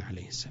الحسين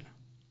عليه السلام.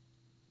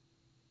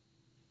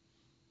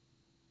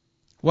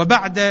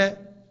 وبعد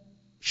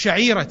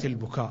شعيرة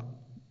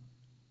البكاء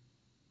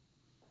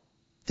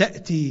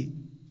تأتي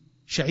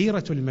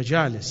شعيرة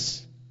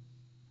المجالس.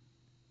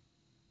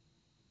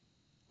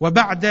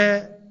 وبعد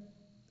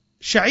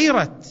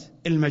شعيرة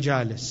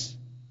المجالس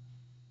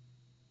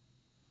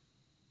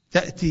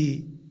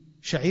تأتي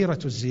شعيرة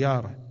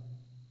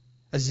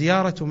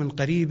الزيارة من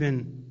قريب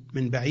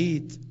من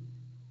بعيد،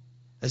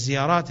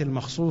 الزيارات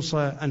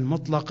المخصوصة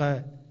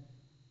المطلقة،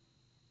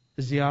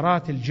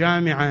 الزيارات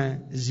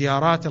الجامعة،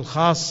 الزيارات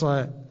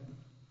الخاصة.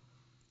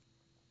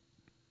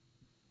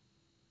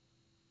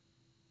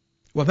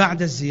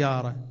 وبعد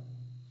الزيارة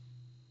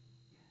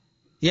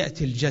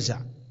يأتي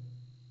الجزع،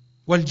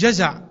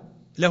 والجزع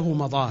له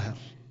مظاهر،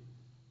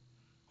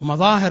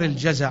 ومظاهر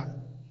الجزع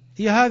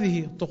هي هذه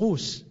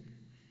الطقوس،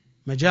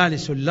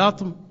 مجالس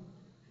اللطم،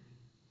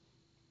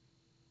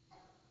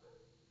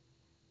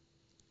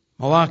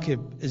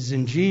 مواكب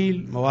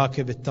الزنجيل،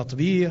 مواكب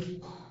التطبير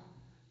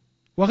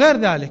وغير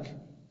ذلك،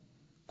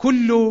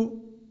 كل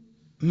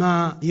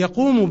ما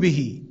يقوم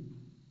به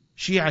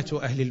شيعة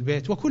أهل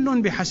البيت،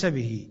 وكل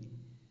بحسبه،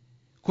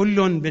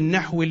 كل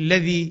بالنحو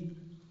الذي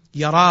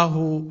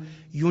يراه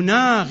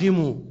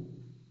يناغم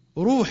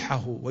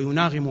روحه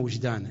ويناغم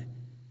وجدانه.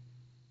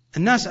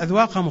 الناس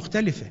أذواقها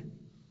مختلفة،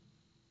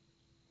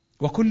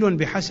 وكل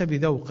بحسب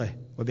ذوقه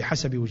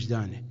وبحسب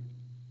وجدانه.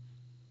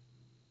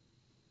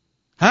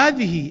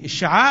 هذه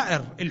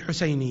الشعائر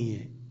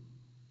الحسينية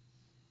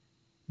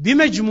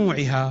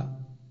بمجموعها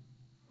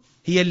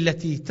هي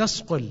التي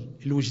تصقل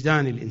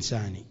الوجدان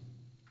الإنساني،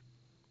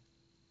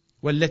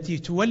 والتي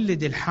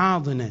تولد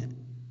الحاضنة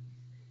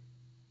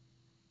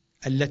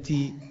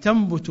التي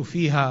تنبت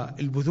فيها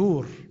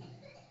البذور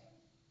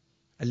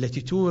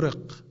التي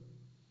تورق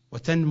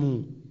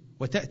وتنمو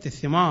وتأتي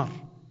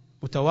الثمار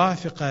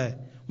متوافقة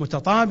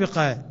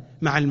متطابقة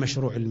مع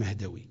المشروع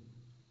المهدوي.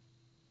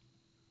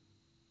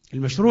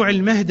 المشروع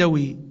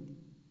المهدوي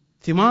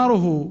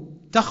ثماره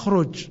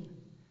تخرج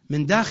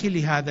من داخل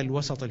هذا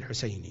الوسط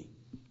الحسيني.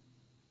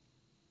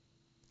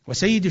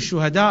 وسيد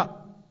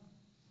الشهداء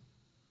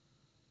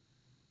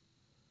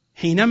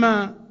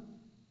حينما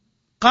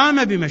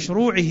قام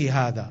بمشروعه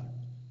هذا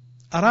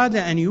أراد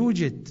أن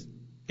يوجد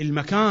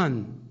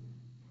المكان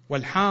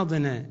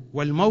والحاضنة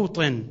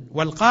والموطن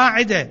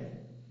والقاعدة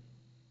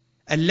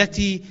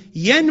التي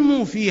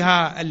ينمو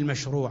فيها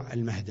المشروع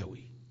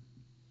المهدوي.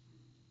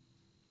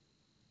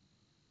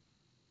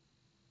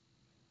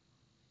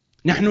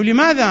 نحن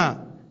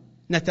لماذا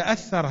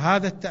نتأثر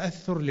هذا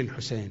التأثر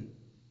للحسين،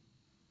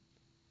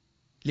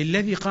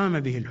 للذي قام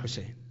به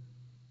الحسين؟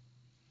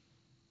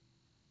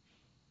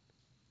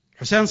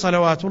 الحسين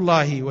صلوات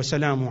الله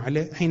وسلامه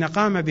عليه حين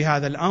قام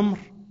بهذا الأمر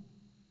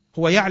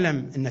هو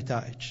يعلم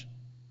النتائج.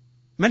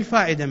 ما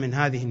الفائدة من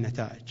هذه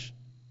النتائج؟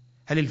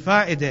 هل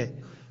الفائدة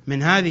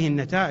من هذه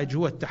النتائج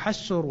هو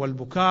التحسر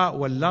والبكاء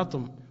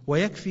واللطم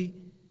ويكفي؟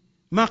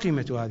 ما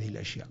قيمة هذه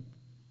الأشياء؟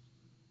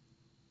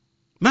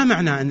 ما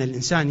معنى أن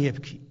الإنسان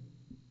يبكي؟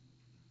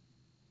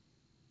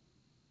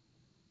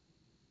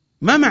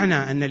 ما معنى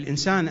أن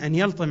الإنسان أن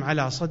يلطم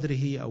على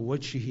صدره أو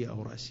وجهه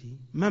أو رأسه؟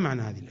 ما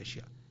معنى هذه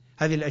الأشياء؟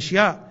 هذه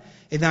الأشياء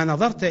إذا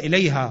نظرت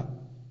إليها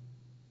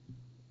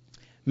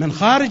من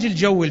خارج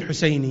الجو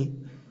الحسيني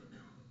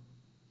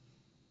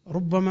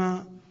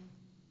ربما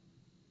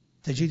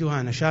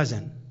تجدها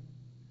نشازا،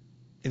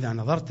 إذا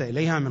نظرت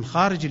إليها من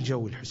خارج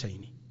الجو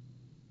الحسيني.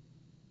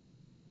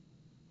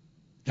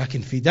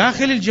 لكن في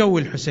داخل الجو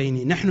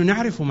الحسيني نحن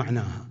نعرف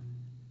معناها،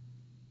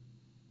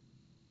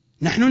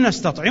 نحن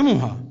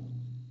نستطعمها،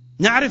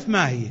 نعرف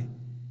ما هي.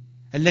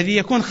 الذي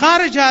يكون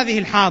خارج هذه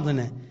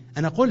الحاضنة،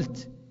 أنا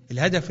قلت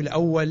الهدف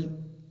الأول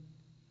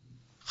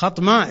خط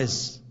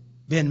مائز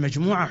بين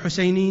مجموعة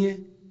حسينية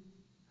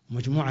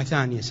ومجموعة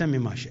ثانية، سمي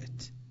ما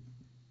شئت.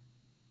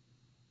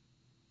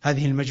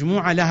 هذه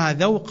المجموعة لها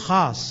ذوق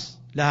خاص،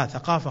 لها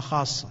ثقافة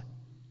خاصة،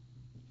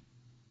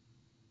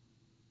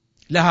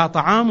 لها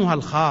طعامها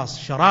الخاص،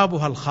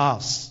 شرابها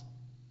الخاص.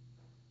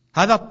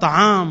 هذا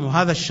الطعام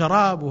وهذا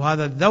الشراب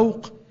وهذا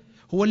الذوق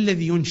هو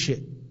الذي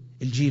ينشئ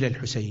الجيل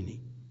الحسيني.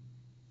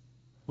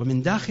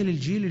 ومن داخل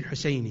الجيل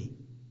الحسيني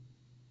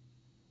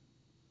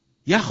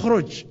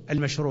يخرج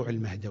المشروع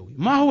المهدوي.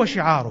 ما هو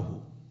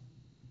شعاره؟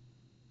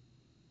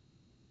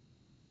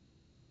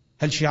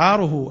 هل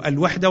شعاره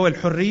الوحدة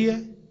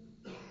والحرية؟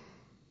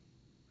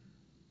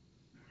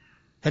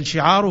 هل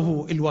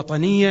شعاره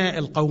الوطنية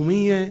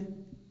القومية،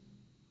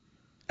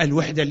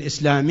 الوحدة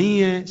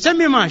الإسلامية؟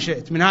 سمي ما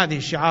شئت من هذه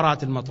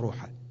الشعارات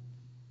المطروحة.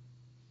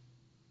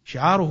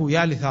 شعاره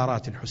يا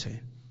لثارات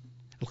الحسين.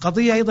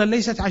 القضية أيضا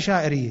ليست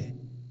عشائرية،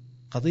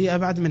 قضية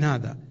أبعد من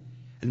هذا.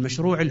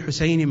 المشروع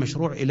الحسيني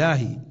مشروع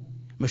إلهي،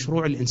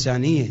 مشروع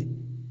الإنسانية،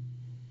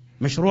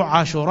 مشروع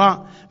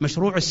عاشوراء،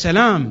 مشروع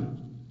السلام،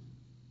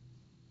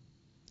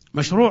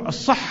 مشروع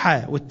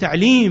الصحة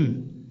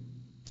والتعليم،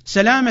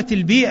 سلامة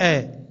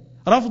البيئة،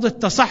 رفض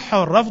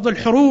التصحر، رفض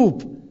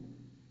الحروب،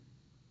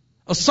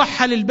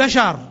 الصحة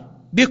للبشر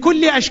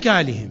بكل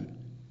أشكالهم.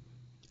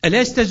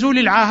 أليس تزول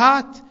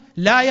العاهات؟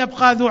 لا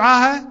يبقى ذو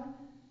عاهة.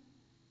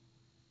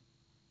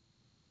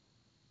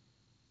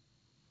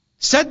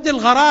 سد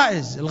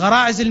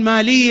الغرائز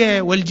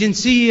المالية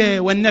والجنسية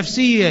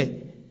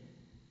والنفسية.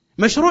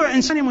 مشروع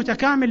إنساني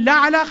متكامل لا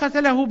علاقة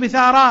له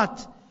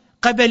بثارات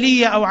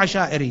قبلية أو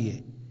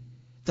عشائرية.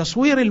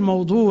 تصوير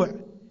الموضوع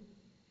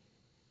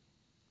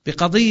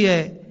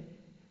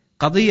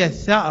بقضية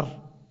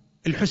ثأر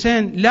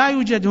الحسين لا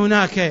يوجد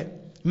هناك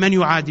من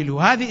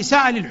يعادله. هذه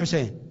إساءة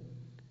للحسين.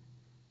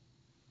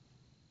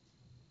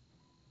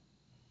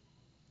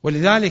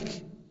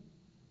 ولذلك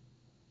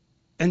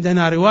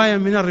عندنا رواية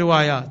من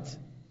الروايات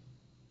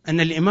أن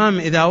الإمام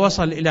إذا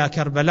وصل إلى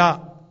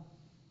كربلاء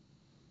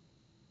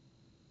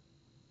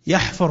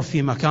يحفر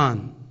في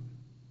مكان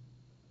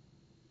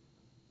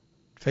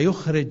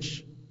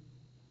فيخرج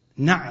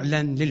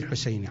نعلا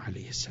للحسين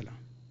عليه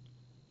السلام.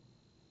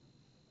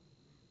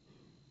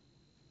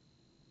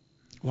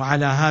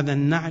 وعلى هذا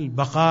النعل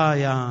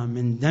بقايا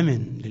من دم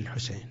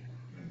للحسين.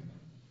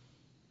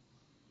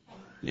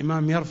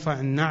 الإمام يرفع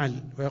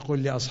النعل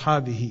ويقول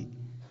لأصحابه: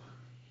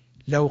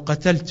 لو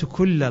قتلت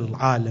كل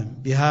العالم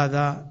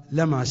بهذا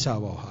لما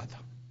ساووا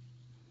هذا.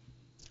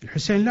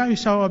 الحسين لا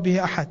يساوى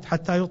به أحد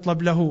حتى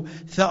يطلب له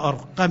ثأر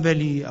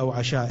قبلي أو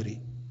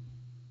عشائري.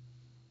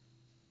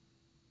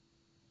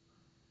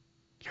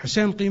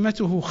 الحسين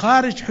قيمته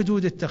خارج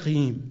حدود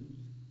التقييم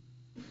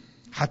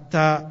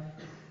حتى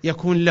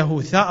يكون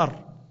له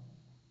ثأر،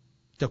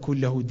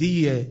 تكون له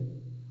دية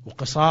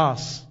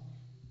وقصاص.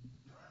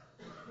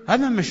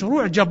 هذا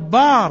مشروع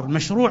جبار،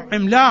 مشروع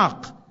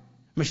عملاق.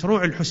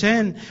 مشروع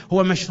الحسين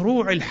هو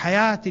مشروع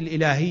الحياة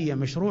الإلهية،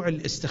 مشروع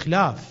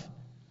الاستخلاف،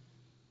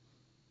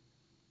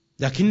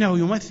 لكنه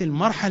يمثل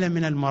مرحلة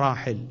من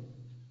المراحل.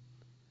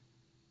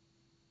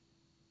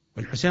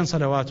 والحسين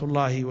صلوات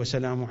الله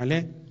وسلامه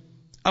عليه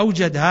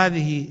أوجد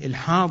هذه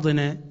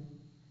الحاضنة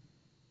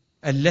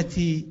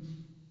التي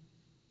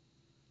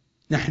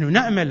نحن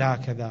نأمل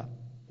هكذا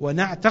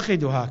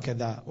ونعتقد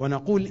هكذا،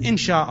 ونقول إن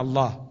شاء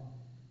الله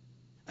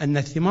أن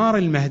الثمار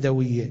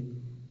المهدوية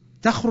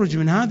تخرج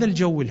من هذا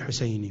الجو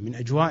الحسيني، من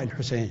أجواء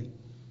الحسين.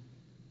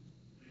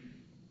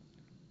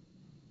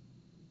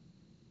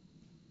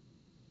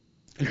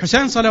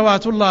 الحسين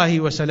صلوات الله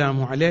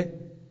وسلامه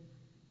عليه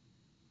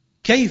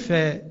كيف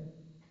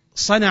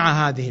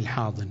صنع هذه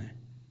الحاضنة؟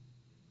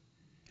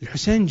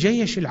 الحسين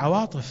جيش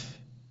العواطف.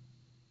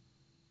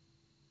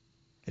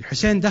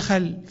 الحسين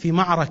دخل في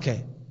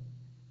معركة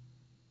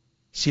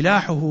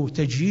سلاحه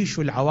تجيش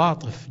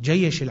العواطف،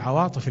 جيش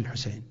العواطف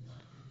الحسين.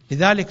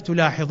 لذلك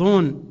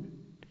تلاحظون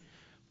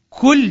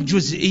كل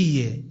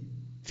جزئية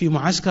في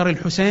معسكر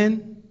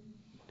الحسين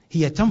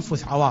هي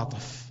تنفث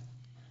عواطف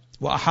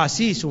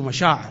وأحاسيس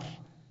ومشاعر.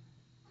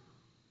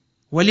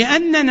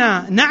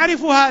 ولأننا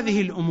نعرف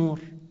هذه الأمور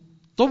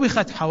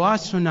طبخت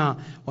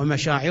حواسنا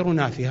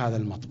ومشاعرنا في هذا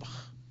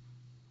المطبخ.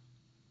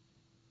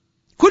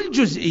 كل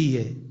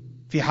جزئية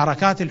في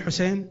حركات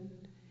الحسين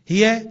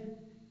هي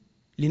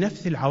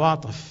لنفث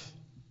العواطف.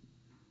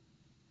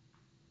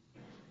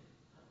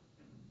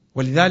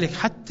 ولذلك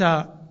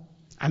حتى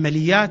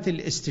عمليات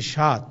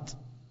الاستشهاد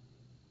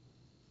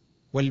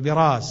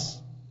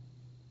والبراز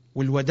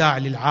والوداع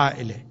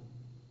للعائلة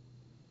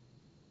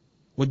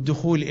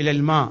والدخول إلى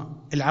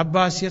الماء،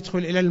 العباس يدخل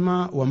إلى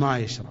الماء وما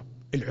يشرب،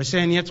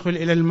 الحسين يدخل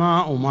إلى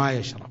الماء وما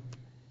يشرب.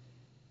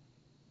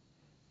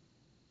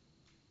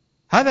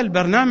 هذا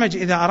البرنامج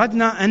إذا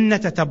أردنا أن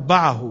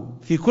نتتبعه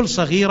في كل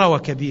صغيرة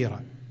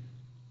وكبيرة.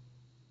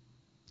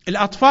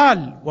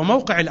 الأطفال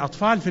وموقع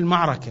الأطفال في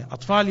المعركة،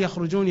 أطفال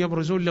يخرجون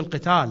يبرزون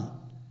للقتال.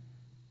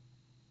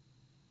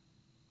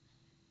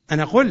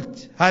 أنا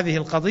قلت هذه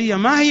القضية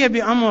ما هي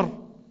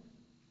بأمر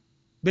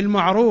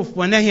بالمعروف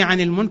ونهي عن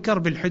المنكر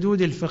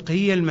بالحدود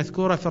الفقهية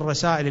المذكورة في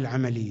الرسائل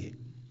العملية.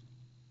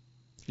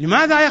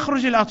 لماذا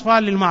يخرج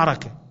الأطفال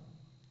للمعركة؟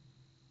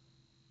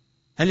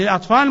 هل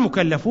الأطفال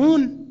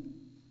مكلفون؟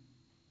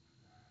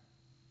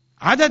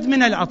 عدد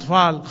من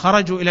الأطفال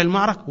خرجوا إلى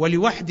المعركة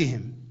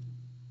ولوحدهم.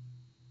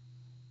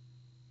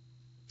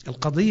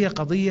 القضية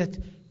قضية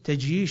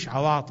تجيش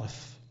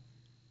عواطف.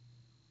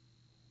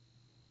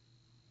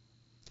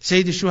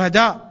 سيد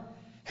الشهداء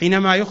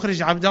حينما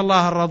يخرج عبد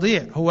الله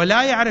الرضيع هو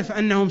لا يعرف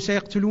أنهم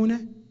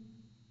سيقتلونه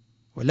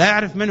ولا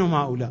يعرف من هم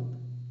هؤلاء.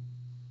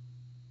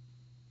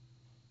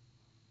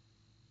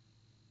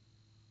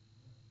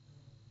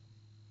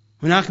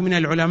 هناك من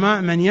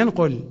العلماء من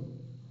ينقل،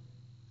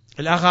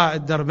 الأغا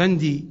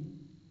الدربندي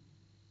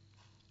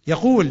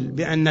يقول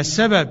بأن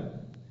السبب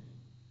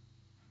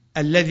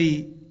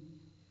الذي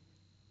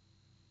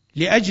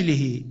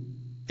لأجله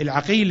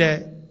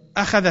العقيلة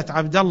أخذت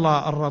عبد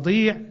الله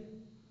الرضيع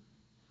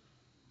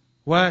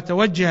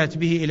وتوجهت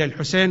به إلى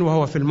الحسين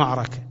وهو في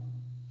المعركة،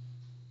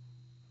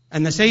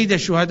 أن سيد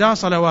الشهداء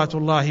صلوات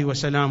الله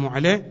وسلامه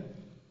عليه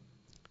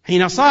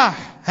حين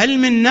صاح: هل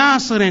من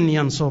ناصر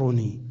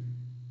ينصرني؟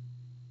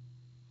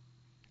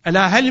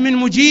 ألا هل من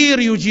مجير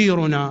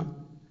يجيرنا؟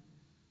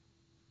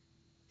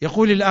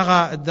 يقول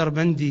الأغا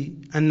الدربندي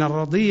أن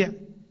الرضيع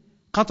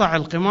قطع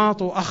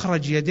القماط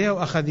وأخرج يديه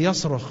وأخذ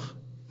يصرخ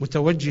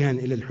متوجها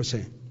إلى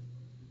الحسين.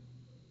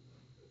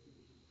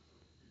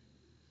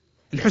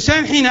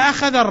 الحسين حين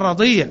أخذ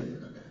الرضيع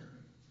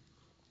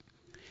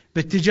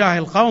باتجاه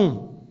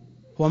القوم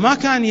وما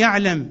كان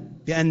يعلم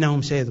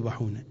بأنهم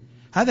سيذبحونه.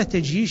 هذا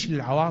تجيش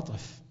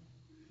للعواطف،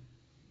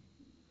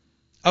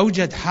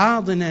 أوجد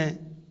حاضنة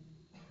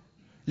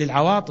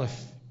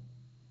للعواطف.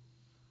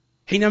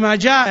 حينما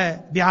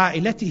جاء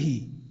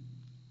بعائلته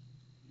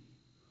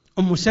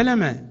أم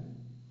سلمة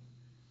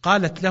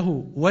قالت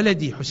له: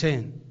 ولدي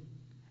حسين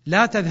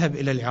لا تذهب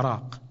إلى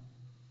العراق،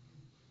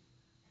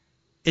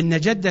 إن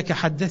جدك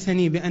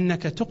حدثني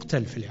بأنك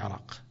تقتل في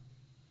العراق.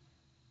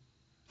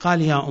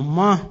 قال: يا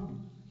أماه،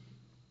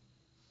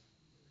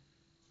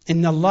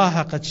 إن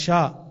الله قد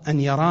شاء أن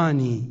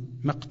يراني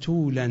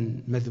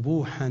مقتولا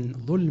مذبوحا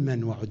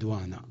ظلما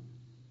وعدوانا،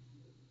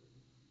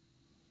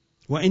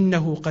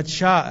 وإنه قد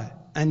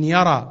شاء أن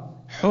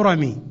يرى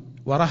حرمي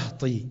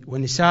ورهطي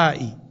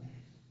ونسائي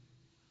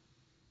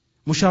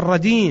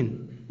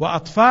مشردين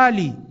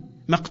وأطفال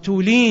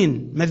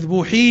مقتولين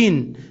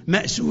مذبوحين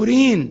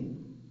مأسورين،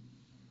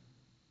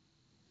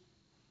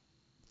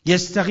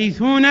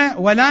 يستغيثون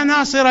ولا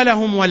ناصر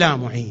لهم ولا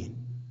معين.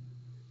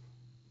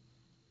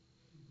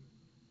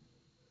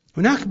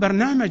 هناك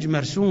برنامج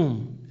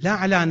مرسوم لا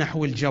على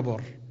نحو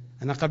الجبر.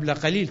 أنا قبل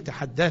قليل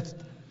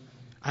تحدثت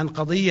عن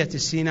قضية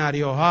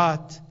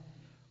السيناريوهات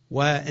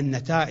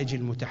والنتائج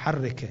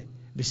المتحركة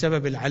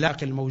بسبب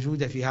العلاقة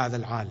الموجودة في هذا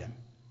العالم.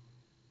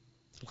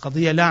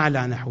 القضية لا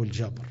على نحو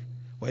الجبر،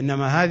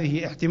 وإنما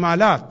هذه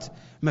احتمالات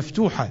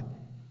مفتوحة،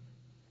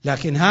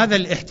 لكن هذا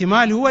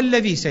الاحتمال هو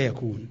الذي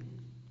سيكون.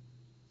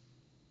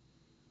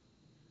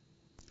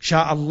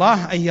 شاء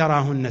الله أن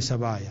يراهن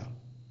سبايا،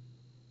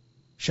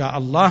 شاء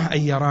الله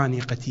أن يراني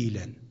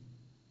قتيلا.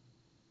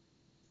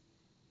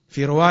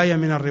 في رواية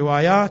من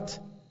الروايات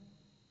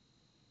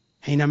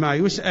حينما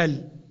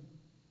يسأل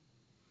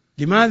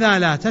لماذا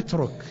لا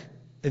تترك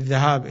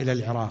الذهاب إلى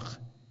العراق،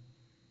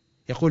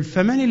 يقول: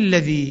 فمن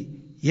الذي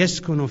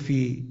يسكن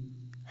في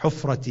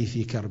حفرتي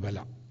في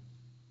كربلاء؟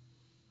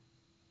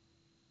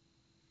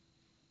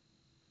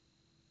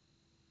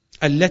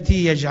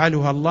 التي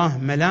يجعلها الله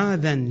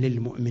ملاذا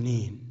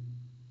للمؤمنين،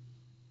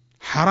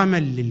 حرما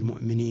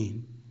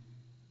للمؤمنين.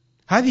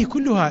 هذه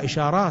كلها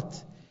إشارات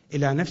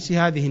إلى نفس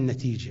هذه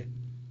النتيجة،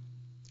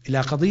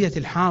 إلى قضية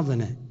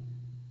الحاضنة.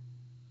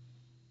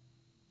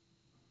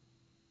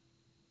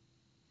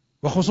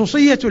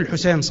 وخصوصية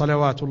الحسين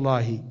صلوات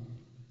الله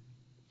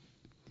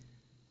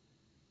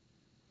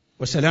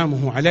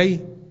وسلامه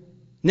عليه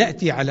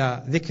نأتي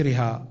على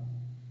ذكرها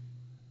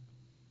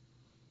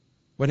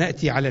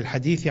ونأتي على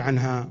الحديث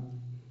عنها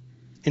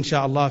إن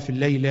شاء الله في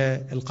الليلة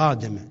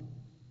القادمة.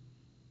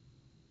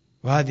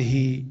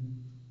 وهذه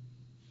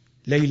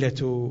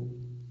ليلة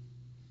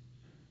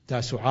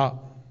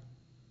تاسعاء،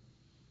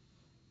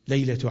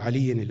 ليلة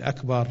علي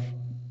الأكبر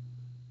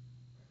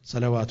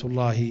صلوات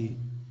الله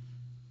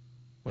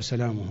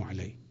وسلامه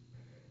عليه.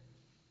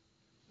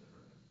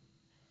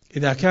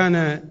 إذا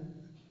كان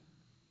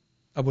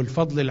أبو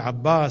الفضل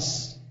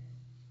العباس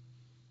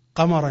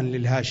قمرا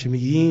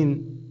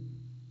للهاشميين،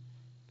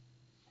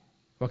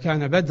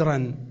 وكان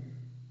بدرا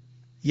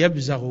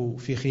يبزغ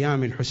في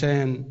خيام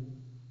الحسين،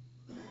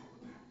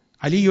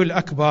 علي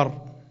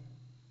الأكبر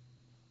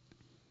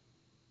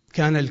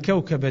كان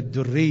الكوكب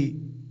الدري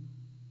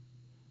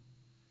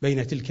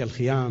بين تلك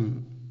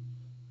الخيام.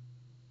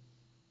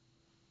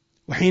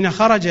 وحين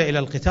خرج إلى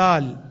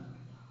القتال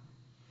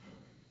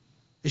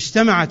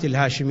اجتمعت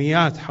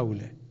الهاشميات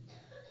حوله،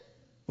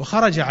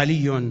 وخرج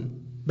علي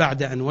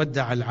بعد أن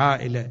ودع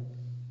العائلة،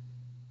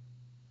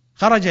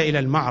 خرج إلى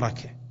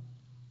المعركة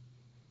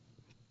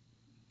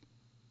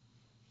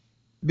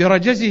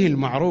برجزه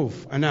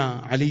المعروف: أنا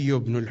علي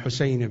بن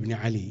الحسين بن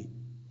علي.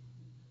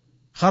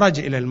 خرج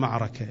إلى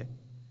المعركة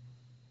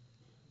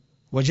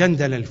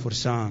وجندل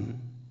الفرسان،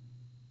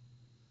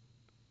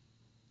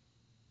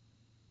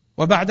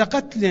 وبعد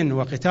قتل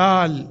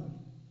وقتال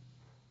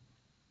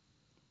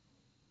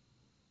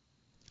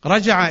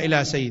رجع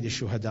إلى سيد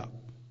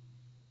الشهداء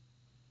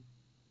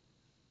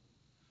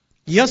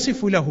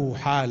يصف له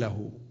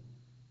حاله،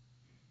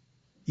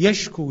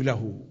 يشكو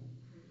له.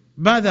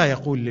 ماذا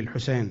يقول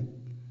للحسين؟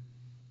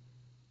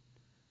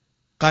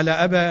 قال: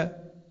 أبا،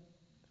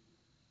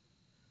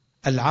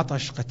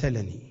 العطش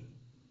قتلني،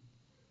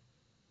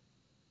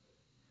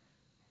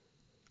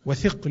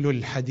 وثقل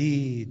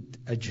الحديد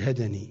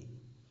أجهدني.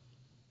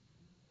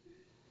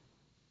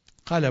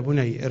 قال: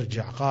 بني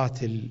ارجع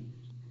قاتل،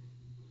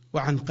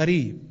 وعن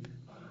قريب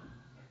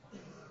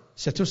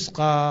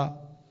ستسقى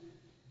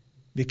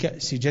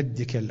بكأس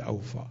جدك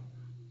الأوفى.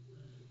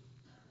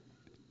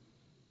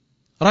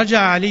 رجع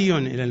علي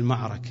إلى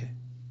المعركة،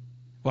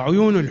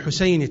 وعيون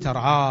الحسين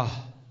ترعاه،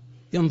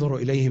 ينظر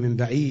إليه من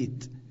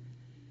بعيد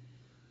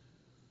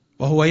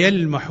وهو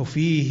يلمح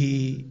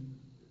فيه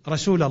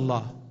رسول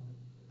الله.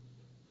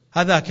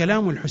 هذا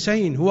كلام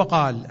الحسين، هو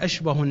قال: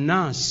 أشبه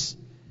الناس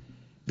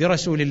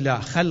برسول الله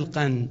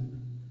خلقا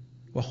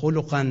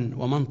وخلقا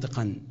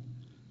ومنطقا.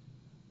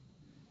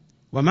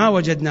 وما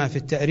وجدنا في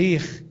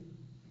التاريخ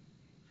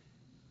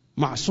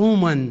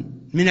معصوما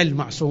من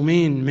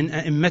المعصومين من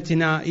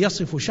أئمتنا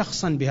يصف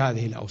شخصا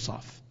بهذه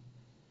الأوصاف.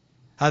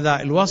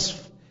 هذا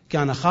الوصف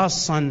كان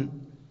خاصا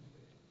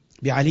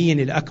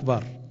بعلي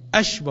الأكبر: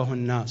 أشبه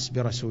الناس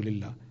برسول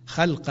الله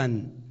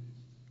خلقا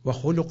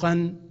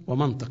وخلقا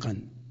ومنطقا.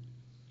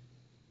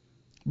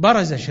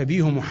 برز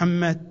شبيه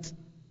محمد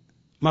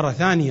مرة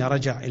ثانية،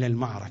 رجع إلى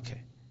المعركة،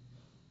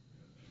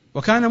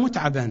 وكان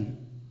متعبا،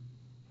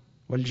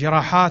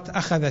 والجراحات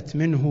أخذت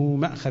منه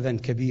مأخذا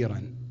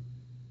كبيرا.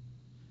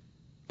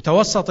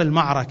 توسط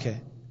المعركة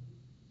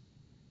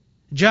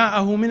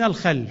جاءه من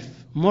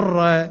الخلف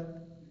مرة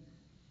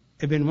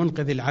ابن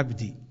منقذ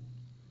العبدي،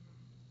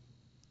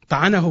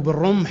 طعنه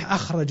بالرمح،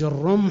 أخرج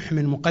الرمح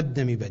من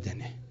مقدم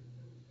بدنه،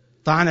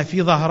 طعن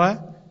في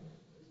ظهره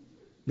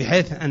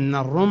بحيث أن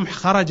الرمح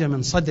خرج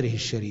من صدره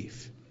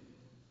الشريف.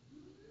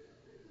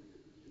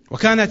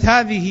 وكانت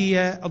هذه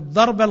هي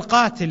الضربة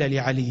القاتلة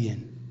لعلي،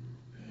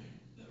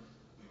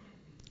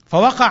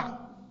 فوقع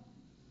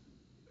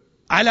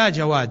على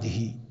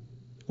جواده،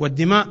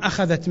 والدماء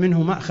أخذت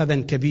منه مأخذا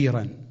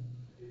كبيرا،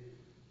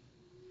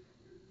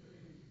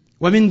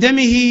 ومن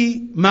دمه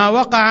ما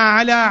وقع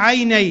على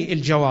عيني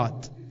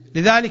الجواد.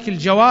 لذلك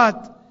الجواد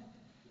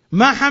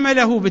ما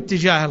حمله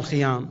باتجاه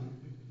الخيام،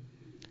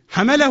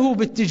 حمله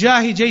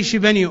باتجاه جيش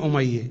بني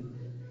أمية،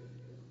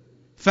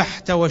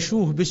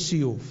 فاحتوشوه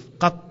بالسيوف،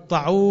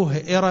 قطعوه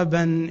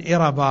إربا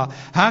إربا.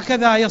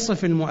 هكذا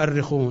يصف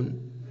المؤرخون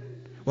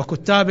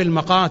وكتاب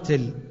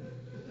المقاتل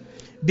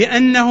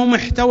بأنهم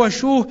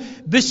احتوشوه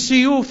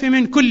بالسيوف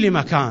من كل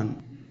مكان.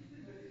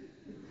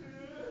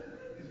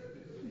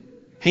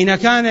 حين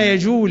كان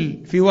يجول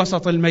في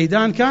وسط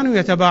الميدان كانوا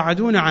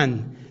يتباعدون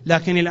عنه،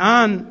 لكن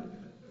الآن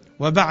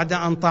وبعد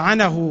أن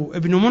طعنه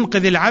ابن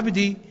منقذ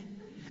العبد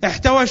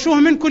احتوشوه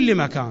من كل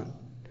مكان.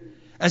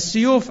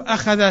 السيوف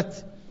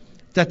أخذت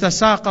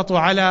تتساقط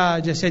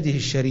على جسده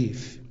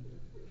الشريف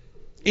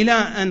إلى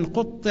أن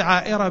قطع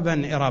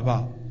إربا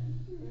إربا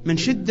من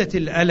شدة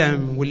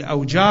الألم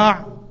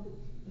والأوجاع.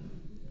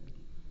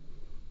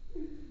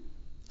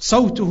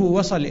 صوته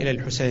وصل إلى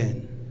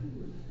الحسين: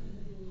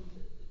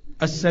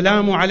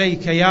 السلام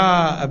عليك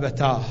يا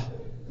أبتاه،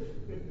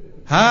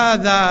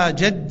 هذا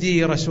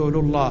جدي رسول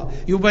الله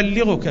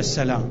يبلغك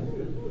السلام.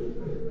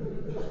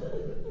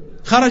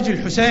 خرج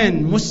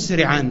الحسين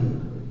مسرعا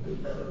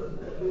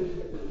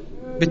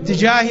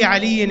باتجاه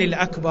علي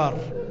الأكبر،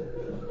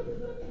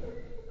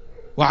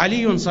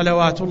 وعلي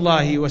صلوات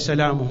الله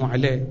وسلامه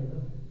عليه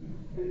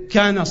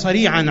كان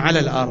صريعا على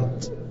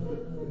الأرض،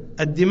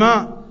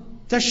 الدماء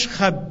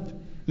تشخب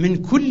من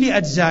كل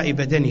أجزاء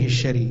بدنه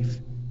الشريف.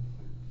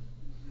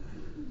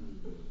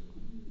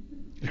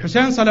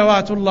 الحسين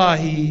صلوات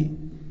الله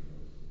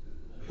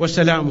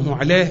وسلامه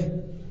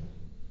عليه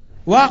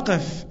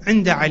واقف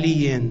عند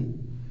علي.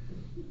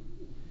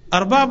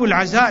 أرباب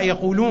العزاء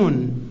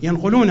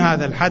ينقلون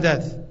هذا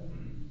الحدث،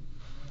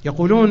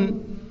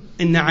 يقولون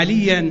إن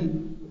عليا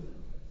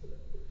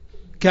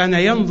كان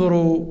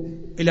ينظر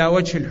إلى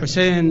وجه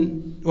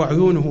الحسين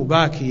وعيونه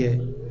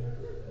باكية.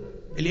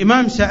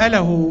 الإمام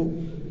سأله: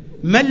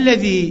 ما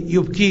الذي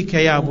يبكيك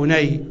يا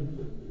بني؟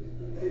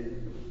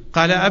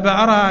 قال: أبا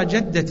أرى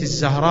جدتي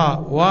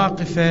الزهراء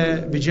واقفة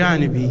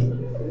بجانبي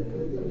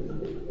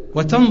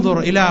وتنظر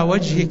إلى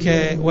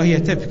وجهك وهي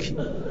تبكي.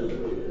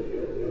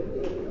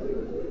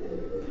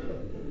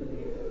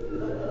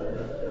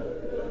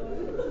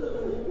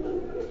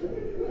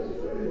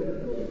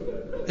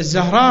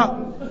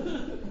 الزهراء،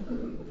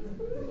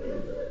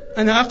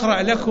 أنا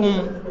أقرأ لكم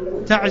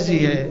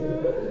تعزية،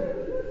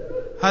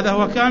 هذا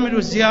هو كامل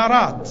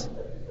الزيارات،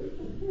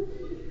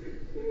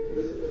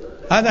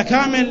 هذا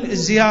كامل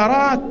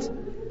الزيارات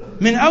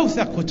من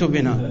أوثق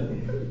كتبنا.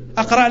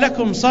 أقرأ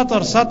لكم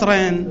سطر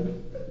سطرين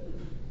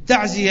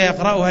تعزية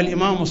يقرأها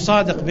الإمام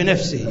الصادق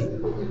بنفسه: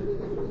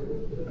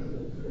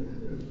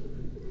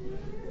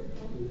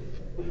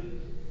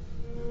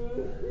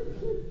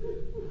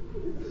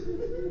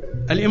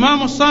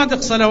 الإمام الصادق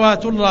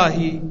صلوات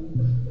الله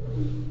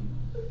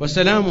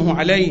وسلامه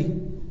عليه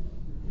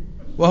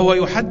وهو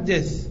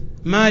يحدث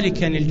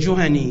مالكا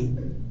الجهني،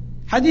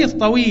 حديث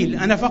طويل،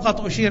 أنا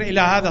فقط أشير إلى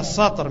هذا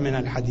السطر من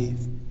الحديث.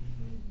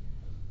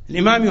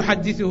 الإمام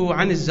يحدثه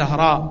عن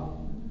الزهراء،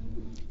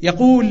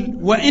 يقول: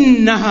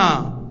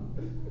 وإنها،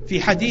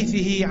 في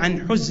حديثه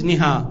عن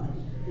حزنها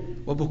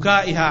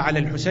وبكائها على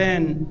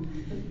الحسين،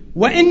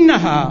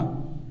 وإنها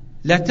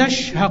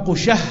لتشهق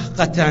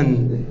شهقة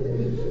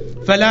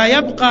فلا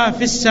يبقى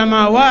في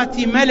السماوات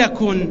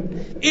ملك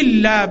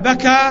إلا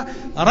بكى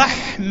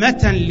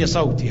رحمة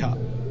لصوتها.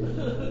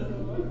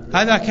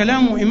 هذا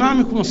كلام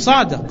إمامكم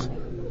الصادق.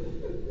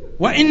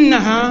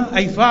 وإنها،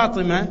 أي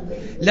فاطمة،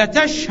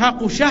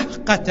 لتشهق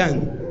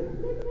شهقة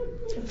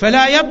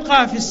فلا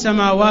يبقى في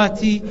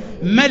السماوات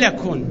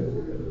ملك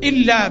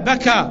إلا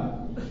بكى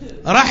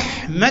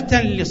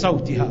رحمة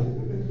لصوتها.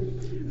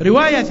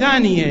 رواية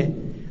ثانية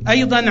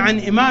أيضا عن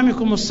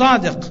إمامكم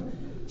الصادق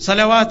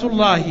صلوات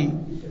الله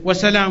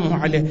وسلامه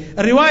عليه،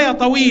 الرواية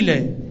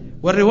طويلة،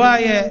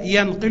 والرواية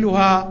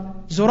ينقلها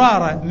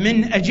زرارة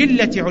من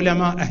أجلة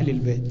علماء أهل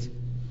البيت،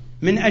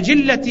 من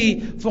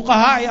أجلة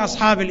فقهاء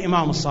أصحاب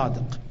الإمام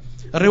الصادق.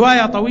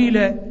 الرواية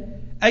طويلة.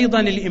 أيضا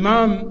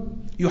الإمام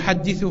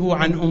يحدثه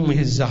عن أمه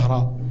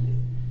الزهراء،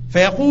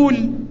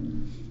 فيقول: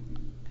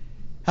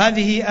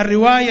 هذه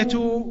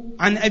الرواية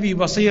عن أبي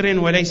بصير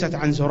وليست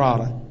عن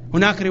زرارة.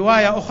 هناك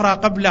رواية أخرى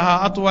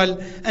قبلها أطول،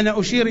 أنا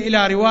أشير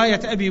إلى رواية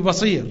أبي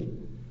بصير.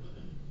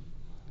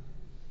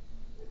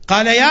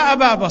 قال: يا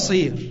أبا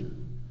بصير،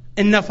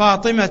 إن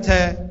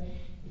فاطمة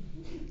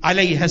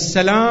عليها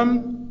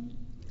السلام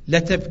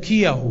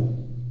لتبكيه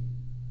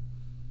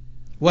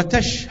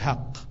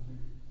وتشهق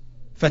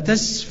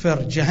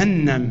فتسفر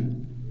جهنم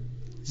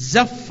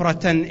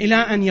زفرة، إلى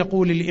أن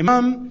يقول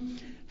الإمام: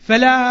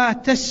 فلا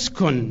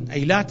تسكن،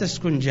 أي لا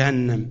تسكن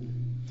جهنم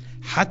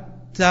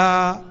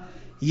حتى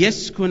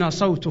يسكن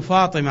صوت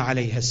فاطمة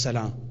عليها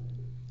السلام.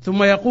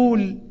 ثم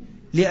يقول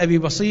لأبي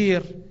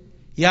بصير: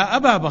 يا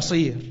أبا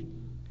بصير،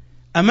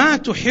 أما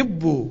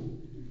تحب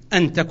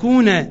أن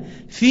تكون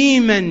في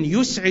من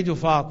يسعد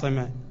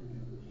فاطمة؟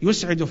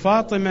 يسعد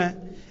فاطمة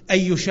أن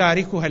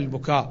يشاركها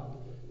البكاء،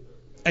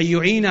 أن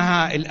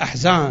يعينها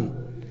الأحزان.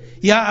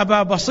 يا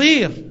أبا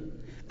بصير،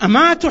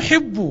 أما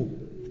تحب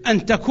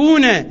أن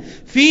تكون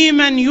في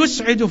من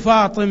يسعد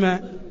فاطمة؟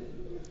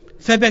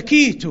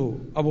 فبكيت،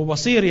 أبو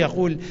بصير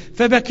يقول: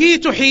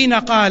 فبكيت حين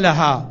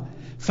قالها،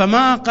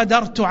 فما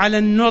قدرت على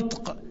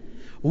النطق،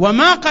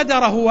 وما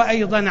قدر هو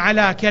أيضا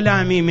على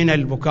كلامي من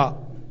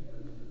البكاء.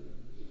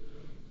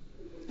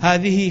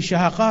 هذه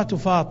شهقات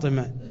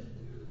فاطمة.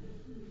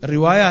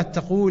 الروايات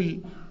تقول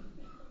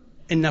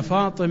إن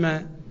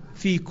فاطمة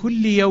في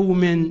كل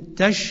يوم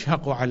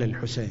تشهق على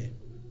الحسين.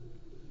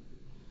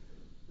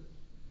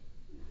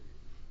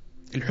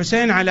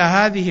 الحسين على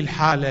هذه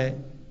الحالة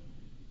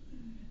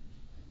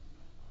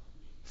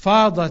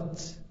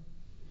فاضت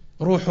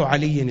روح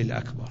علي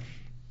الأكبر.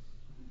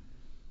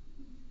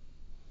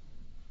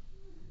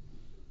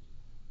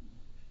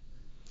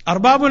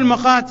 أرباب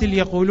المقاتل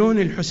يقولون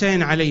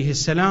الحسين عليه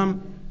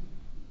السلام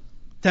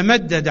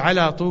تمدد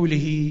على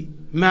طوله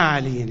مع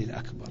علي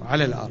الأكبر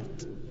على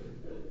الأرض.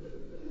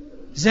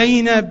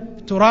 زينب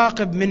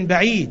تراقب من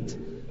بعيد،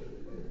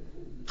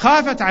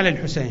 خافت على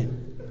الحسين،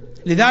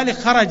 لذلك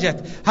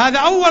خرجت. هذا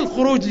أول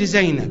خروج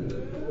لزينب،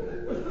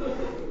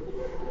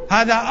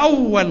 هذا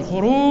أول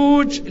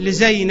خروج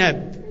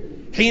لزينب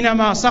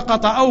حينما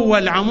سقط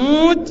أول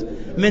عمود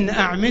من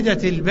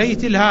أعمدة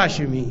البيت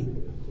الهاشمي.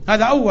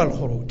 هذا أول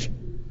خروج.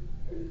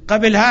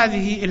 قبل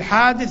هذه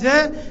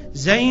الحادثة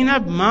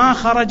زينب ما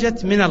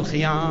خرجت من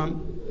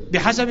الخيام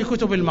بحسب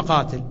كتب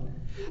المقاتل.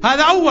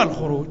 هذا أول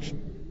خروج،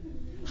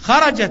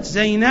 خرجت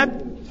زينب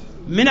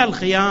من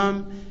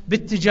الخيام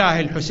باتجاه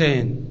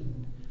الحسين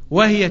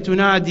وهي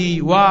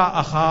تنادي: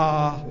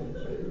 وأخاه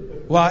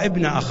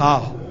وابن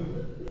أخاه.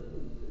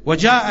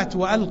 وجاءت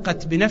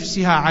وألقت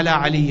بنفسها على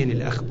علي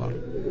الأكبر.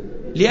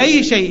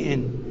 لأي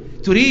شيء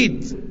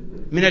تريد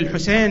من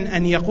الحسين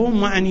أن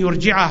يقوم وأن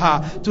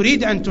يرجعها،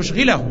 تريد أن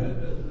تشغله.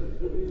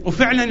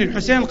 وفعلا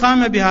الحسين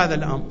قام بهذا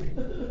الأمر،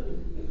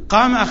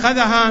 قام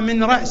أخذها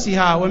من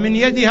رأسها ومن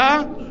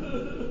يدها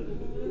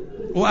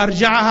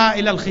وأرجعها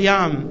إلى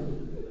الخيام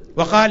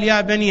وقال: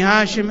 يا بني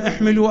هاشم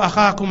احملوا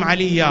أخاكم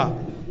عليا.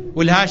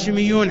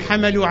 والهاشميون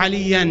حملوا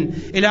عليا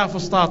إلى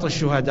فسطاط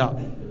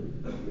الشهداء.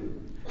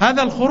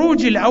 هذا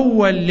الخروج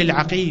الأول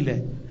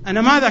للعقيلة.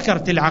 أنا ما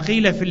ذكرت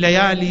العقيلة في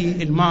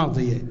الليالي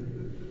الماضية،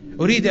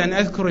 أريد أن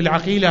أذكر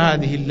العقيلة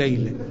هذه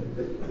الليلة،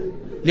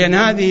 لأن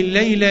هذه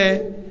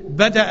الليلة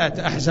بدأت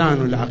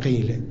أحزان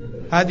العقيلة.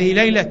 هذه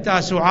ليلة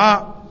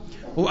تاسعاء،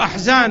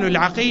 وأحزان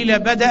العقيلة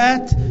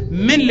بدأت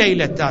من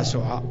ليلة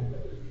تاسعاء.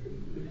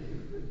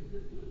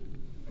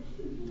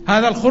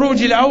 هذا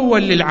الخروج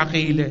الأول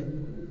للعقيلة.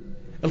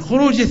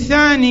 الخروج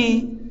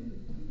الثاني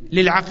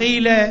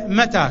للعقيلة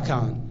متى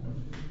كان؟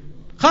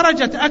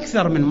 خرجت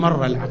أكثر من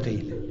مرة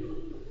العقيلة.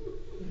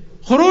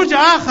 خروج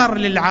آخر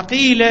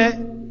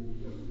للعقيلة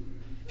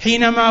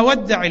حينما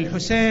ودع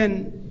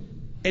الحسين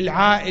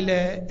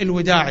العائلة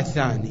الوداع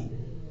الثاني.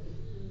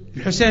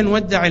 الحسين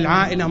ودع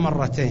العائلة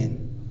مرتين،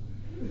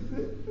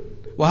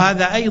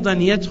 وهذا أيضا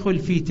يدخل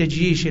في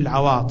تجييش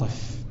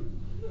العواطف.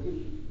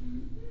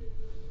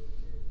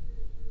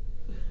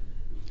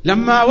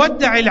 لما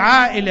ودع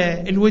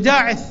العائلة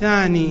الوداع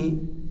الثاني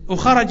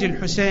وخرج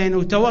الحسين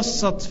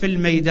وتوسط في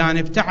الميدان،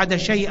 ابتعد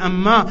شيئا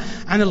ما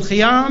عن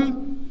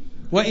الخيام،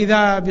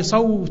 وإذا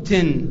بصوت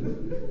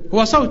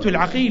هو صوت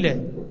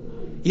العقيلة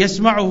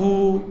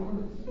يسمعه: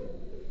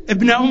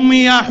 ابن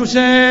أمي يا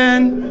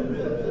حسين،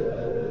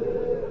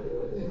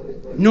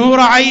 نور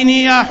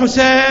عيني يا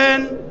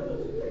حسين،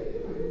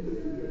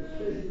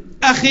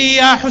 أخي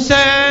يا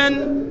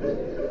حسين،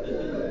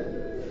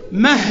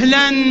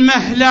 مهلا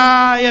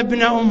مهلا يا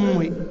ابن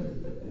أمي،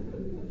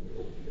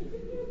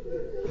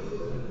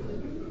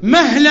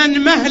 مهلا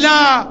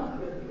مهلا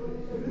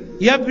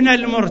يا ابن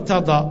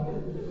المرتضى.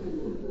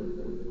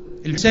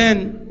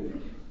 الحسين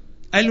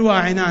ألوى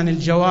عنان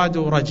الجواد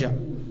ورجع: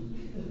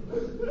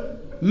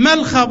 ما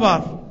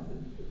الخبر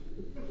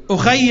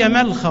أخي،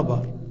 ما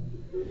الخبر؟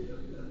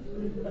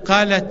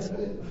 قالت: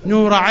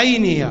 نور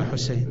عيني يا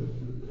حسين،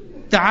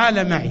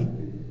 تعال معي.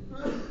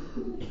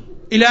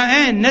 إلى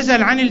أين؟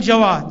 نزل عن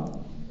الجواد.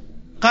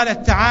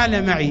 قالت: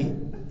 تعال معي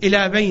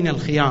إلى بين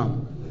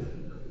الخيام.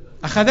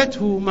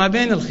 أخذته ما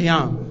بين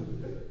الخيام.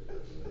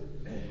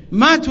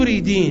 ما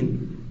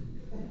تريدين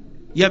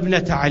يا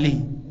ابنة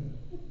علي؟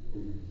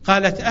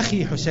 قالت: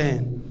 أخي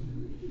حسين،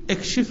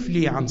 اكشف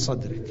لي عن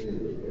صدرك،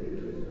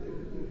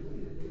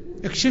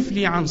 اكشف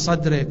لي عن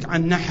صدرك،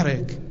 عن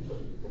نحرك.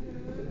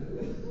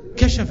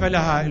 كشف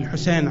لها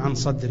الحسين عن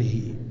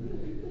صدره،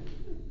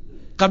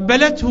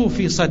 قبلته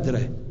في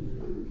صدره،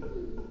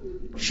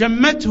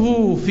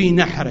 شمته في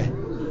نحره،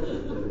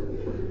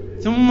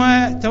 ثم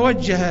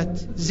توجهت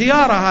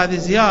زيارة، هذه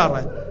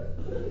زيارة،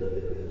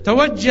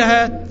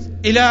 توجهت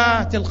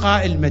إلى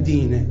تلقاء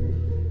المدينة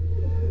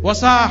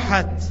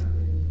وصاحت: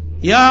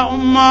 يا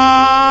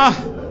أماه،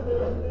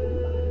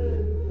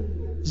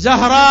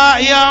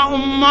 زهراء يا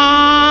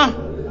أماه،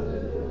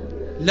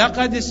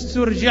 لقد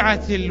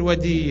استرجعت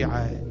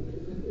الوديعة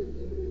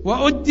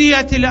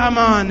وأديت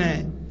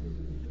الأمانة.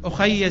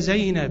 أخي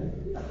زينب،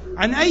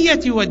 عن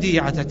أية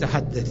وديعة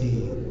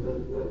تتحدثين؟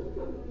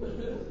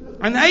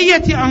 عن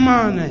أية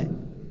أمانة؟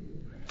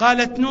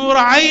 قالت: نور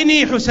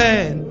عيني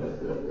حسين،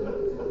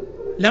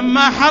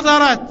 لما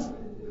حضرت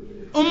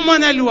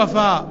أمنا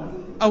الوفاء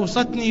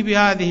أوصتني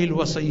بهذه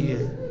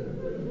الوصية: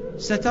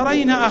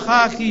 سترين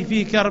أخاك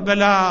في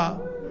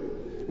كربلاء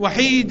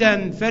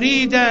وحيدا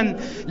فريدا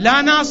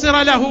لا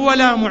ناصر له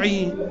ولا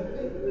معين،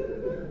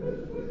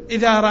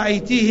 إذا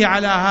رأيتيه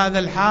على هذا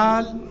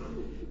الحال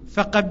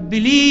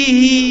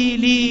فقبليه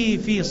لي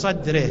في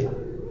صدره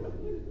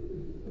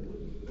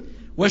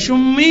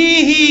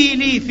وشميه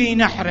لي في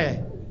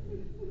نحره،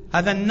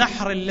 هذا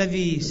النحر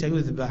الذي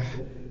سيذبح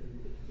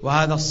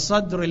وهذا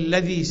الصدر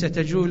الذي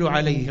ستجول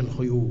عليه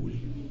الخيول.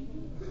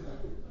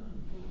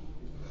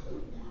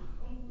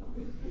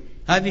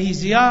 هذه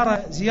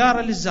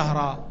زيارة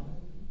للزهراء،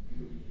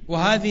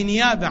 وهذه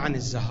نيابة عن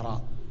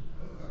الزهراء.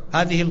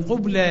 هذه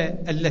القبلة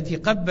التي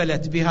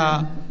قبلت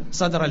بها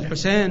صدر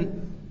الحسين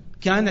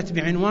كانت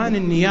بعنوان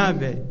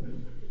النيابة،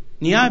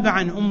 نيابة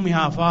عن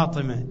أمها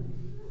فاطمة.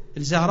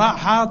 الزهراء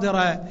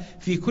حاضرة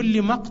في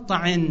كل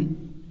مقطع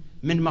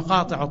من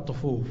مقاطع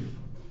الطفوف.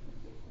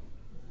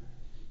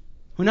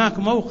 هناك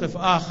موقف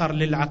آخر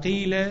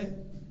للعقيلة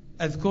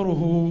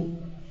أذكره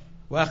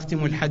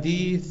وأختم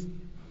الحديث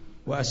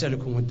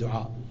وأسألكم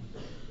الدعاء،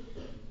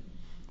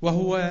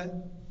 وهو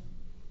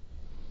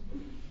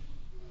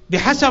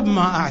بحسب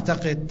ما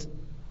أعتقد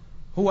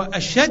هو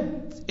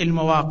أشد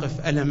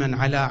المواقف ألماً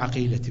على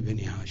عقيلة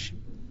بني هاشم،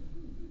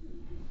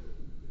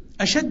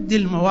 أشد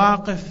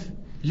المواقف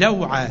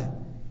لوعة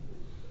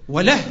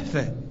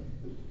ولهفة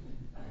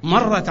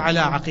مرت على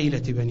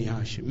عقيلة بني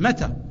هاشم.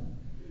 متى؟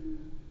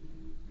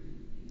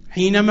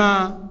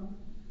 حينما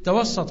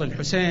توسط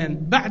الحسين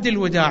بعد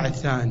الوداع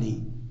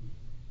الثاني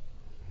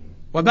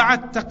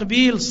وبعد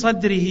تقبيل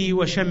صدره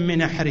وشم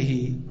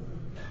نحره،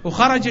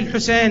 وخرج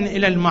الحسين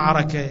إلى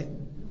المعركة،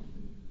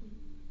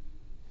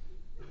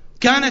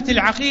 كانت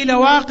العقيلة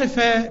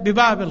واقفة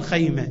بباب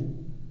الخيمة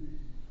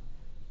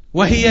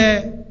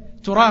وهي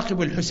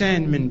تراقب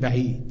الحسين من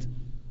بعيد،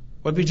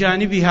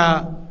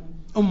 وبجانبها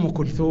أم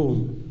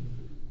كلثوم،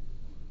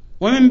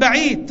 ومن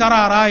بعيد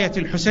ترى راية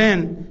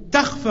الحسين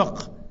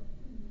تخفق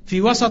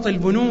في وسط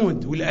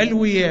البنود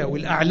والألوية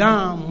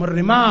والأعلام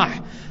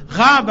والرماح،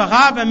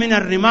 غابة من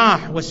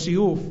الرماح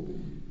والسيوف،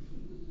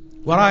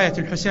 وراية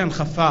الحسين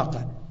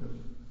خفاقة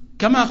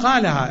كما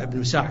قالها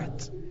ابن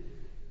سعد.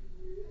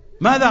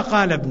 ماذا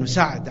قال ابن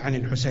سعد عن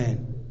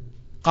الحسين؟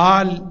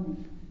 قال: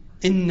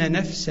 إن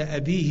نفس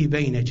أبيه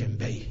بين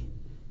جنبيه،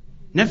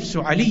 نفس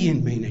علي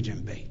بين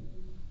جنبيه،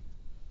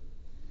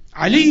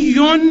 علي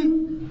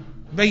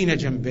بين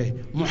جنبيه،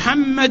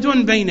 محمد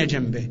بين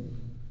جنبيه.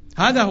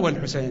 هذا هو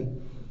الحسين،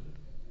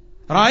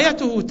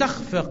 رايته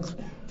تخفق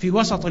في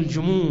وسط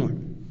الجموع،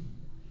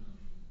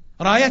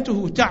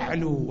 رايته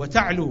تعلو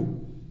وتعلو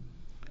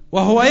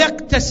وهو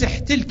يكتسح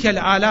تلك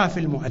الآلاف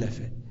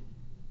المؤلفة.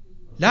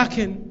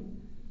 لكن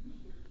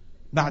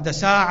بعد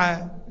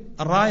ساعة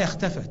الراية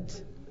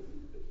اختفت.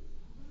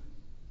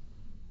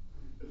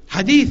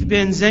 حديث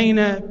بين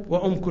زينب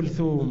وأم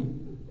كلثوم.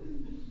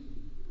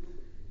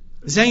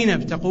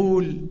 زينب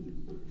تقول: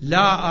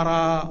 لا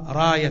أرى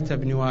راية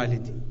ابن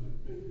والدي،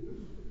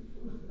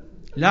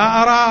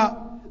 لا أرى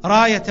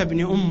راية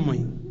ابن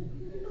أمي.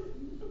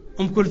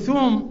 أم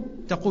كلثوم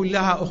تقول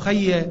لها: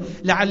 أخي،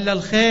 لعل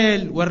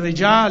الخيل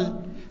والرجال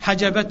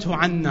حجبته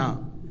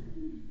عنا.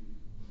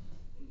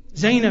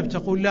 زينب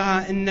تقول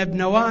لها: إن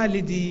ابن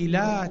والدي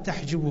لا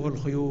تحجبه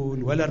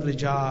الخيول ولا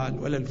الرجال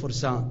ولا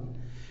الفرسان،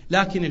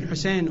 لكن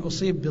الحسين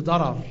أصيب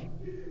بضرر.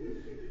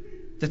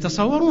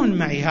 تتصورون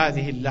معي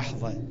هذه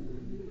اللحظة،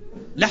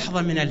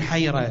 لحظة من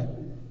الحيرة،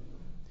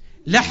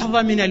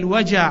 لحظة من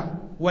الوجع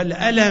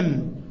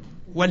والألم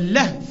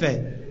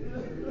واللهفة.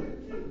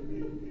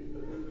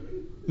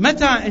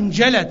 متى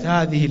انجلت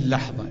هذه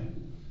اللحظة؟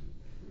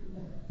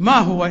 ما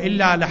هو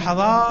إلا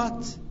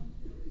لحظات،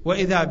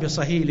 وإذا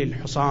بصهيل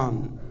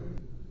الحصان،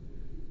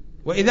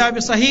 وإذا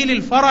بصهيل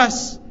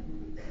الفرس.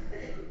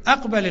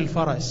 أقبل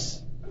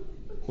الفرس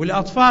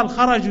والأطفال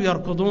خرجوا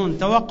يركضون،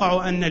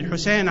 توقعوا أن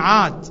الحسين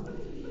عاد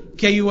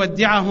كي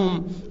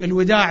يودعهم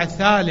الوداع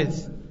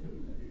الثالث،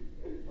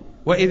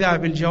 وإذا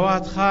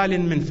بالجواد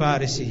خال من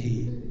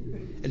فارسه،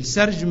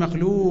 السرج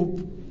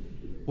مقلوب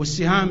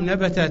والسهام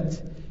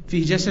نبتت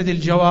في جسد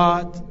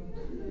الجواد،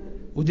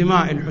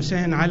 ودماء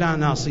الحسين على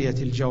ناصية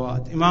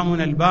الجواد.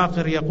 إمامنا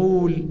الباقر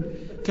يقول: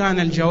 كان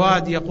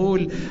الجواد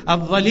يقول: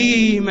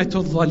 الظليمة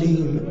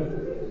الظليمة،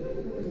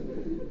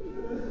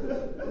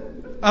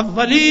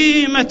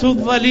 الظليمة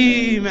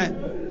الظليمة،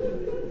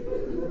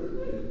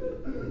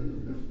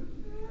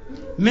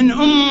 من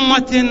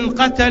أمة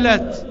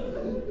قتلت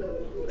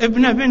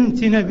ابن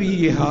بنت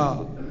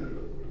نبيها.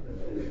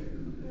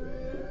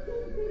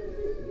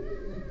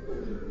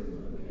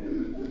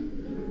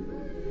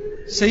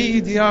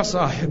 سيدي يا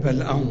صاحب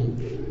الأمر،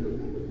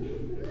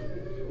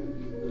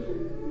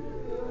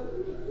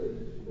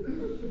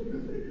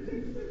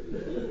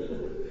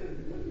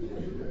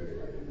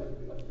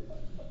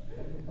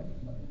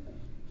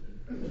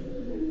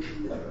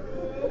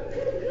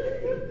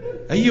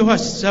 أيها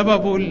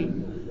السبب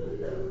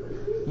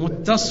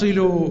المتصل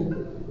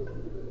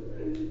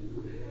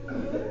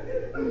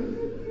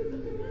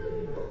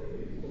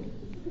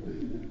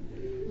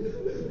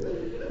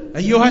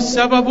أيها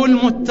السبب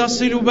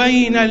المتصل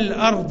بين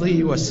الأرض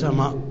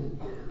والسماء،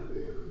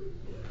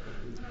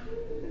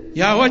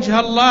 يا وجه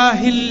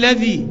الله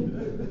الذي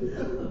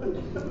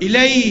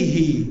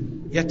إليه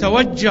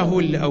يتوجه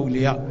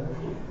الأولياء،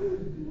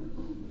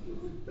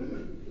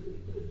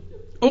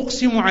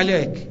 أقسم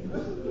عليك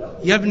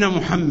يا ابن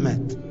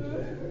محمد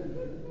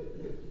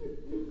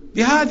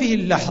بهذه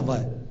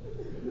اللحظة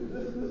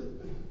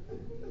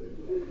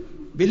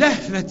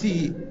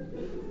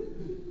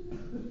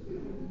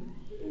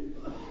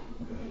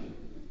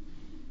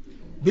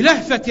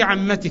بلهفة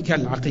عمتك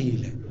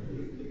العقيلة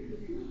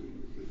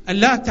أن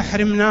لا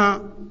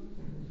تحرمنا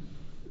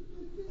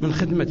من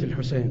خدمة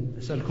الحسين.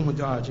 أسألكم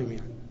الدعاء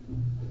جميعا.